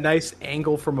nice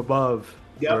angle from above.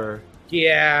 Yep.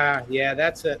 Yeah,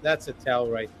 that's a tell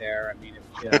right there. I mean,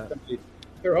 if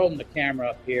they're holding the camera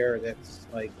up here, that's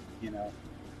like,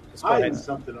 just go ahead.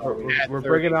 We're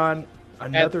bringing on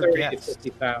another 30 guest. to 50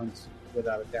 pounds,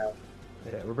 without a doubt.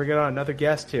 Yeah, we're bringing on another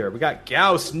guest here. We got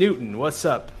Gauss Newton. What's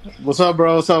up? What's up,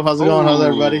 bro? What's up? How's it going? How's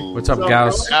everybody? What's up,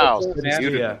 Gauss?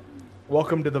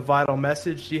 Welcome to the Vital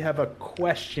Message. Do you have a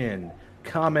question,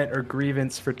 comment, or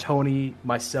grievance for Tony,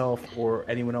 myself, or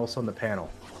anyone else on the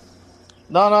panel?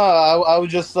 No, I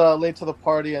was just late to the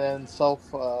party, and then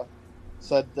Self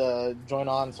said join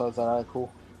on, so I was like, all right,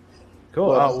 cool.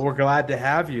 Cool. We're glad to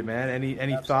have you, man.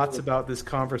 Any thoughts about this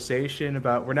conversation?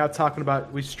 We're now talking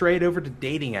about, we strayed over to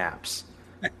dating apps.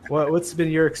 What's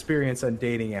been your experience on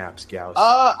dating apps, Gauss?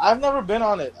 I've never been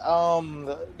on it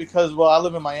because, I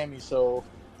live in Miami, so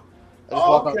I just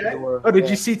walk out the door. Oh, did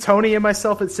you see Tony and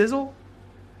myself at Sizzle?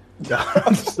 No,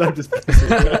 I'm just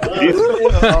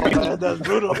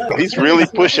He's really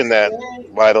pushing that,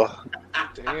 Vital.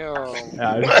 Damn.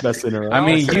 Yeah, I'm just messing around. I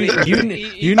mean,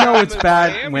 you know it's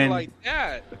bad Miami when. like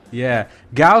that. Yeah,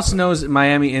 Gauss knows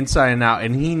Miami inside and out,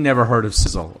 and he never heard of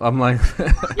Sizzle. I'm like,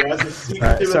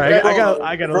 sorry, I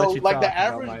gotta bro, let you like talk the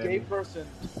average gay person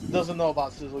doesn't know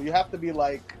about Sizzle. You have to be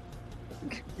like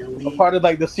a part of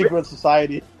like the secret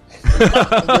society. You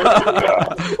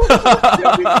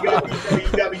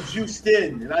gotta be juiced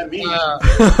in, and I mean.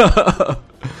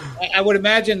 I would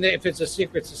imagine that if it's a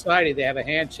secret society, they have a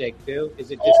handshake too.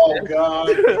 Is it just?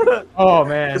 God! Oh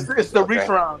man! It's the reach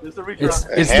around. It's the reach around.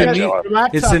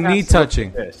 It's the knee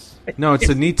touching. No, it's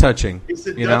the knee touching. It's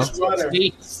a you know? Dutch rudder.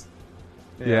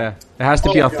 Yeah, it has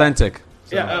to be authentic.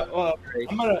 So. Yeah,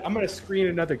 I'm gonna screen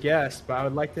another guest, but I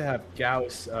would like to have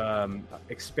Gauss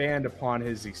expand upon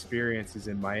his experiences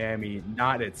in Miami,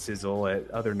 not at Sizzle, at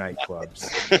other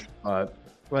nightclubs.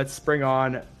 Let's bring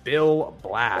on Bill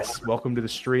Blass. Welcome to the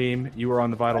stream. You were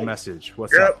on the Vital Message.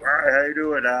 What's up? All right, how you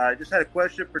doing? I just had a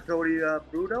question for Tony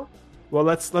Bruno. Well,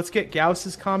 let's get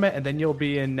Gauss's comment, and then you'll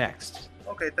be in next.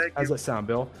 Okay, thank you. How's that sound,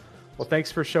 Bill? Well, thanks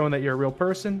for showing that you're a real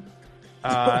person.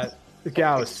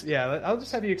 Gauss, yeah, I'll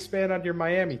just have you expand on your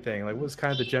Miami thing. Like, what's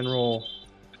kind of the general,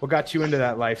 what got you into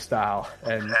that lifestyle,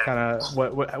 and kind of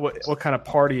what kind of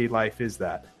party life is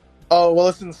that? Oh well,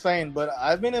 it's insane. But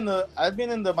I've been in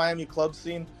the Miami club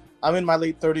scene. I'm in my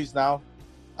late 30s now.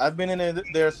 I've been in it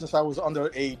there since I was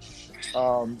underage.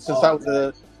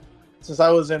 Since I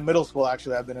was in middle school,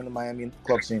 actually, I've been in the Miami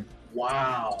club scene.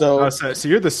 Wow. So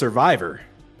you're the survivor.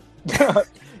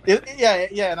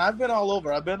 Yeah, and I've been all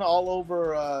over. I've been all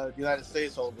over the United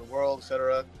States, all over the world,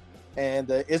 etc. And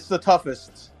it's the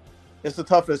toughest. It's the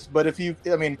toughest. But if you're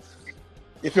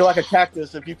like a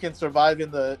cactus, if you can survive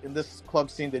in this club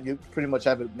scene, then you pretty much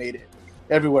haven't made it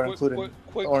everywhere, including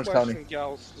Orange County.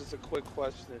 Gauss, just a quick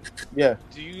question. Yeah.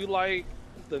 Do you like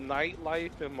the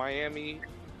nightlife in Miami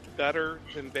better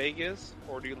than Vegas,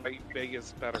 or do you like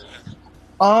Vegas better?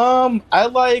 I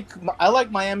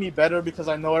like Miami better because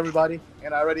I know everybody,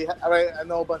 and I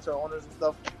know a bunch of owners and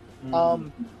stuff.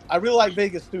 I really like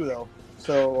Vegas too, though.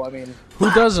 So I mean,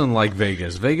 who doesn't like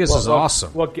Vegas? Vegas is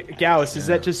awesome. Well, Gauss, is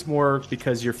that just more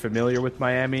because you're familiar with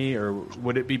Miami, or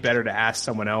would it be better to ask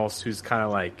someone else who's kind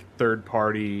of like third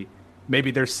party?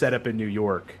 Maybe they're set up in New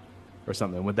York or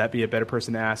something. Would that be a better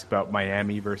person to ask about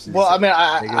Miami versus? Well, I mean,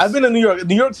 I've been in New York.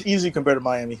 New York's easy compared to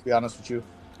Miami, to be honest with you.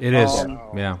 It is,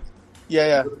 yeah.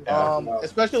 Yeah.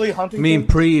 Especially Huntington. I mean,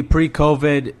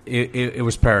 pre-COVID, it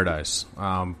was paradise.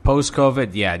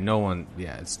 Post-COVID,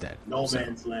 it's dead. No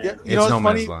man's land. Yeah, it's no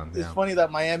man's land. It's funny that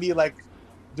Miami, like,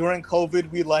 during COVID,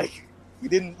 we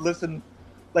didn't listen,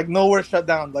 like, nowhere shut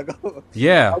down. Like,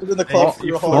 yeah. I was in the club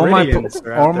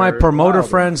all my promoter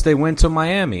friends, they went to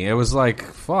Miami. It was like,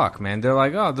 fuck, man. They're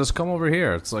like, oh, just come over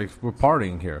here. It's like, we're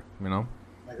partying here, you know?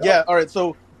 Yeah, all right.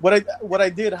 So what I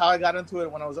did, how I got into it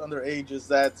when I was underage is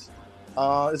that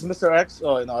is Mr. X.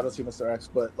 Oh no, I don't see Mr. X.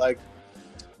 But like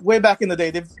way back in the day,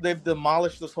 they've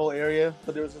demolished this whole area.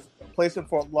 But there was this place in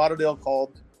Fort Lauderdale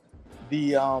called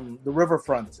the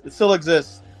Riverfront. It still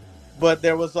exists, but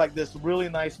there was like this really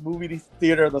nice movie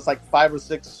theater that's like 5 or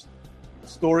 6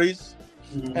 stories,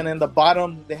 and in the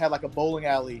bottom they had like a bowling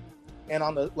alley, and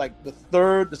on the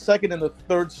second and the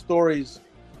third stories,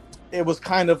 it was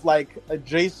kind of like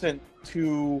adjacent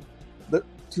to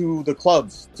the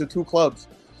clubs, to 2 clubs.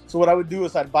 So what I would do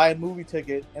is I'd buy a movie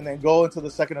ticket and then go into the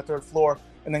second or third floor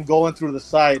and then go in through the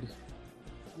side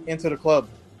into the club.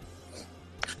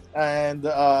 And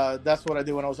that's what I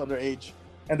did when I was underage.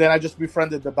 And then I just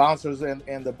befriended the bouncers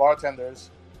and the bartenders.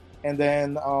 And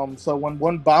then so when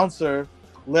one bouncer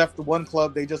left one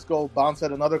club, they just go bounce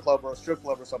at another club or a strip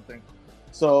club or something.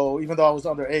 So even though I was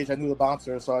underage, I knew the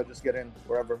bouncer, so I just get in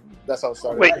wherever. That's how it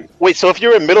started. Wait. So if you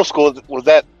were in middle school, was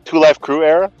that Two Live Crew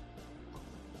era?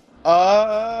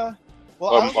 Well,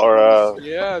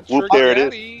 yeah, Whoop, Trick there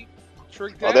Daddy. it is.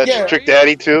 Trick Oh, Daddy. that's Trick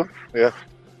Daddy too. Yeah.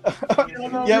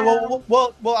 Yeah,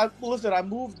 listen, I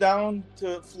moved down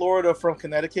to Florida from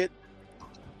Connecticut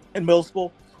in middle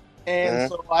school, and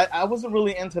so I wasn't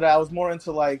really into that. I was more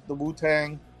into like the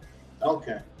Wu-Tang.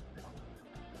 Okay.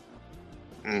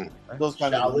 Those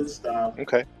kind Shaolin of style.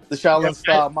 Okay. The Shaolin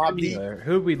style, Mob Deep.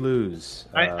 Who'd we lose?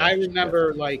 I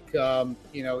remember, like,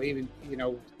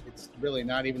 it's really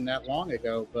not even that long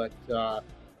ago, but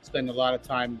spent a lot of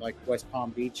time, like, West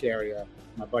Palm Beach area.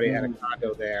 My buddy had a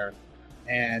condo there,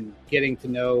 and getting to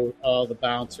know all the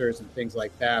bouncers and things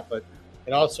like that. But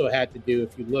it also had to do,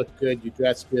 if you looked good, you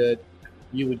dressed good,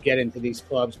 you would get into these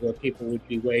clubs where people would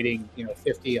be waiting,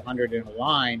 50, 100 in a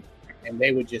line, and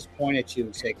they would just point at you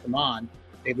and say, come on.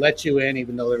 They'd let you in,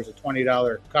 even though there was a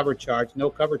 $20 cover charge, no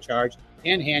cover charge,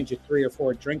 and hand you 3 or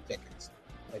 4 drink tickets.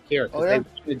 Like, here, because they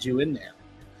wanted you in there.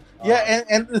 Yeah,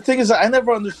 and the thing is, I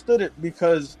never understood it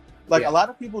because, like, a lot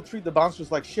of people treat the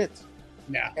bouncers like shit.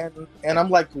 Yeah. And I'm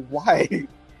like, why?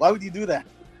 Why would you do that?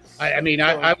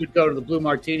 I would go to the Blue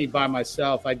Martini by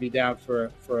myself. I'd be down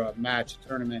for a match, a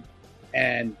tournament.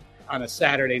 And on a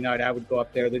Saturday night, I would go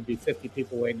up there. There'd be 50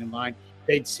 people waiting in line.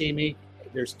 They'd see me.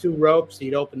 There's 2 ropes.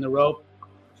 He'd open the rope.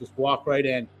 Just walk right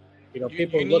in.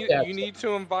 People look at you need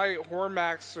to invite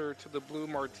Hormaxer to the Blue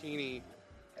Martini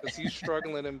because he's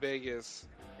struggling in Vegas.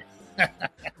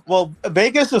 Well,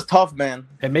 Vegas is tough, man.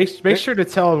 And make sure to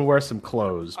tell him to wear some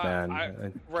clothes,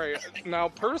 man. Right. Now,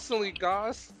 personally,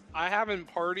 Goss, I haven't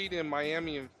partied in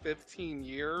Miami in 15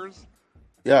 years.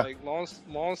 Yeah. Like,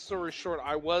 long story short,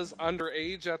 I was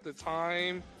underage at the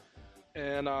time,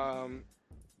 and I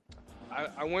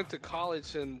went to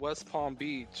college in West Palm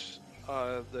Beach,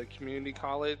 the community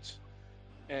college,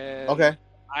 and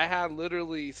I had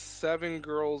literally 7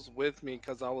 girls with me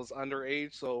because I was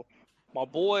underage. So my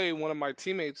boy, one of my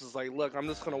teammates, was like, "Look, I'm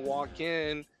just gonna walk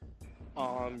in.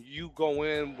 You go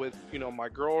in with my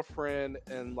girlfriend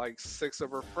and like 6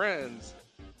 of her friends."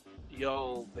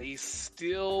 Yo, they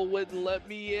still wouldn't let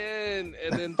me in,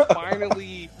 and then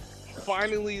finally,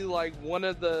 like one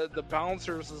of the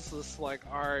bouncers is just like,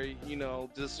 "All right,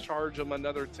 just charge them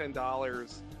another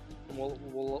 $10, and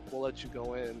we'll let you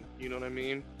go in." You know what I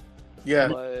mean? Yeah.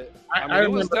 But I it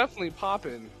was remember, definitely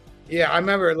popping. Yeah, I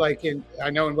remember, like, I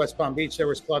know in West Palm Beach there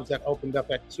was clubs that opened up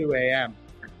at 2 a.m.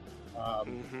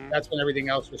 That's when everything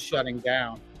else was shutting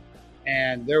down,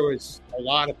 and there was a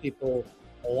lot of people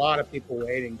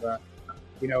waiting. But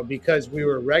because we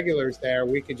were regulars there,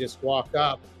 we could just walk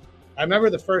up. I remember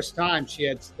the first time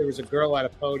there was a girl at a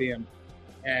podium,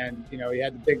 and you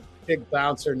had the big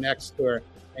bouncer next to her,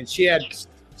 and she had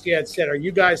said, "Are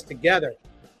you guys together?"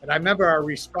 And I remember our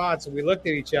response, and we looked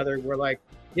at each other, and we're like,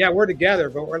 "Yeah, we're together,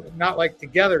 but we're not like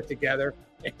together."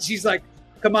 And she's like,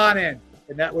 "Come on in,"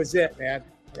 and that was it, man.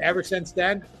 And ever since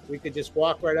then, we could just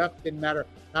walk right up. Didn't matter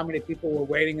how many people were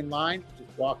waiting in line, just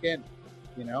walk in.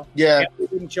 Yeah, and we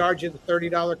didn't charge you the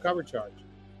 $30 cover charge.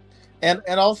 And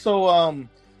also,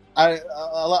 I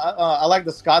like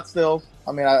the Scottsdale.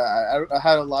 I mean, I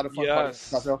had a lot of fun.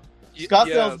 Yes. Scottsdale.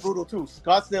 Scottsdale is brutal too.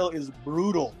 Scottsdale is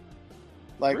brutal.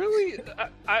 Like, really,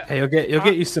 hey, you'll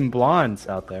get you some blondes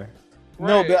out there.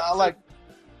 No, Right. but I like.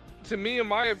 To me, in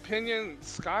my opinion,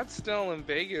 Scottsdale and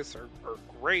Vegas are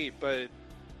great, but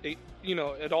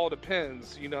it all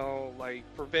depends. Like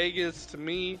for Vegas, to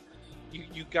me,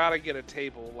 you gotta get a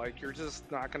table. Like you're just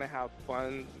not gonna have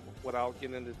fun without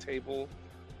getting a table.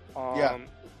 Yeah.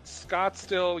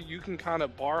 Scottsdale, you can kind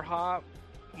of bar hop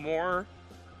more.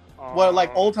 Well,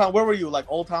 like Old Town. Where were you? Like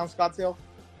Old Town Scottsdale?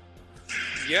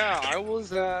 Yeah, I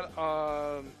was at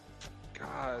the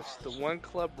one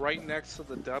club right next to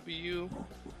the W.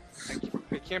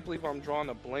 I can't believe I'm drawing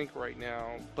a blank right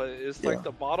now, but it's like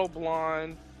the Bottle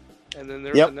Blonde, and then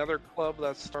there's another club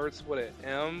that starts with an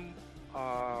M.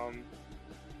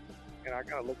 And I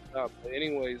gotta look it up. But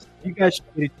anyways, You guys should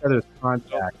get each other's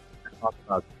contact and talk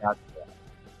about Scottsdale.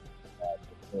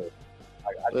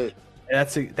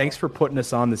 Thanks for putting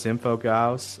us on this info,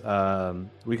 guys.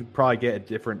 We could probably get a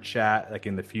different chat like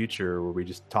in the future where we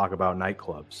just talk about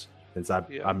nightclubs. Since I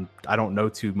don't know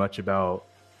too much about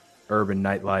urban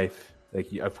nightlife.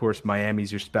 Like, of course,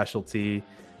 Miami's your specialty.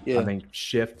 Yeah. I think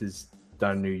Shift is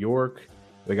done in New York.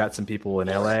 We got some people in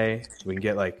LA. We can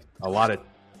get like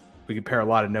we can pair a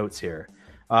lot of notes here.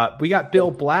 We got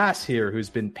Bill Blass here, who's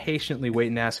been patiently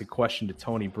waiting to ask a question to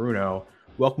Tony Bruno.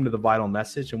 Welcome to the Vital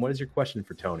Message. And what is your question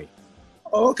for Tony?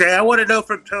 Okay, I want to know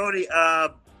from Tony,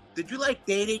 did you like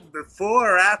dating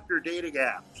before or after dating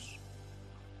apps?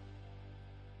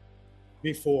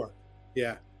 Before.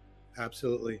 Yeah,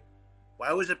 absolutely.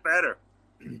 Why was it better?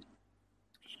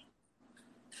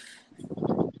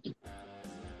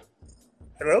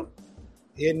 Hello?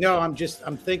 Yeah, no, I'm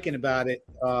thinking about it.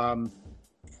 I'm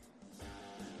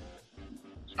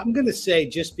going to say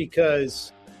just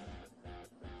because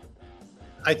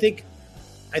I think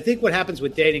what happens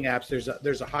with dating apps,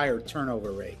 there's a higher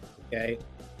turnover rate. Okay.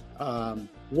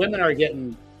 Women are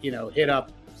getting, hit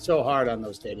up so hard on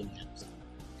those dating apps,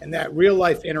 and that real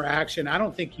life interaction, I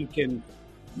don't think you can't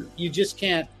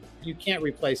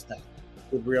replace that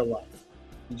with real life.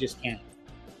 You just can't.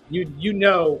 You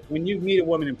know, when you meet a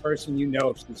woman in person, you know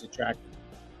if she's attractive.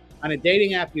 On a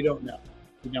dating app, you don't know.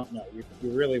 You don't know. You're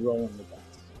really rolling the dice.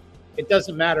 It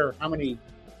doesn't matter how many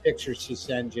pictures she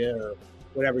sends you or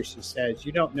whatever she says.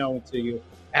 You don't know until you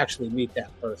actually meet that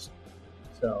person.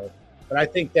 So, but I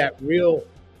think that real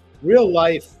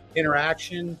life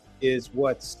interaction is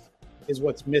what's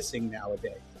missing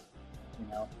nowadays.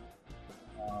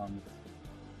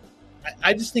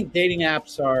 I just think dating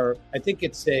apps are. I think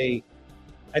it's a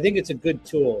good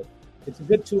tool. It's a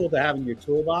good tool to have in your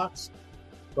toolbox,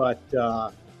 but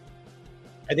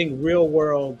I think real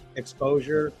world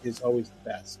exposure is always the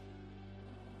best.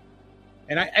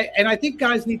 And I think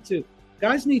guys need to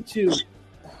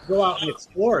go out and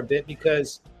explore a bit,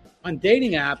 because on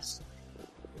dating apps,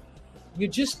 you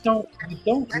don't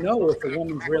know if a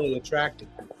woman's really attracted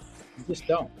to you. You just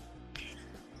don't.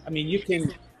 I mean, you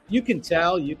can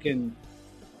tell,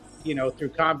 through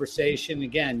conversation.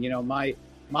 Again,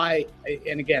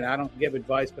 and again, I don't give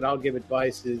advice, but I'll give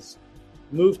advice is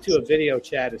move to a video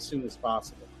chat as soon as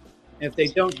possible. And if they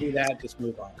don't do that, just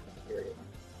move on, period.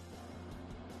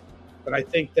 But I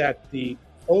think that the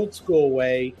old school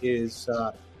way is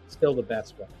still the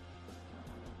best way.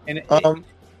 And I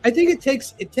think it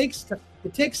takes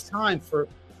time for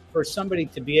somebody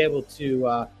to be able to.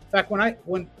 In fact,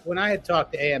 when I had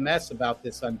talked to AMS about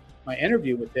this on my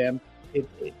interview with them,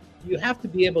 you have to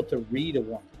be able to read a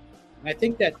woman, and I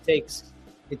think that takes.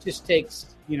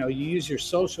 You use your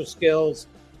social skills.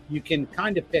 You can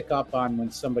kind of pick up on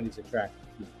when somebody's attracted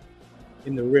to you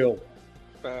in the real world.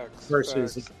 Facts,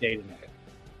 versus facts. dating it.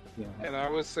 And I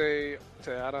would say,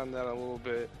 to add on that a little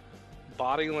bit,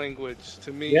 body language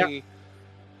to me,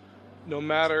 no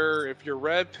matter if you're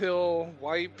red pill,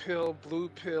 white pill, blue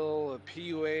pill, a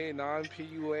PUA,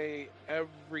 non-PUA,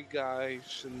 every guy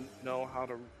should know how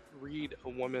to read a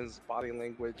woman's body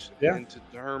language and to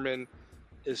determine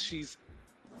if she's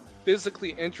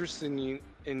physically interested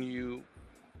in you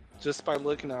just by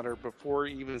looking at her before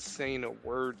even saying a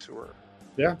word to her.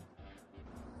 Yeah.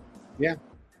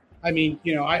 I mean,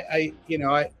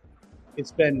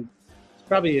 it's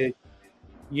probably a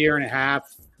year and a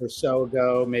half or so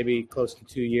ago, maybe close to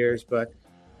 2 years, but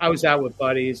I was out with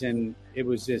buddies, and it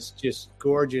was this just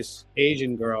gorgeous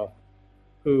Asian girl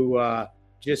who I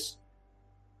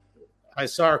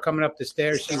saw her coming up the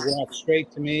stairs. She walked straight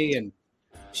to me, and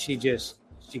she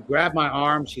grabbed my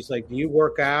arm. She's like, "Do you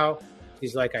work out?"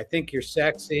 She's like, "I think you're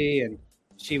sexy." And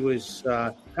she was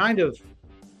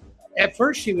at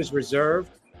first she was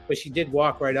reserved, but she did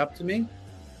walk right up to me.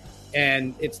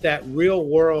 And it's that real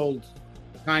world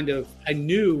kind of, I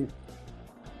knew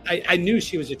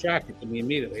she was attracted to me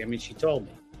immediately. I mean, she told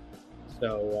me.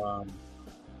 So,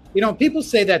 people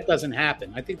say that doesn't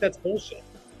happen. I think that's bullshit.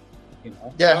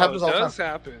 Yeah, it happens all the time. It does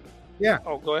happen. Yeah.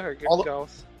 Oh, go ahead,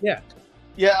 Gauss. Yeah.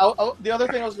 Yeah, the other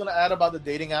thing I was going to add about the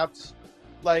dating apps,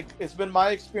 like, it's been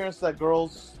my experience that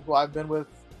girls who I've been with,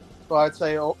 so I'd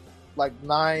say like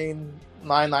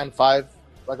 9.95,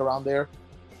 like around there,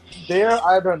 they're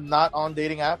either not on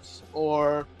dating apps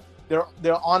or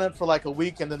they're on it for like a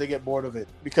week and then they get bored of it.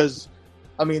 Because,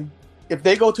 I mean, if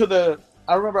they go to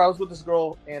I remember I was with this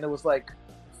girl and it was like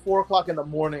 4 o'clock in the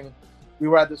morning. We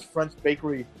were at this French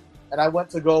bakery and I went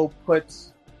to go put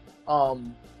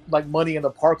like money in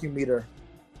the parking meter.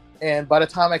 And by the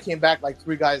time I came back, like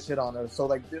 3 guys hit on her. So,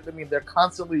 like, I mean, they're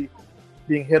constantly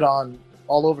being hit on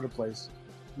all over the place.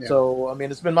 Yeah. So, I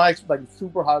mean, it's been my like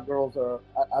super hot girls are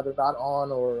either not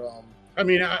on or. I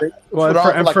mean,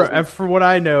 for what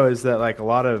I know is that like a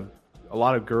lot of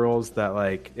girls that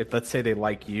like, if let's say they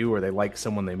like you or they like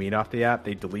someone they meet off the app,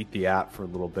 they delete the app for a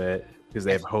little bit because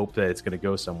they have hope that it's going to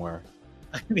go somewhere.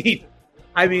 I mean,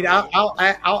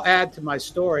 I'll add to my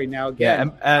story now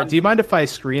again. Yeah, do you mind if I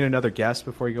screen another guest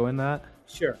before you go in that?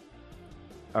 Sure.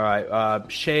 All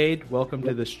right. Shade, welcome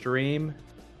to the stream.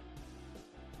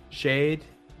 Shade,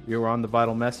 you're on the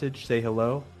Vital Message. Say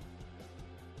hello.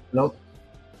 Hello.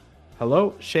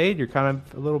 Hello, Shade. You're kind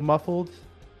of a little muffled.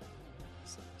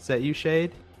 Is that you,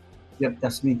 Shade? Yep,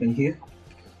 that's me. Can you hear?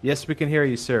 Yes, we can hear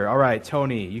you, sir. All right,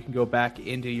 Tony, you can go back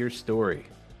into your story.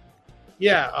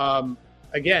 Yeah.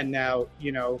 Again, now,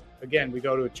 again, we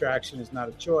go to attraction is not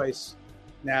a choice.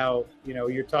 Now,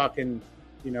 you're talking,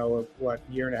 what,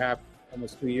 year and a half,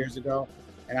 almost 2 years ago,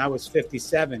 and I was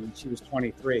 57 and she was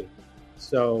 23.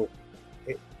 So,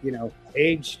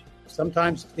 age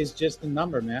sometimes is just a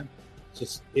number, man. It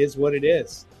just is what it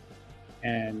is.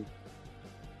 And,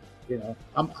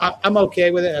 I'm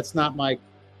okay with it. That's not my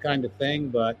kind of thing,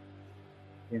 but,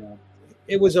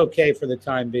 it was okay for the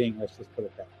time being. Let's just put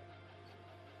it that way.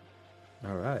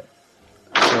 All right.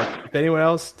 So if anyone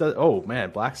else does, oh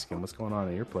man, Blackskin, what's going on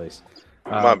in your place?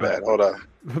 My bad. Hold on.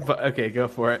 But, okay, go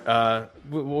for it. I'd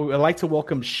like to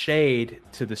welcome Shade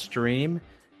to the stream.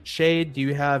 Shade, do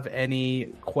you have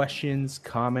any questions,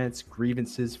 comments,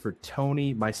 grievances for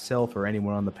Tony, myself, or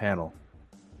anyone on the panel?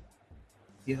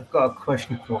 Yeah, I've got a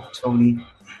question for Tony.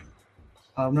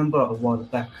 I remember a while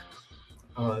back,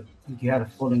 you had a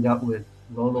falling out with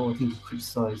Lolo. I think you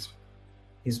criticized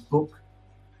his book.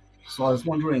 So I was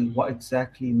wondering what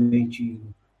exactly made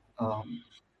you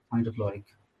kind of like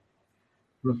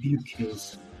rebuke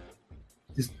his,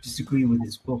 disagree with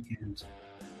his book and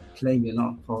claim you're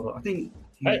not part of. I think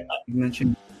you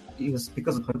mentioned it was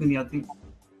because of polygamy. I think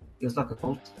it was like a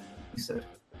cult, you said.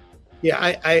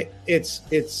 Yeah,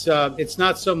 it's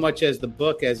not so much as the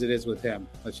book as it is with him.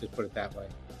 Let's just put it that way.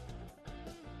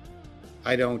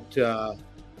 I don't.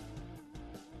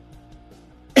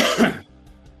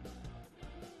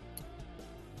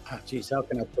 Geez, how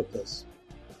can I put this?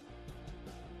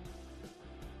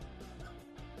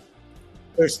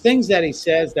 There's things that he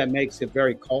says that makes it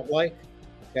very cult-like.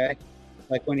 Okay,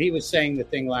 like when he was saying the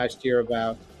thing last year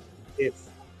about if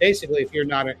you're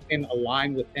not in a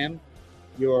line with him,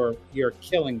 you're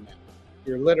killing them.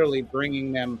 You're literally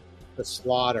bringing them to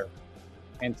slaughter.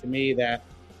 And to me, that's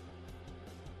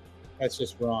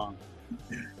just wrong.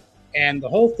 And the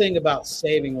whole thing about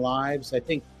saving lives, I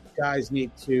think guys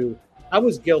need to. I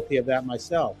was guilty of that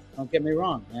myself. Don't get me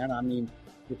wrong, man. I mean,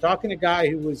 you're talking to a guy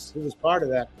who was part of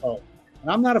that cult, and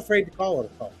I'm not afraid to call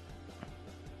it a cult.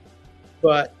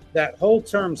 But that whole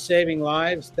term "saving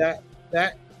lives," I'd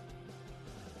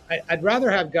rather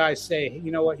have guys say,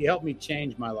 you know what, you helped me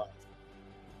change my life.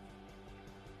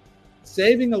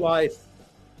 Saving a life,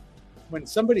 when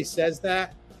somebody says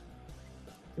that,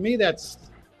 to me, that's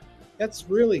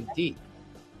really deep.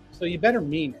 So you better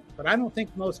mean it. But I don't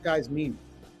think most guys mean it.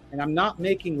 And I'm not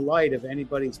making light of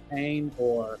anybody's pain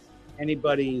or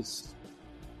anybody's,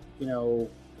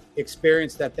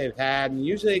 experience that they've had. And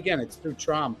usually, again, it's through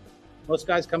trauma. Most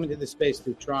guys come into this space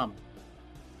through trauma.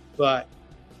 But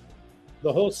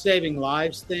the whole saving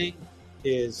lives thing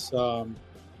is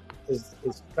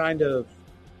kind of,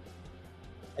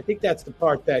 I think that's the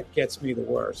part that gets me the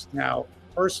worst. Now,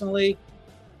 personally,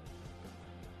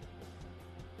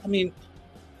 I mean,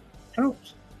 I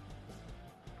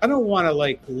don't want to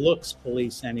like looks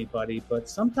police anybody, but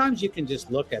sometimes you can just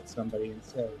look at somebody and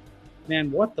say, man,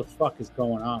 what the fuck is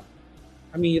going on?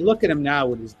 I mean, you look at him now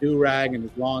with his do-rag and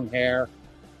his long hair.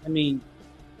 I mean,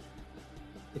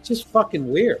 it's just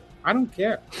fucking weird. I don't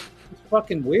care. It's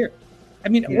fucking weird. I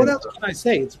mean, what else can I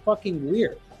say? It's fucking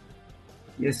weird.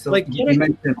 Yes, so like, you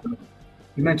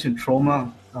mentioned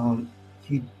trauma.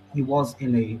 He was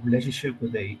in a relationship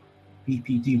with a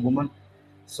BPD woman.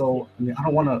 So I mean, I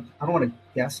don't want to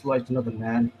gaslight another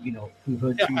man, who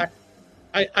hurt you.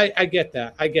 I get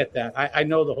that. I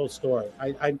know the whole story.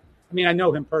 I mean, I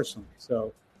know him personally.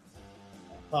 So,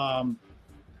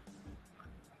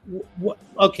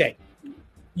 okay,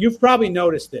 you've probably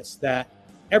noticed this, that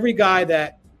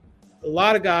a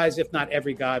lot of guys, if not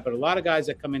every guy, but a lot of guys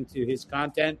that come into his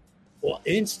content will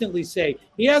instantly say,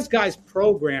 he has guys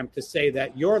programmed to say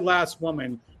that your last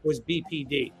woman was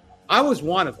BPD. I was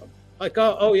one of them. Like,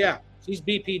 oh yeah, she's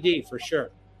BPD for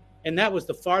sure. And that was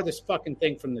the farthest fucking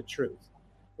thing from the truth.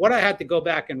 What I had to go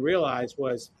back and realize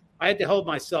was I had to hold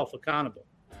myself accountable,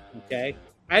 okay?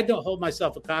 I had to hold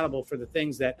myself accountable for the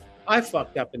things that I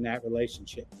fucked up in that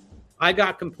relationship. I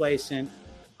got complacent.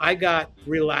 I got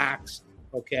relaxed,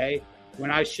 okay? When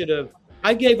I should have,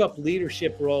 I gave up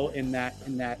leadership role in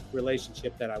that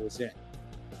relationship that I was in,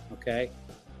 okay?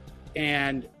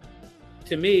 And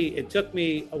to me, it took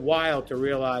me a while to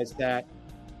realize that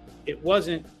it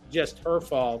wasn't just her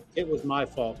fault. It was my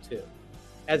fault too.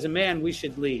 As a man, we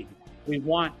should lead. We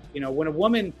want, when a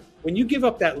woman when you give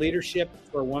up that leadership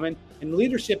for a woman, and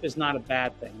leadership is not a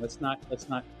bad thing. Let's not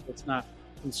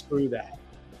unscrew that.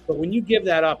 But when you give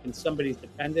that up and somebody's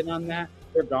dependent on that,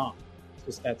 they're gone. It's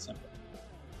just that simple.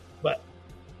 But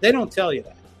they don't tell you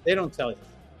that. They don't tell you that.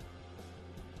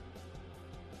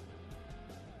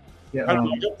 Yeah, I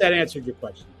hope that answered your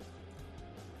question.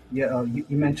 Yeah, you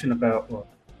mentioned about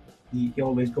he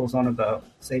always goes on about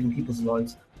saving people's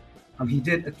lives. He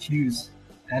did accuse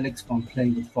Alex from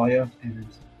playing with fire and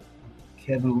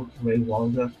Kevin Ray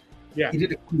Wilder. Yeah, he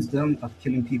did accuse them of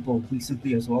killing people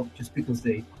recently as well, just because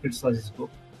they criticized his book.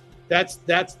 That's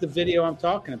the video I'm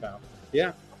talking about.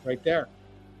 Yeah, right there.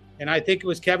 And I think it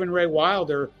was Kevin Ray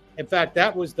Wilder. In fact,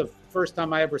 that was the first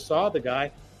time I ever saw the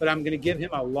guy. But I'm going to give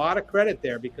him a lot of credit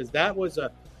there because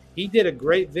he did a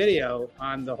great video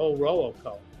on the whole Rollo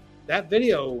code. That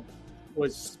video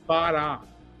was spot on.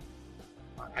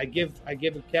 I give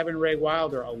Kevin Ray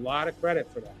Wilder a lot of credit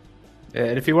for that.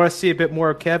 And if you want to see a bit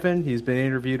more of Kevin, he's been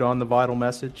interviewed on The Vital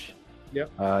Message. Yep.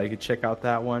 You can check out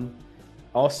that one.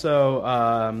 Also,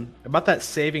 about that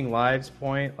saving lives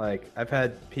point, like I've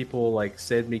had people like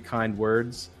say to me kind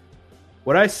words.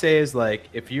 What I say is like,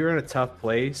 if you're in a tough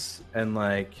place and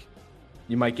like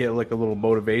you might get like a little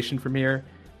motivation from here,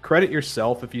 credit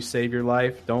yourself if you save your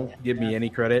life. Don't give me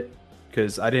any credit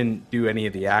because I didn't do any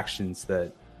of the actions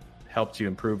that helped you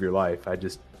improve your life. I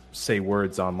just say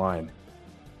words online.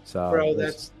 So, bro,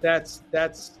 that's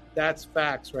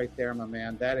facts right there, my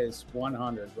man. That is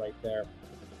 100 right there.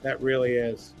 That really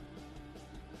is.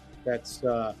 That's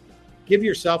give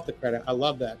yourself the credit. I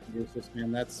love that, Caduceus,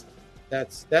 man.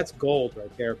 That's gold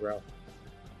right there, bro.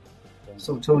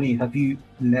 So, Tony, have you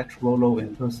met Rollo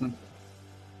in person?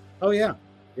 Oh yeah,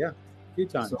 a few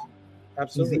times. So,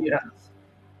 absolutely. Yeah.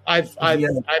 I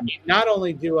mean, not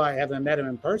only do I haven't met him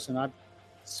in person, I've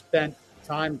spent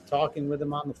time talking with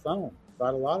him on the phone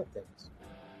about a lot of things.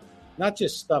 Not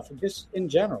just stuff, just in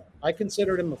general. I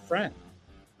considered him a friend,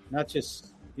 not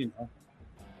just,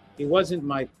 he wasn't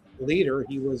my leader.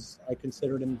 I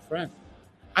considered him a friend.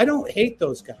 I don't hate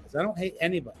those guys. I don't hate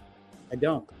anybody. I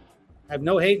don't. I have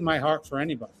no hate in my heart for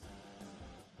anybody.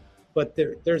 But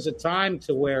there's a time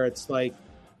to where it's like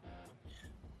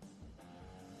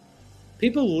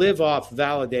people live off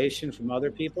validation from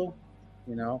other people.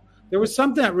 There was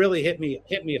something that really hit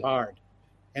me hard.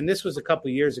 And this was a couple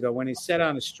of years ago when he said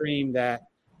on a stream that,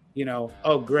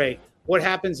 oh, great. What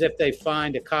happens if they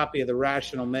find a copy of the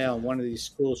Rational Mail in one of these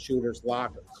school shooters'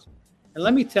 lockers? And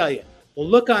let me tell you, the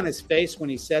look on his face when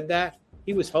he said that,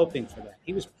 he was hoping for that.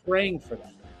 He was praying for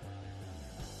that.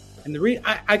 And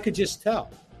I could just tell.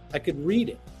 I could read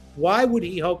it. Why would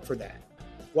he hope for that?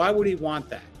 Why would he want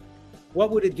that?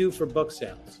 What would it do for book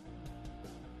sales?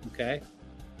 Okay?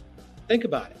 Think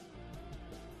about it.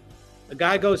 A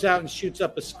guy goes out and shoots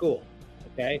up a school.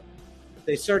 Okay?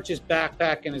 They search his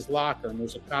backpack and his locker, and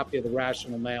there's a copy of the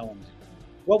Rational Mail in there.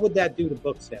 What would that do to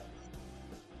book sales?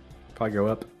 Probably go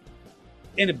up.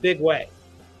 In a big way.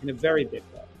 In a very big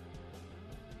way.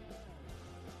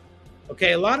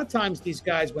 Okay, a lot of times these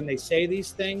guys, when they say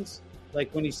these things,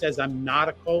 like when he says, I'm not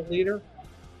a cult leader,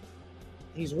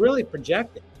 he's really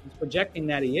projecting. He's projecting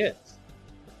that he is.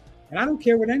 And I don't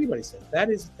care what anybody says.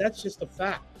 That's just a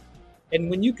fact. And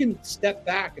when you can step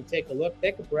back and take a look,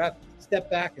 take a breath, step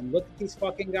back and look at these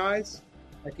fucking guys,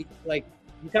 like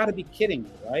you got to be kidding me,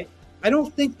 right? I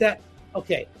don't think that.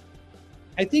 Okay,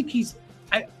 I think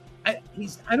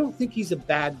I don't think he's a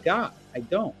bad guy. I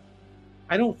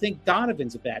don't think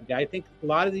Donovan's a bad guy. I think a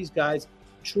lot of these guys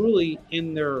truly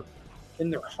in their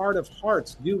heart of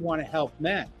hearts do want to help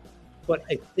men. But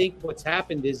I think what's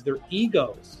happened is their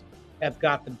egos have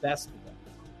got the best of them.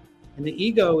 And the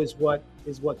ego is what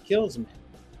kills men.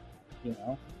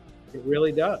 It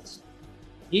really does.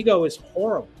 Ego is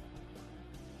horrible.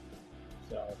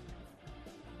 So,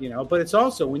 but it's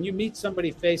also when you meet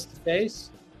somebody face to face,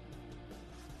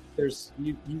 there's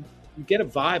you get a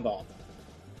vibe off them.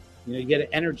 You get an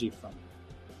energy from it.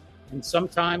 And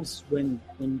sometimes when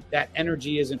that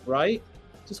energy isn't right,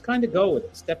 just kind of go with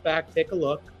it. Step back, take a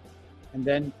look, and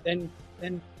then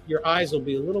your eyes will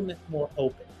be a little bit more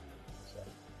open. So,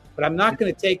 but I'm not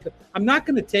going to take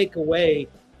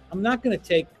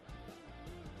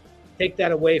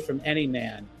that away from any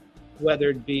man, whether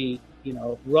it be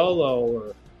Rollo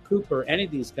or Cooper, any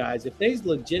of these guys. If they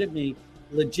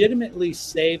legitimately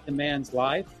saved the man's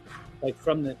life, like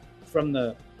from the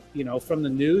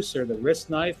noose or the wrist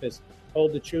knife, as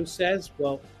Hold the Truth says,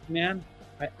 well, man,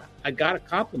 I got to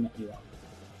compliment you on it.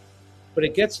 But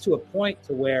it gets to a point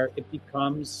to where it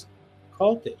becomes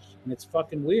cultish, and it's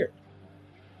fucking weird.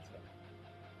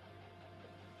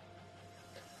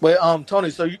 Wait, Tony.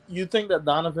 So you think that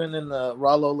Donovan and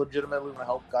Rollo legitimately want to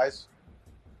help guys?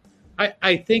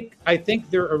 I think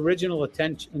their original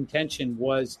intention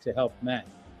was to help men,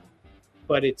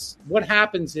 but it's what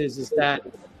happens is that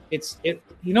it.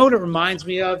 You know what it reminds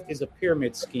me of is a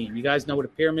pyramid scheme. You guys know what a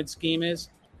pyramid scheme is?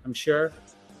 I'm sure.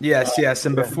 Yes.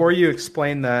 And before you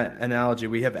explain that analogy,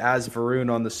 we have Az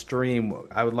Varun on the stream.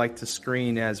 I would like to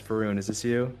screen Az Varun. Is this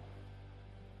you?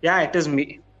 Yeah, it is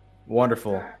me.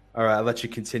 Wonderful. All right, I'll let you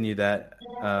continue that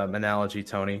analogy,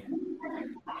 Tony.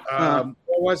 What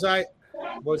was I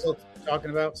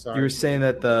talking about? Sorry. You were saying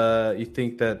that you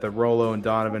think that the Rollo and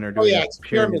Donovan are doing it's a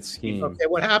pyramid scheme. Okay,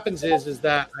 what happens is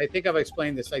that I think I've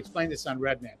explained this. I explained this on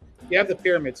Redman. You have the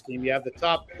pyramid scheme. You have the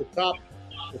top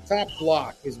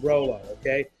block is Rollo.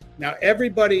 Okay. Now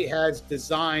everybody has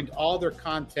designed all their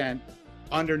content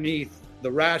underneath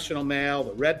the Rational Male,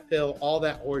 the Red Pill, all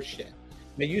that horse shit.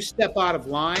 Now you step out of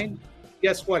line.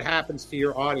 Guess what happens to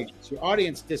your audience? Your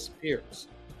audience disappears.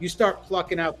 You start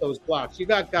plucking out those blocks. You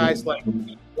got guys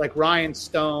like Ryan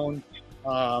Stone,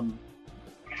 a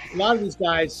lot of these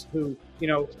guys who,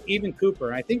 even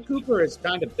Cooper. I think Cooper has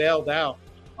kind of bailed out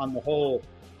on the whole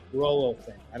Rollo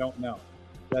thing. I don't know.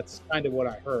 That's kind of what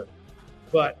I heard.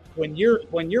 But when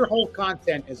your whole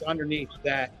content is underneath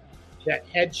that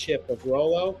headship of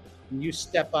Rollo, and you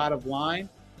step out of line,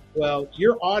 well,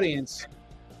 your audience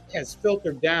has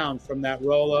filtered down from that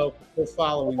Rollo. They're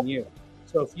following you.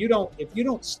 So if you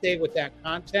don't stay with that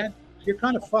content, you're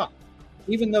kind of fucked.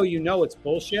 Even though it's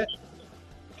bullshit,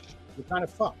 you're kind of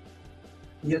fucked.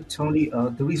 Yeah, Tony,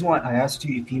 the reason why I asked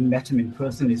you if you met him in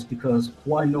person is because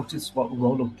what I noticed what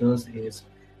Rollo does is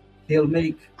they'll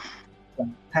make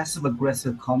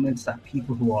passive-aggressive comments that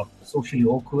people who are socially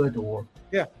awkward or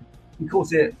because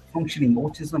they're functioning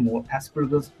autism or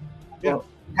Asperger's,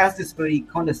 has this very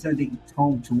condescending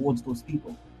tone towards those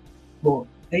people. But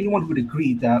anyone would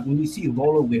agree that when you see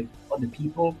Rollo with other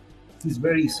people, he's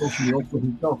very socially awkward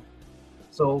himself.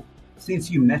 So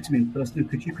since you met him in person,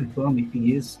 could you confirm if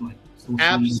he is socially...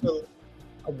 Absolutely,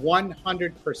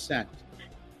 100%.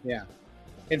 Yeah.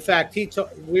 In fact,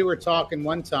 we were talking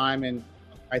one time, and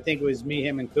I think it was me,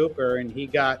 him, and Cooper, and he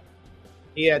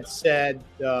had said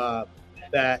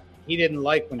that he didn't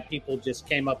like when people just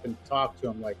came up and talked to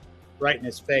him right in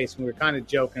his face. And we were kind of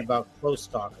joking about close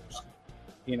talkers,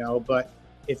 but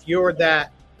if you're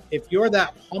that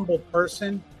humble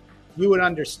person, you would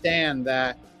understand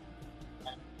that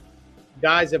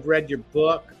guys have read your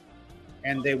book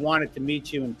and they wanted to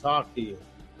meet you and talk to you.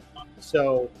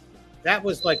 So that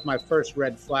was like my first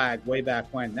red flag way back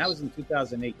when. That was in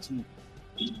 2018.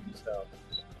 So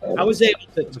I was able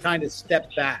to kind of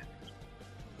step back.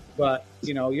 But,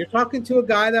 you're talking to a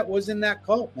guy that was in that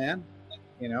cult, man.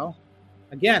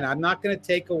 Again, I'm not going to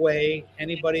take away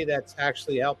anybody that's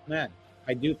actually helped men.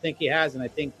 I do think he has, and I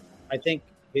think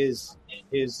his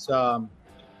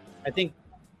I think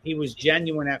he was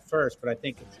genuine at first, but I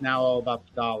think it's now all about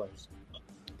the dollars.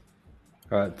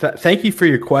 Thank you for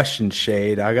your question,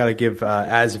 Shade. I got to give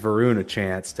Az Varun a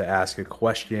chance to ask a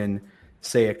question,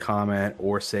 say a comment,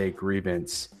 or say a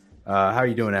grievance. How are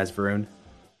you doing, Az Varun?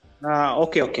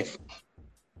 Okay.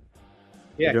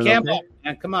 Yeah, cam up,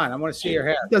 man. Come on. I want to see your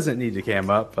hair. Doesn't need to cam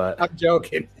up, but... I'm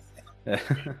joking.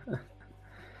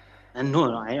 And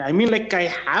no, I mean, I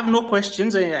have no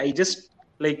questions. I just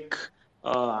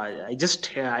I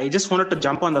just wanted to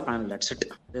jump on the panel. That's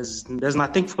it. There's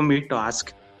nothing for me to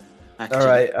ask.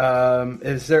 Actually. All right.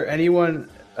 Is there anyone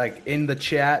in the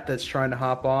chat that's trying to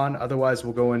hop on? Otherwise,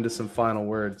 we'll go into some final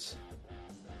words.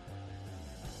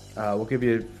 We'll give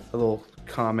you a little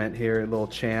comment here, a little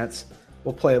chance.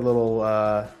 We'll play a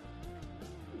little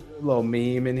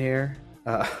meme in here.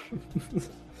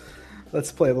 Let's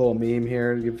play a little meme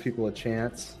here to give people a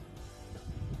chance.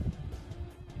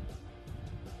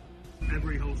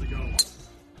 Every hole's a go.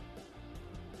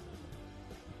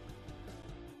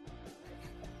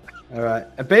 All right.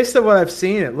 And based on what I've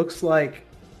seen, it looks like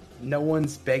no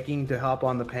one's begging to hop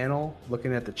on the panel,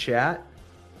 looking at the chat.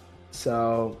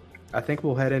 So I think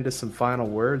we'll head into some final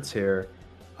words here.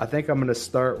 I think I'm going to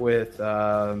start with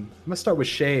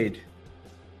Shade.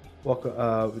 Welcome.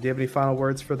 Do you have any final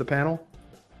words for the panel?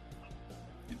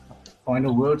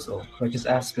 Final words, or could I just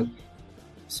ask a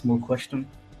small question?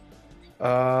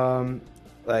 I'll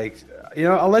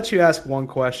let you ask one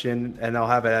question, and I'll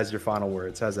have it as your final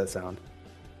words. How's that sound?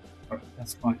 All right,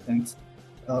 that's fine, thanks.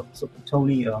 So,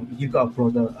 Tony, you've got a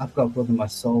brother. I've got a brother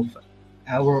myself.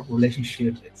 Our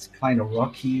relationship, it's kind of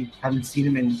rocky. Haven't seen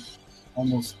him in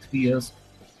almost 3 years.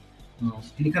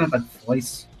 Any kind of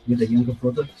advice with a younger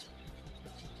brother?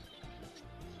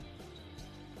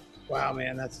 Wow,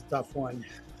 man, that's a tough one.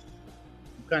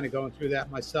 kind of going through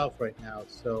that myself right now.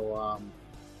 So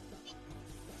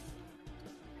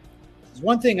there's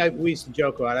one thing we used to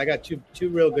joke about. I got two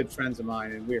real good friends of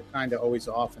mine, and we're kind of always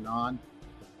off and on.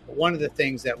 But one of the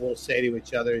things that we'll say to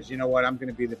each other is, you know what, I'm going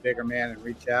to be the bigger man and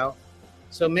reach out.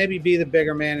 So maybe be the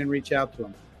bigger man and reach out to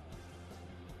him.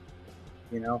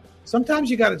 You know, sometimes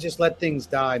you got to just let things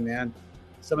die, man.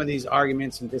 Some of these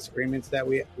arguments and disagreements that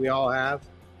we all have,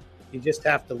 you just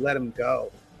have to let them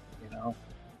go. You know,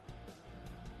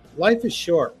 life is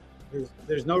short.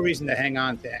 There's no reason to hang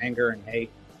on to anger and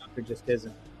hate. There just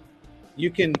isn't. You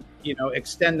can, you know,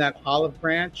 extend that olive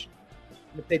branch.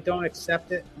 If they don't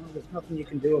accept it, well, there's nothing you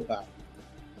can do about it.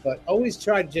 But always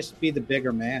try to just be the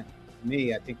bigger man. For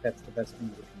me, I think that's the best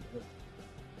thing you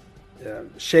can do.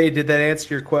 Shay, did that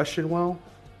answer your question well?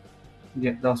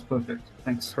 Yeah, that was perfect.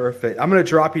 Thanks. Perfect. I'm going to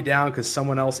drop you down because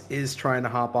someone else is trying to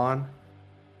hop on.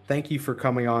 Thank you for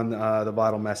coming on the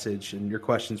Vital Message, and your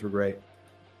questions were great.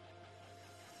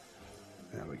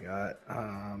 Now we got,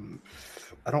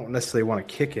 I don't necessarily want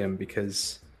to kick him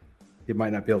because he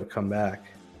might not be able to come back.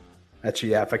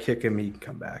 Actually, yeah, if I kick him, he can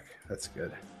come back. That's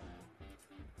good.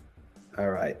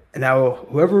 All right. And now,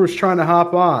 whoever was trying to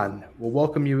hop on, we'll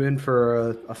welcome you in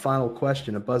for a final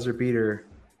question, a buzzer beater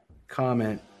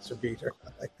comment. Buzzer beater. I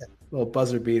like that. A little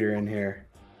buzzer beater in here.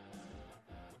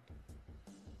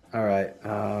 All right.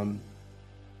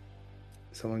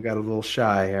 Someone got a little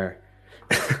shy here.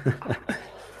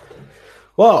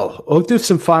 Well, we'll do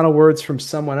some final words from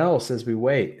someone else as we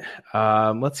wait.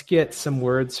 Let's get some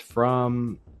words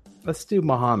from, let's do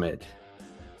Muhammad.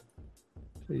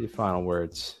 What are your final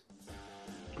words?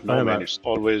 No, man, it's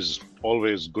always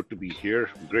good to be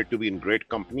here. Great to be in great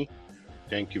company.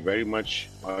 Thank you very much.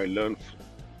 I learn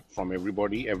from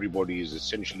everybody. Everybody is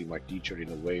essentially my teacher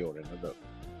in a way or another.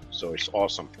 So it's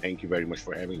awesome. Thank you very much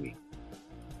for having me.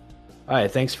 All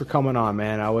right, thanks for coming on,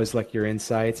 man. I always like your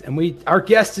insights. And our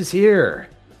guest is here.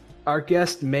 Our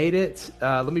guest made it.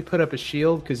 Let me put up a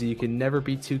shield because you can never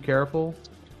be too careful.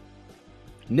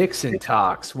 Nixon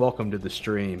Talks, welcome to the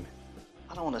stream.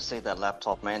 I don't want to see that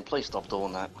laptop, man. Please stop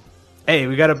doing that. Hey,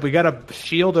 we gotta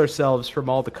shield ourselves from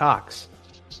all the cocks.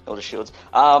 All the shields.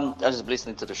 I was just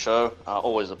listening to the show.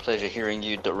 Always a pleasure hearing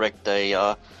you direct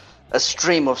a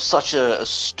stream of such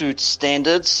astute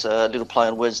standards. Little play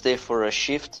on words there for a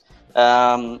shift.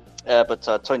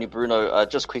 But Tony Bruno,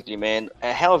 just quickly, man,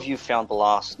 how have you found the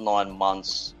last 9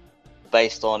 months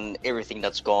based on everything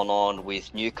that's gone on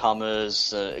with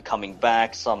newcomers coming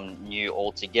back, some new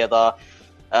altogether?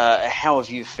 How have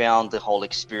you found the whole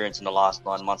experience in the last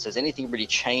 9 months? Has anything really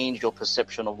changed your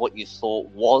perception of what you thought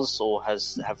was, or have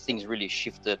things really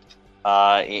shifted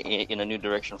in a new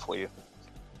direction for you?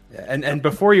 Yeah, and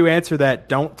before you answer that,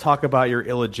 don't talk about your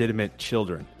illegitimate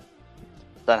children.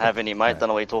 Don't have any, mate. Don't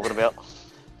know what you're talking about.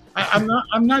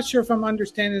 I'm not sure if I'm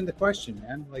understanding the question,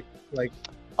 man.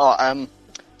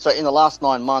 So in the last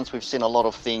 9 months, we've seen a lot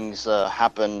of things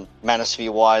happen,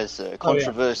 manosphere-wise,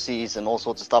 controversies and all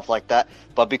sorts of stuff like that.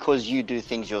 But because you do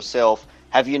things yourself,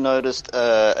 have you noticed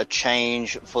a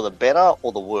change for the better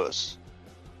or the worse?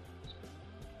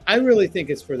 I really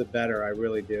think it's for the better. I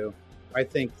really do. I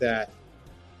think that,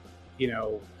 you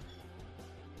know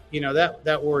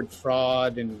that word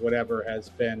fraud and whatever has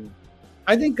been.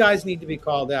 I think guys need to be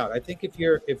called out. I think if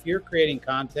you're creating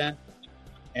content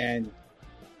and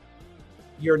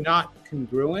you're not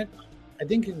congruent, I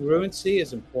think congruency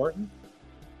is important.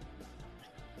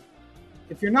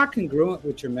 If you're not congruent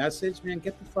with your message, man,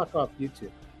 get the fuck off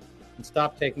YouTube and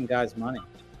stop taking guys' money.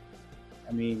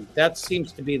 I mean, that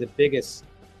seems to be the biggest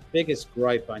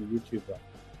gripe on YouTube right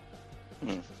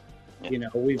now. Yeah. You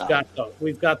know, we've got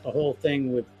the whole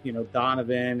thing with,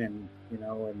 Donovan and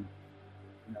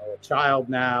a child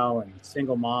now and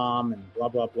single mom and blah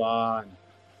blah blah, and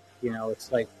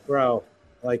it's like, bro,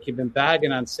 like, you've been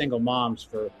bagging on single moms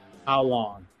for how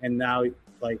long? And now,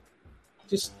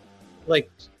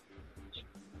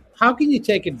 how can you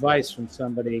take advice from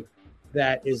somebody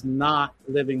that is not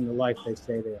living the life they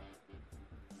say they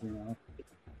are?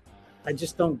 I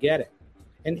just don't get it.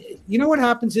 And you know what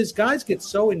happens is guys get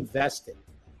so invested.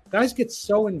 Guys get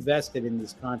so invested in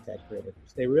these content creators.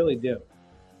 They really do.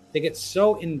 They get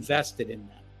so invested in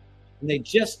that. And they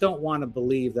just don't want to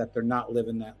believe that they're not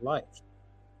living that life.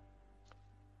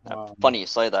 Funny you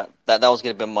say that. That was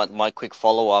going to be my quick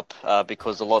follow-up,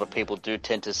 because a lot of people do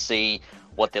tend to see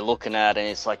what they're looking at, and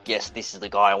it's like, yes, this is the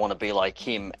guy, I want to be like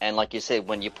him. And like you said,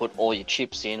 when you put all your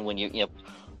chips in, when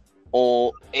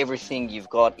or everything you've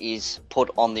got is put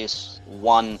on this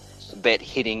one bet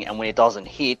hitting, and when it doesn't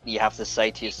hit, you have to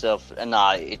say to yourself,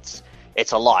 nah, it's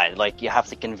a lie. Like, you have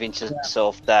to convince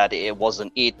yourself that it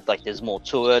wasn't it, like there's more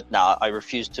to it. Nah, I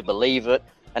refuse to believe it.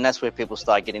 And that's where people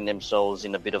start getting themselves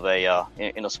in a bit of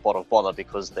in a spot of bother,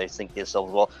 because they think to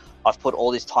themselves, well, I've put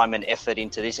all this time and effort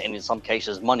into this, and in some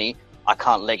cases money, I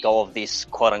can't let go of this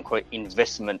quote unquote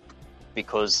investment,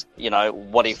 because,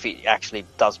 what if it actually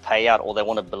does pay out, or they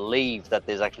want to believe that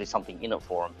there's actually something in it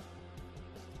for them.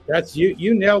 That's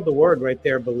you nailed the word right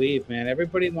there, believe, man.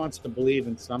 Everybody wants to believe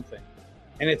in something.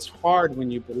 And it's hard when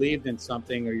you believed in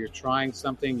something, or you're trying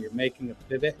something, you're making a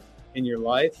pivot in your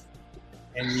life,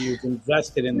 and you've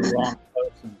invested in the wrong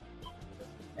person.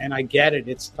 And I get it.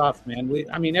 It's tough, man.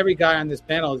 Every guy on this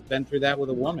panel has been through that with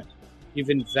a woman.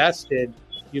 You've invested,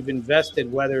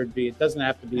 whether it doesn't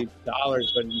have to be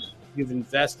dollars, but you've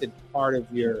invested part of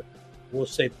your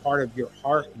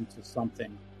heart into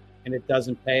something, and it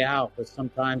doesn't pay out. But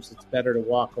sometimes it's better to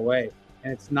walk away.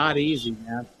 And it's not easy,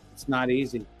 man. It's not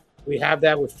easy. We have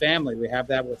that with family. We have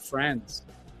that with friends.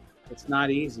 It's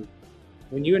not easy.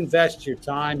 When you invest your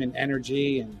time and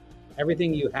energy and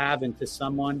everything you have into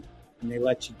someone and they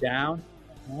let you down,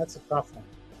 that's a tough one.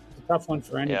 It's a tough one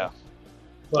for anyone. Yeah.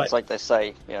 But it's like they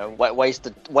say,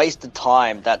 wasted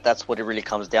time. That's what it really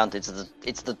comes down to.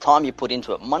 It's the time you put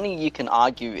into it. Money, you can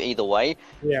argue either way.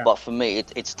 Yeah. But for me,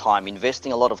 it's time.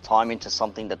 Investing a lot of time into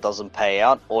something that doesn't pay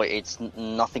out, or it's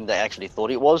nothing they actually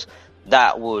thought it was,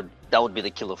 that would be the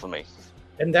killer for me.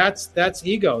 And that's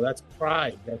ego. That's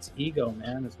pride. That's ego,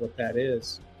 man, is what that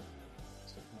is.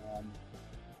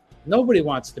 Nobody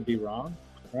wants to be wrong,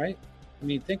 right?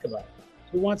 Think about it.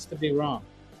 Who wants to be wrong?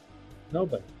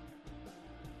 Nobody.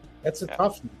 That's a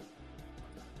tough one.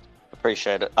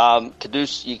 Appreciate it.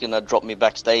 Caduce, you can drop me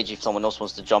backstage if someone else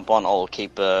wants to jump on. I'll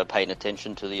keep paying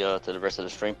attention to the rest of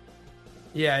the stream.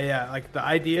 Yeah. Like, the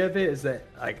idea of it is that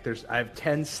I have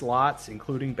 10 slots,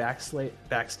 including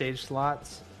backstage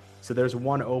slots. So there's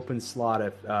one open slot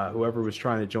if whoever was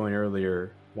trying to join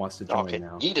earlier wants to join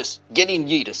now. Yeetus. Get in,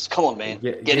 Yeetus. Come on, man.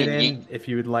 Get in if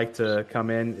you would like to come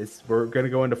in. We're going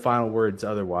to go into final words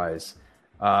otherwise.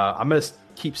 I'm going to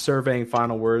keep surveying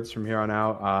final words from here on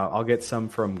out. I'll get some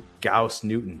from Gauss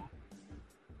Newton.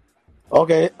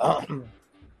 Okay.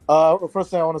 First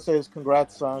thing I want to say is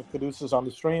congrats on Caduceus on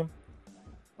the stream.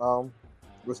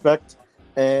 Respect.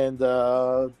 And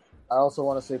I also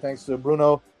want to say thanks to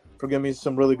Bruno for giving me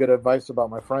some really good advice about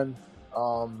my friend.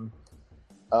 The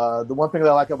one thing that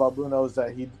I like about Bruno is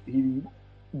that he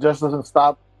just doesn't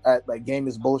stop at game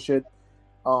is bullshit.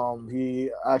 He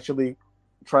actually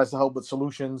tries to help with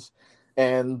solutions,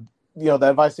 and the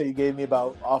advice that you gave me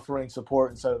about offering support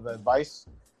instead of advice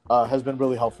has been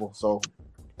really helpful. So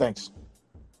thanks.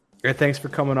 Yeah, thanks for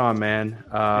coming on, man.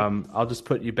 I'll just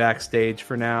put you backstage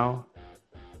for now.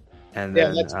 And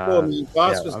then, that's cool, man.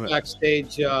 Boss was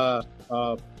backstage a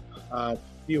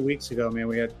few weeks ago, man.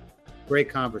 We had great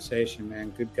conversation,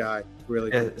 man. Good guy.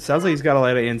 Really good. It sounds like he's got a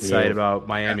lot of insight about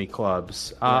Miami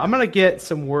clubs. I'm going to get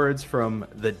some words from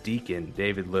the Deacon,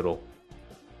 David Little.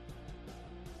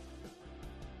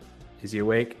 Is he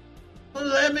awake?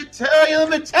 Let me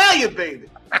tell you, baby.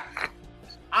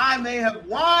 I may have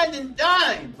wined and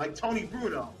dined like Tony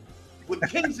Bruno with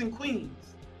kings and queens.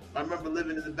 I remember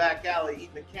living in the back alley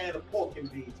eating a can of pork and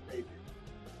beans, baby.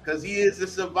 Because he is a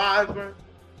survivor.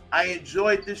 I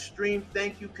enjoyed this stream.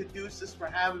 Thank you, Caduceus, for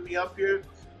having me up here.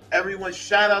 Everyone,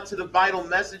 shout out to the Vital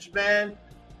Message, man.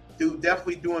 Dude,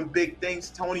 definitely doing big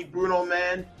things. Tony Bruno,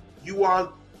 man. You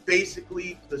are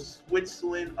basically the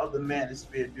Switzerland of the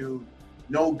manosphere, dude.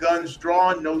 No guns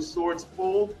drawn, no swords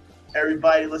pulled.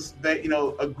 Everybody, let's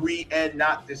agree and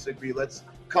not disagree. Let's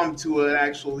come to an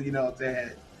actual, to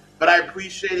head. But I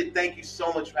appreciate it. Thank you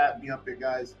so much for having me up here,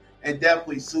 guys. And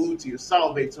definitely salute to you.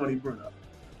 Salve, Tony Bruno.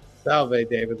 Salve,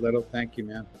 David Little. Thank you,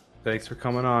 man. Thanks for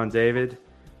coming on, David.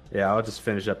 Yeah, I'll just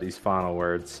finish up these final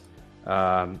words.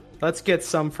 Let's get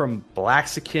some from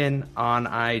Blaxican on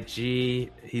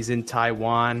IG. He's in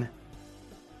Taiwan.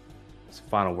 Some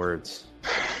final words.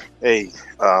 Hey,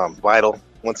 Vital.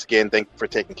 Once again, thank you for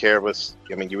taking care of us.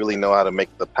 You really know how to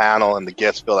make the panel and the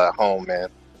guests feel at home, man.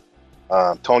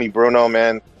 Tony Bruno,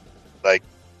 man.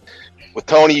 With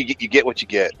Tony, you get what you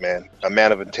get, man. A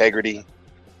man of integrity.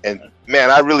 And, man,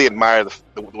 I really admire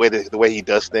the way he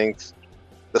does things.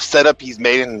 The setup he's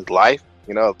made in his life,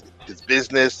 his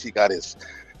business. He got his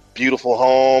beautiful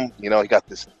home. He got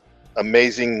this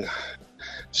amazing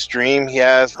stream he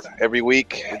has every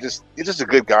week. He's just a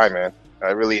good guy, man.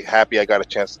 I'm really happy I got a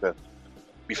chance to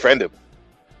befriend him.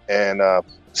 And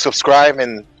subscribe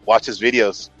and watch his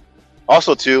videos.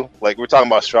 Also, too, we were talking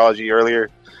about astrology earlier.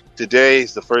 Today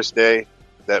is the first day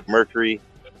that Mercury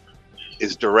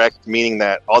is direct, meaning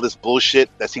that all this bullshit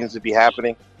that seems to be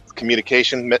happening,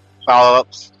 communication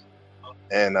follow-ups,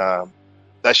 and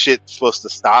that shit's supposed to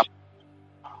stop.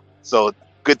 So,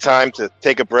 good time to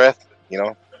take a breath,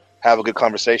 have a good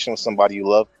conversation with somebody you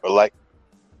love or like.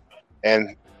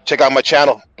 And check out my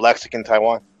channel, Blaxican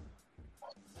Taiwan.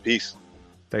 Peace.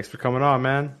 Thanks for coming on,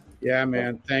 man. Yeah,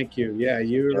 man. Thank you. Yeah,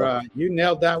 you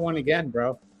nailed that one again,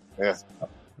 bro.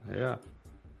 Yeah.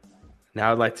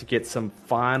 Now I'd like to get some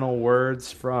final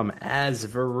words from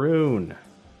Azvaroon.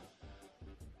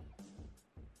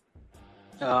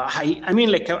 I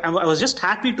mean, like, I was just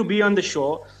happy to be on the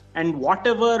show, and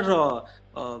whatever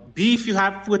beef you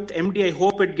have with MD, I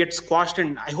hope it gets squashed,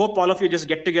 and I hope all of you just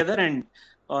get together and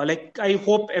I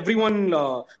hope everyone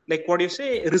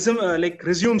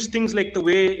resumes things like the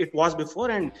way it was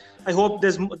before, and I hope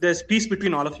there's peace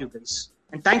between all of you guys.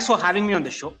 And thanks for having me on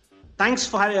the show. Thanks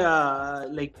for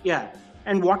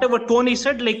and whatever Tony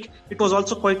said, like, it was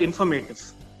also quite informative.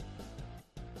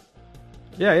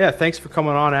 Yeah. Thanks for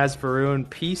coming on, Azvaroon.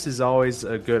 Peace is always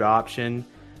a good option.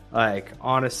 Like,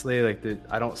 honestly,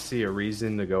 I don't see a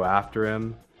reason to go after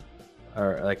him,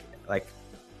 or like.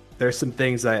 There's some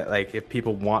things that, like, if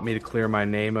people want me to clear my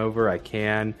name over, I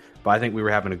can. But I think we were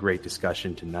having a great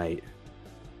discussion tonight.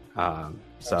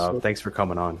 So thanks for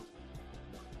coming on.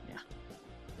 Yeah.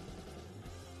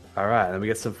 All right, then we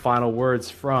get some final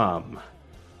words from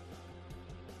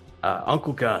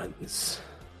Uncle Guns.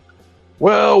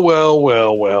 Well.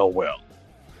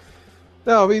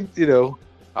 No, I mean,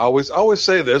 I always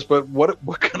say this, but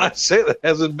what can I say that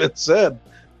hasn't been said?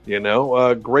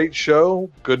 Great show.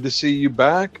 Good to see you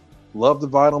back. Love the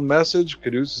Vital Message.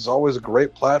 Caduce is always a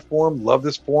great platform. Love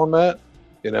this format.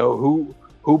 Who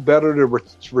better to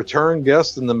return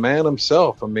guest than the man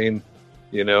himself? I mean,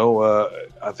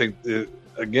 I think,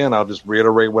 again, I'll just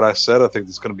reiterate what I said. I think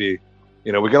it's going to be,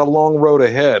 we got a long road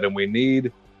ahead, and we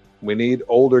need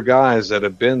older guys that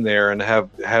have been there and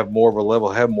have more of a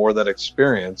level, have more of that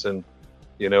experience. And,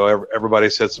 everybody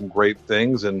said some great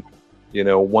things. And,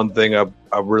 one thing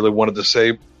I really wanted to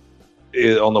say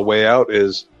on the way out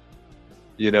is,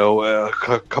 a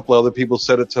couple other people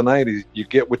said it tonight. You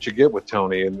get what you get with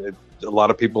Tony. And a lot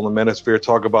of people in the Manosphere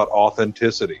talk about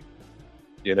authenticity.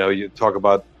 You talk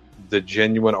about the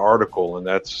genuine article, and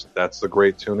that's the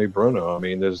great Tony Bruno. I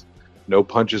mean, there's no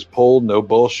punches pulled, no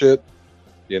bullshit.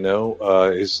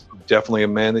 He's definitely a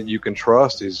man that you can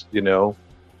trust. He's,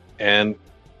 and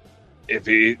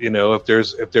if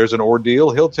there's an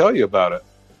ordeal, he'll tell you about it,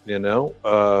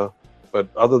 but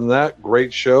other than that,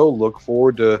 great show. Look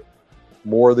forward to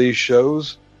more of these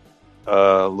shows.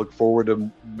 Look forward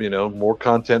to, more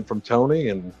content from Tony,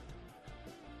 and,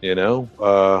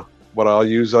 what I'll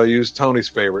use Tony's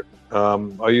favorite.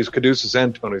 I'll use Caduceus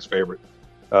and Tony's favorite.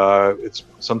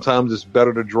 Sometimes it's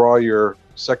better to draw your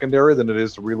secondary than it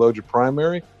is to reload your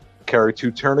primary. Carry 2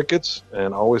 tourniquets,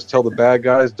 and always tell the bad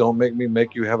guys, don't make me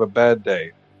make you have a bad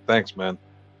day. Thanks, man.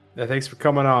 Yeah, thanks for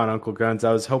coming on, Uncle Guns.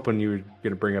 I was hoping you were going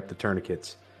to bring up the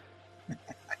tourniquets.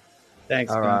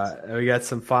 Thanks. All right, we got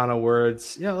some final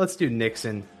words. Yeah, let's do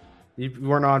Nixon. You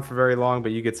weren't on for very long,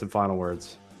 but you get some final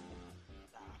words.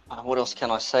 What else can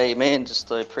I say, man? Just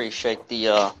to appreciate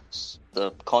the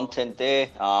content there.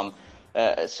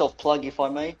 Self plug, if I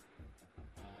may.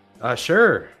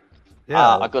 Sure.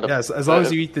 Yeah, I got as long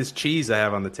as you eat this cheese I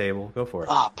have on the table, go for it.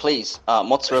 Please,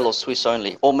 mozzarella Swiss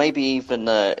only, or maybe even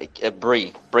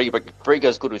brie. Brie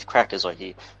goes good with crackers, I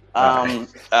hear. I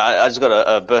just got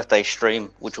a birthday stream,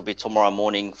 which will be tomorrow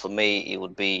morning for me. It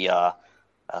would be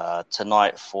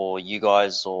tonight for you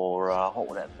guys, or what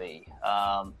would that be?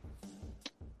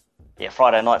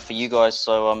 Friday night for you guys.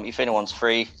 So if anyone's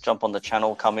free, jump on the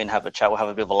channel, come in, have a chat, we'll have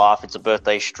a bit of a laugh. It's a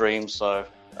birthday stream, so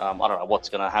I don't know what's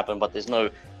going to happen, but there's no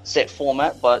set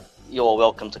format, but you're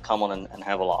welcome to come on and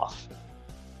have a laugh.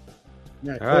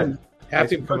 Yeah, all right.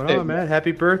 Happy birthday, on, man.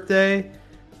 Happy birthday,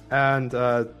 and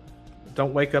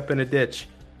don't wake up in a ditch.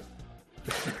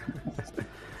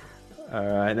 All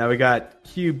right, now we got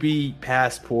QB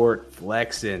Passport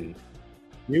flexing.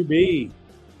 QB.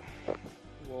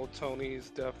 Well, Tony, it's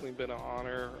definitely been an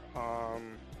honor.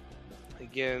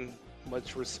 Again,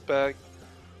 much respect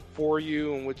for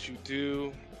you and what you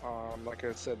do. Like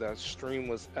I said, that stream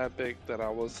was epic that I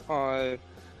was on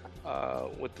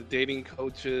with the dating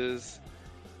coaches.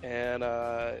 And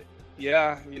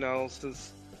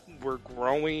since we're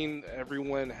growing,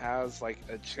 everyone has like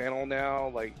a channel now.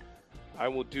 Like, I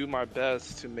will do my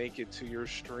best to make it to your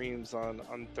streams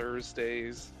on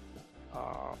Thursdays.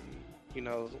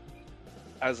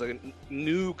 As a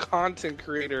new content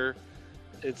creator,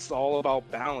 it's all about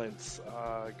balance,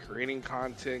 creating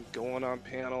content, going on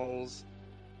panels,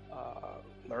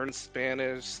 learn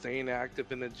Spanish, staying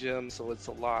active in the gym. So it's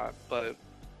a lot, but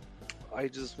I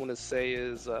just want to say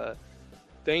is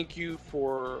thank you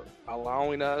for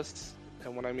allowing us,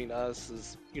 and when I mean us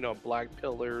is, Black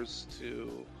Pillars,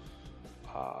 to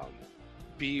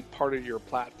be part of your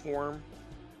platform.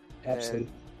 Absolutely.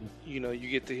 And, you know, you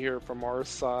get to hear from our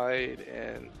side,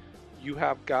 and you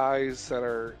have guys that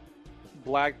are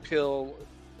black pill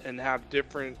and have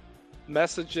different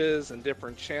messages and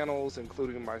different channels,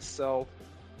 including myself.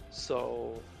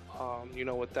 So, you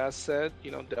know, with that said,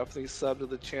 you know, definitely sub to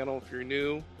the channel if you're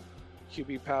new.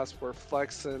 QB Passport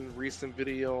Flexin', recent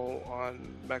video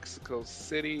on Mexico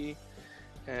City,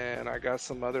 and I got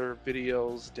some other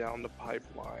videos down the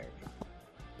pipeline.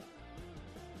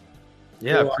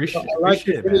 Yeah, Well, appreciate I like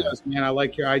your it, man. videos, man. I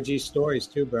like your IG stories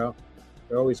too, bro.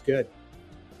 They're always good.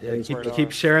 Yeah,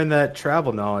 keep sharing that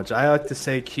travel knowledge. I like to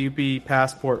say QB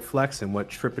Passport Flexin', what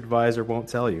TripAdvisor won't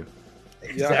tell you.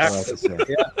 Exactly.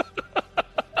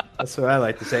 That's what I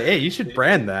like to say. Hey, you should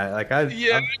brand that. Like, I'd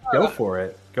go for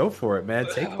it. Go for it, man.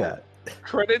 Take that.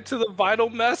 Credit to the vital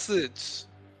message.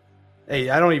 Hey,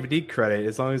 I don't even need credit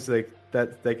as long as that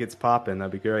gets popping.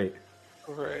 That'd be great.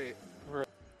 Right.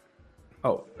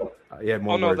 Oh, yeah.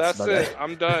 More Oh no, words that's about it.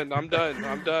 that.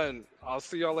 I'm done. I'll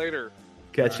see y'all later.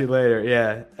 Catch you later.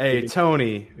 Yeah. Hey,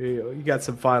 Tony, you got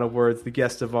some final words. The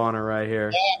guest of honor right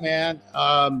here. Yeah,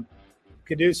 man.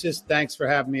 Caduceus, thanks for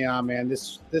having me on, man.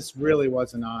 This really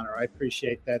was an honor. I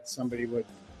appreciate that somebody would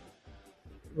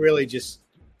really just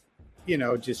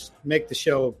make the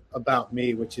show about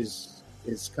me, which is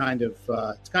kind of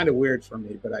it's kind of weird for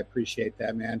me, but I appreciate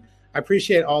that, man. I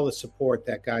appreciate all the support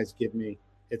that guys give me.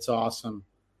 It's awesome.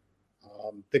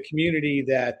 The community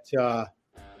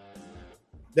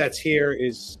that's here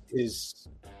is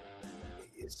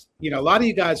a lot of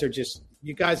you guys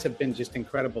have been just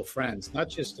incredible friends, not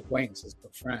just acquaintances,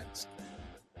 but friends.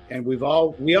 And we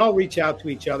all reach out to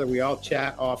each other. We all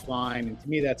chat offline. And to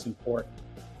me, that's important.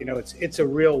 You know, it's a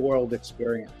real world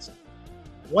experience.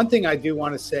 One thing I do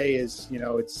want to say is, you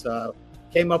know, it's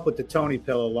came up with the Tony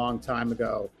pill a long time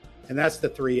ago, and that's the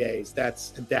 3 A's.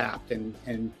 That's adapt.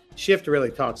 And Shift really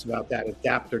talks about that.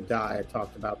 Adapt or die. I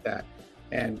talked about that.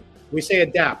 And we say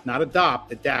adapt, not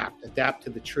adopt, adapt to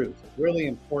the truth. It's really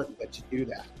important that you do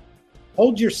that.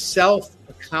 Hold yourself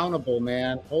accountable,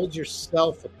 man. Hold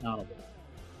yourself accountable.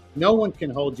 No one can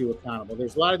hold you accountable.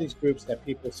 There's a lot of these groups that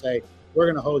people say, we're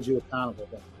going to hold you accountable.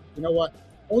 But you know what?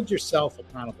 Hold yourself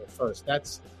accountable first.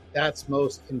 That's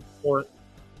most important.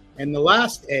 And the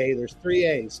last A, there's 3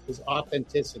 A's, is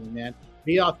authenticity, man.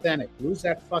 Be authentic. Lose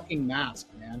that fucking mask,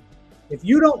 man. If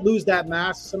you don't lose that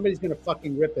mask, somebody's going to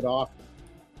fucking rip it off.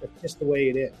 That's just the way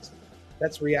it is.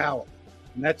 That's reality.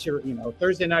 And that's your,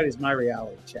 Thursday night is my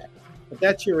reality check. But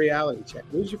that's your reality check.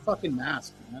 Lose your fucking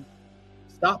mask, man.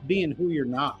 Stop being who you're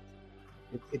not.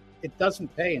 It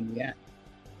doesn't pay in the end.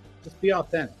 Just be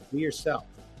authentic. Be yourself.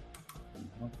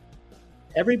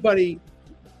 Everybody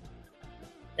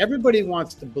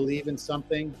wants to believe in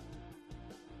something.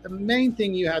 The main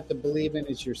thing you have to believe in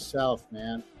is yourself,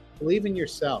 man. Believe in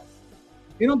yourself.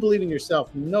 If you don't believe in yourself,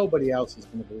 nobody else is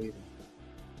going to believe in you.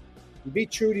 You be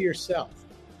true to yourself.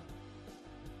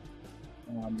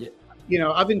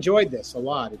 I've enjoyed this a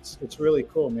lot. It's really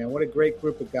cool, man. What a great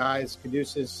group of guys.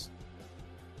 Caduceus,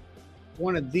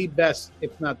 one of the best,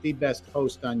 if not the best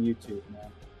host on YouTube, man.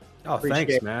 Oh,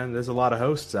 thanks, man. There's a lot of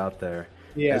hosts out there.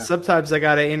 Yeah. And sometimes I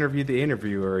got to interview the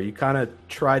interviewer. You kind of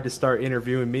tried to start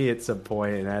interviewing me at some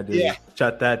point, and I had to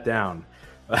shut that down.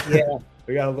 Yeah.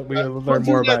 we gotta learn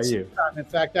more about you. Sometime. In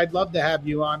fact, I'd love to have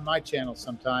you on my channel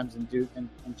sometimes and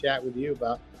chat with you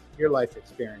about your life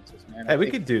experiences, man. Hey, we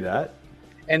could do that.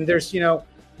 And there's,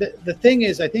 the thing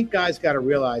is, I think guys got to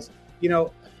realize,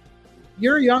 you're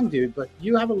a young dude, but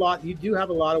you do have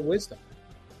a lot of wisdom.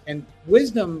 And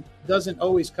wisdom doesn't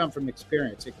always come from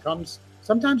experience.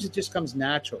 Sometimes it just comes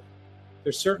natural.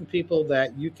 There's certain people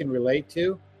that you can relate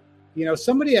to.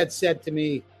 Somebody had said to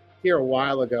me here a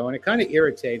while ago, and it kind of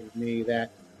irritated me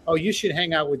that, oh, you should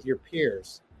hang out with your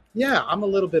peers. Yeah, I'm a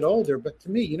little bit older, but to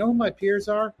me, you know who my peers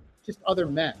are? Just other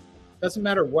men. Doesn't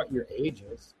matter what your age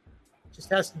is. It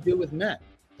just has to do with men.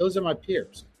 Those are my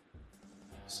peers.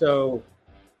 So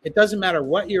it doesn't matter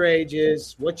what your age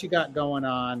is, what you got going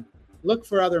on. Look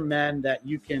for other men that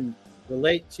you can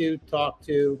relate to, talk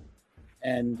to,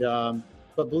 and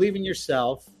but believe in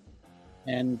yourself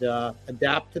and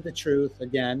adapt to the truth.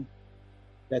 Again,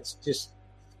 that's just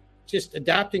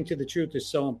adapting to the truth is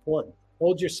so important.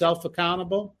 Hold yourself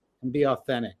accountable and be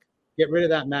authentic. Get rid of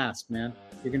that mask, man.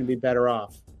 You're going to be better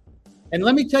off. And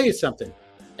let me tell you something.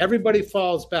 Everybody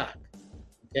falls back.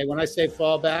 Okay, when I say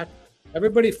fall back,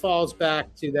 everybody falls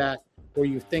back to that where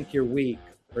you think you're weak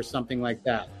or something like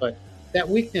that. But that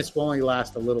weakness will only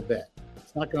last a little bit.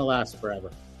 It's not going to last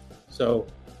forever. So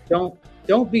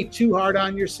don't be too hard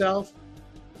on yourself,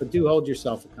 but do hold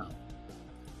yourself accountable.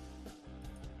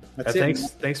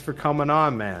 That's Thanks for coming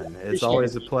on, man. It's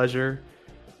always a pleasure.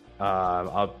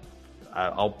 I'll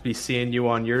be seeing you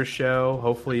on your show.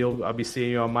 Hopefully, I'll be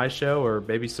seeing you on my show, or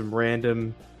maybe some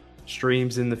random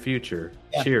streams in the future.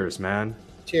 Yeah. Cheers, man.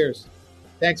 Cheers.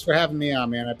 Thanks for having me on,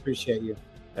 man. I appreciate you.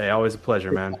 Hey, always a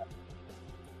pleasure, man.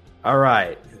 All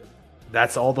right.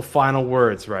 That's all the final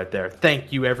words right there.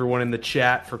 Thank you, everyone in the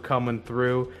chat, for coming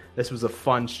through. This was a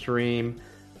fun stream.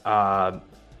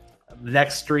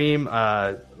 Next stream,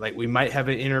 we might have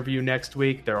an interview next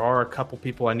week. There are a couple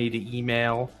people I need to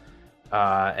email,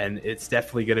 and it's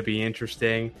definitely going to be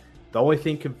interesting. The only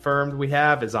thing confirmed we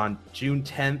have is on June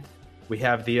 10th, we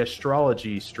have the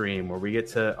astrology stream where we get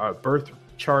to our birth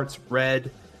charts read.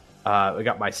 We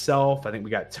got myself. I think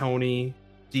we got Tony,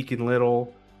 Deacon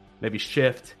Little, maybe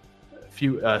Shift, a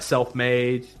few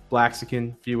Self-Made,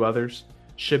 Blaxican, a few others.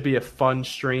 Should be a fun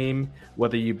stream,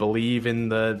 whether you believe in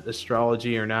the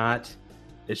astrology or not.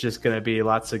 It's just going to be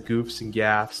lots of goofs and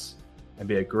gaffs and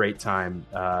be a great time.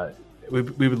 We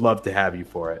would love to have you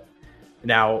for it.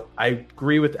 Now, I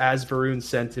agree with Asvaroon's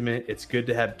sentiment. It's good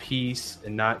to have peace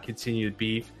and not continued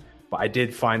beef. But I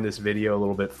did find this video a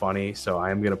little bit funny, so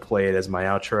I am going to play it as my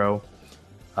outro.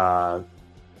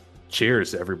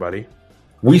 Cheers, everybody.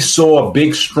 We saw a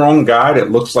big, strong guy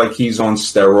that looks like he's on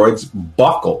steroids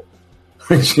buckle.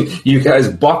 You guys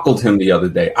buckled him the other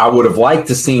day. I would have liked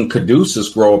to seen Caduceus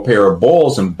grow a pair of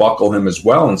balls and buckle him as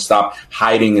well and stop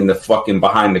hiding in the fucking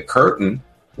behind the curtain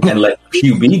and let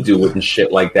QB do it and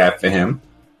shit like that for him.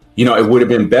 You know, it would have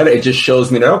been better. It just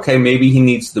shows me that, okay, maybe he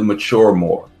needs to mature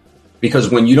more. Because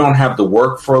when you don't have to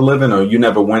work for a living or you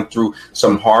never went through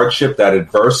some hardship, that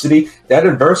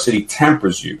adversity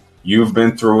tempers you. You've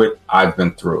been through it. I've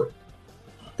been through it.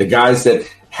 The guys that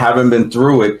haven't been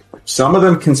through it, some of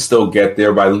them can still get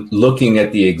there by looking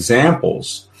at the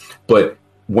examples. But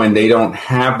when they don't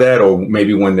have that, or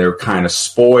maybe when they're kind of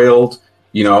spoiled,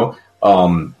 you know,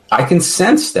 I can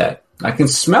sense that. I can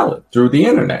smell it through the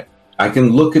internet. I can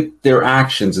look at their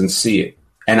actions and see it.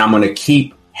 And I'm going to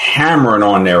keep hammering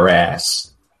on their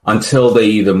ass until they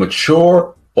either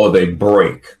mature or they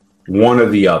break. One or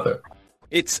the other.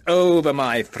 It's over,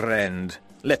 my friend.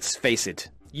 Let's face it.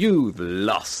 You've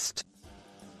lost.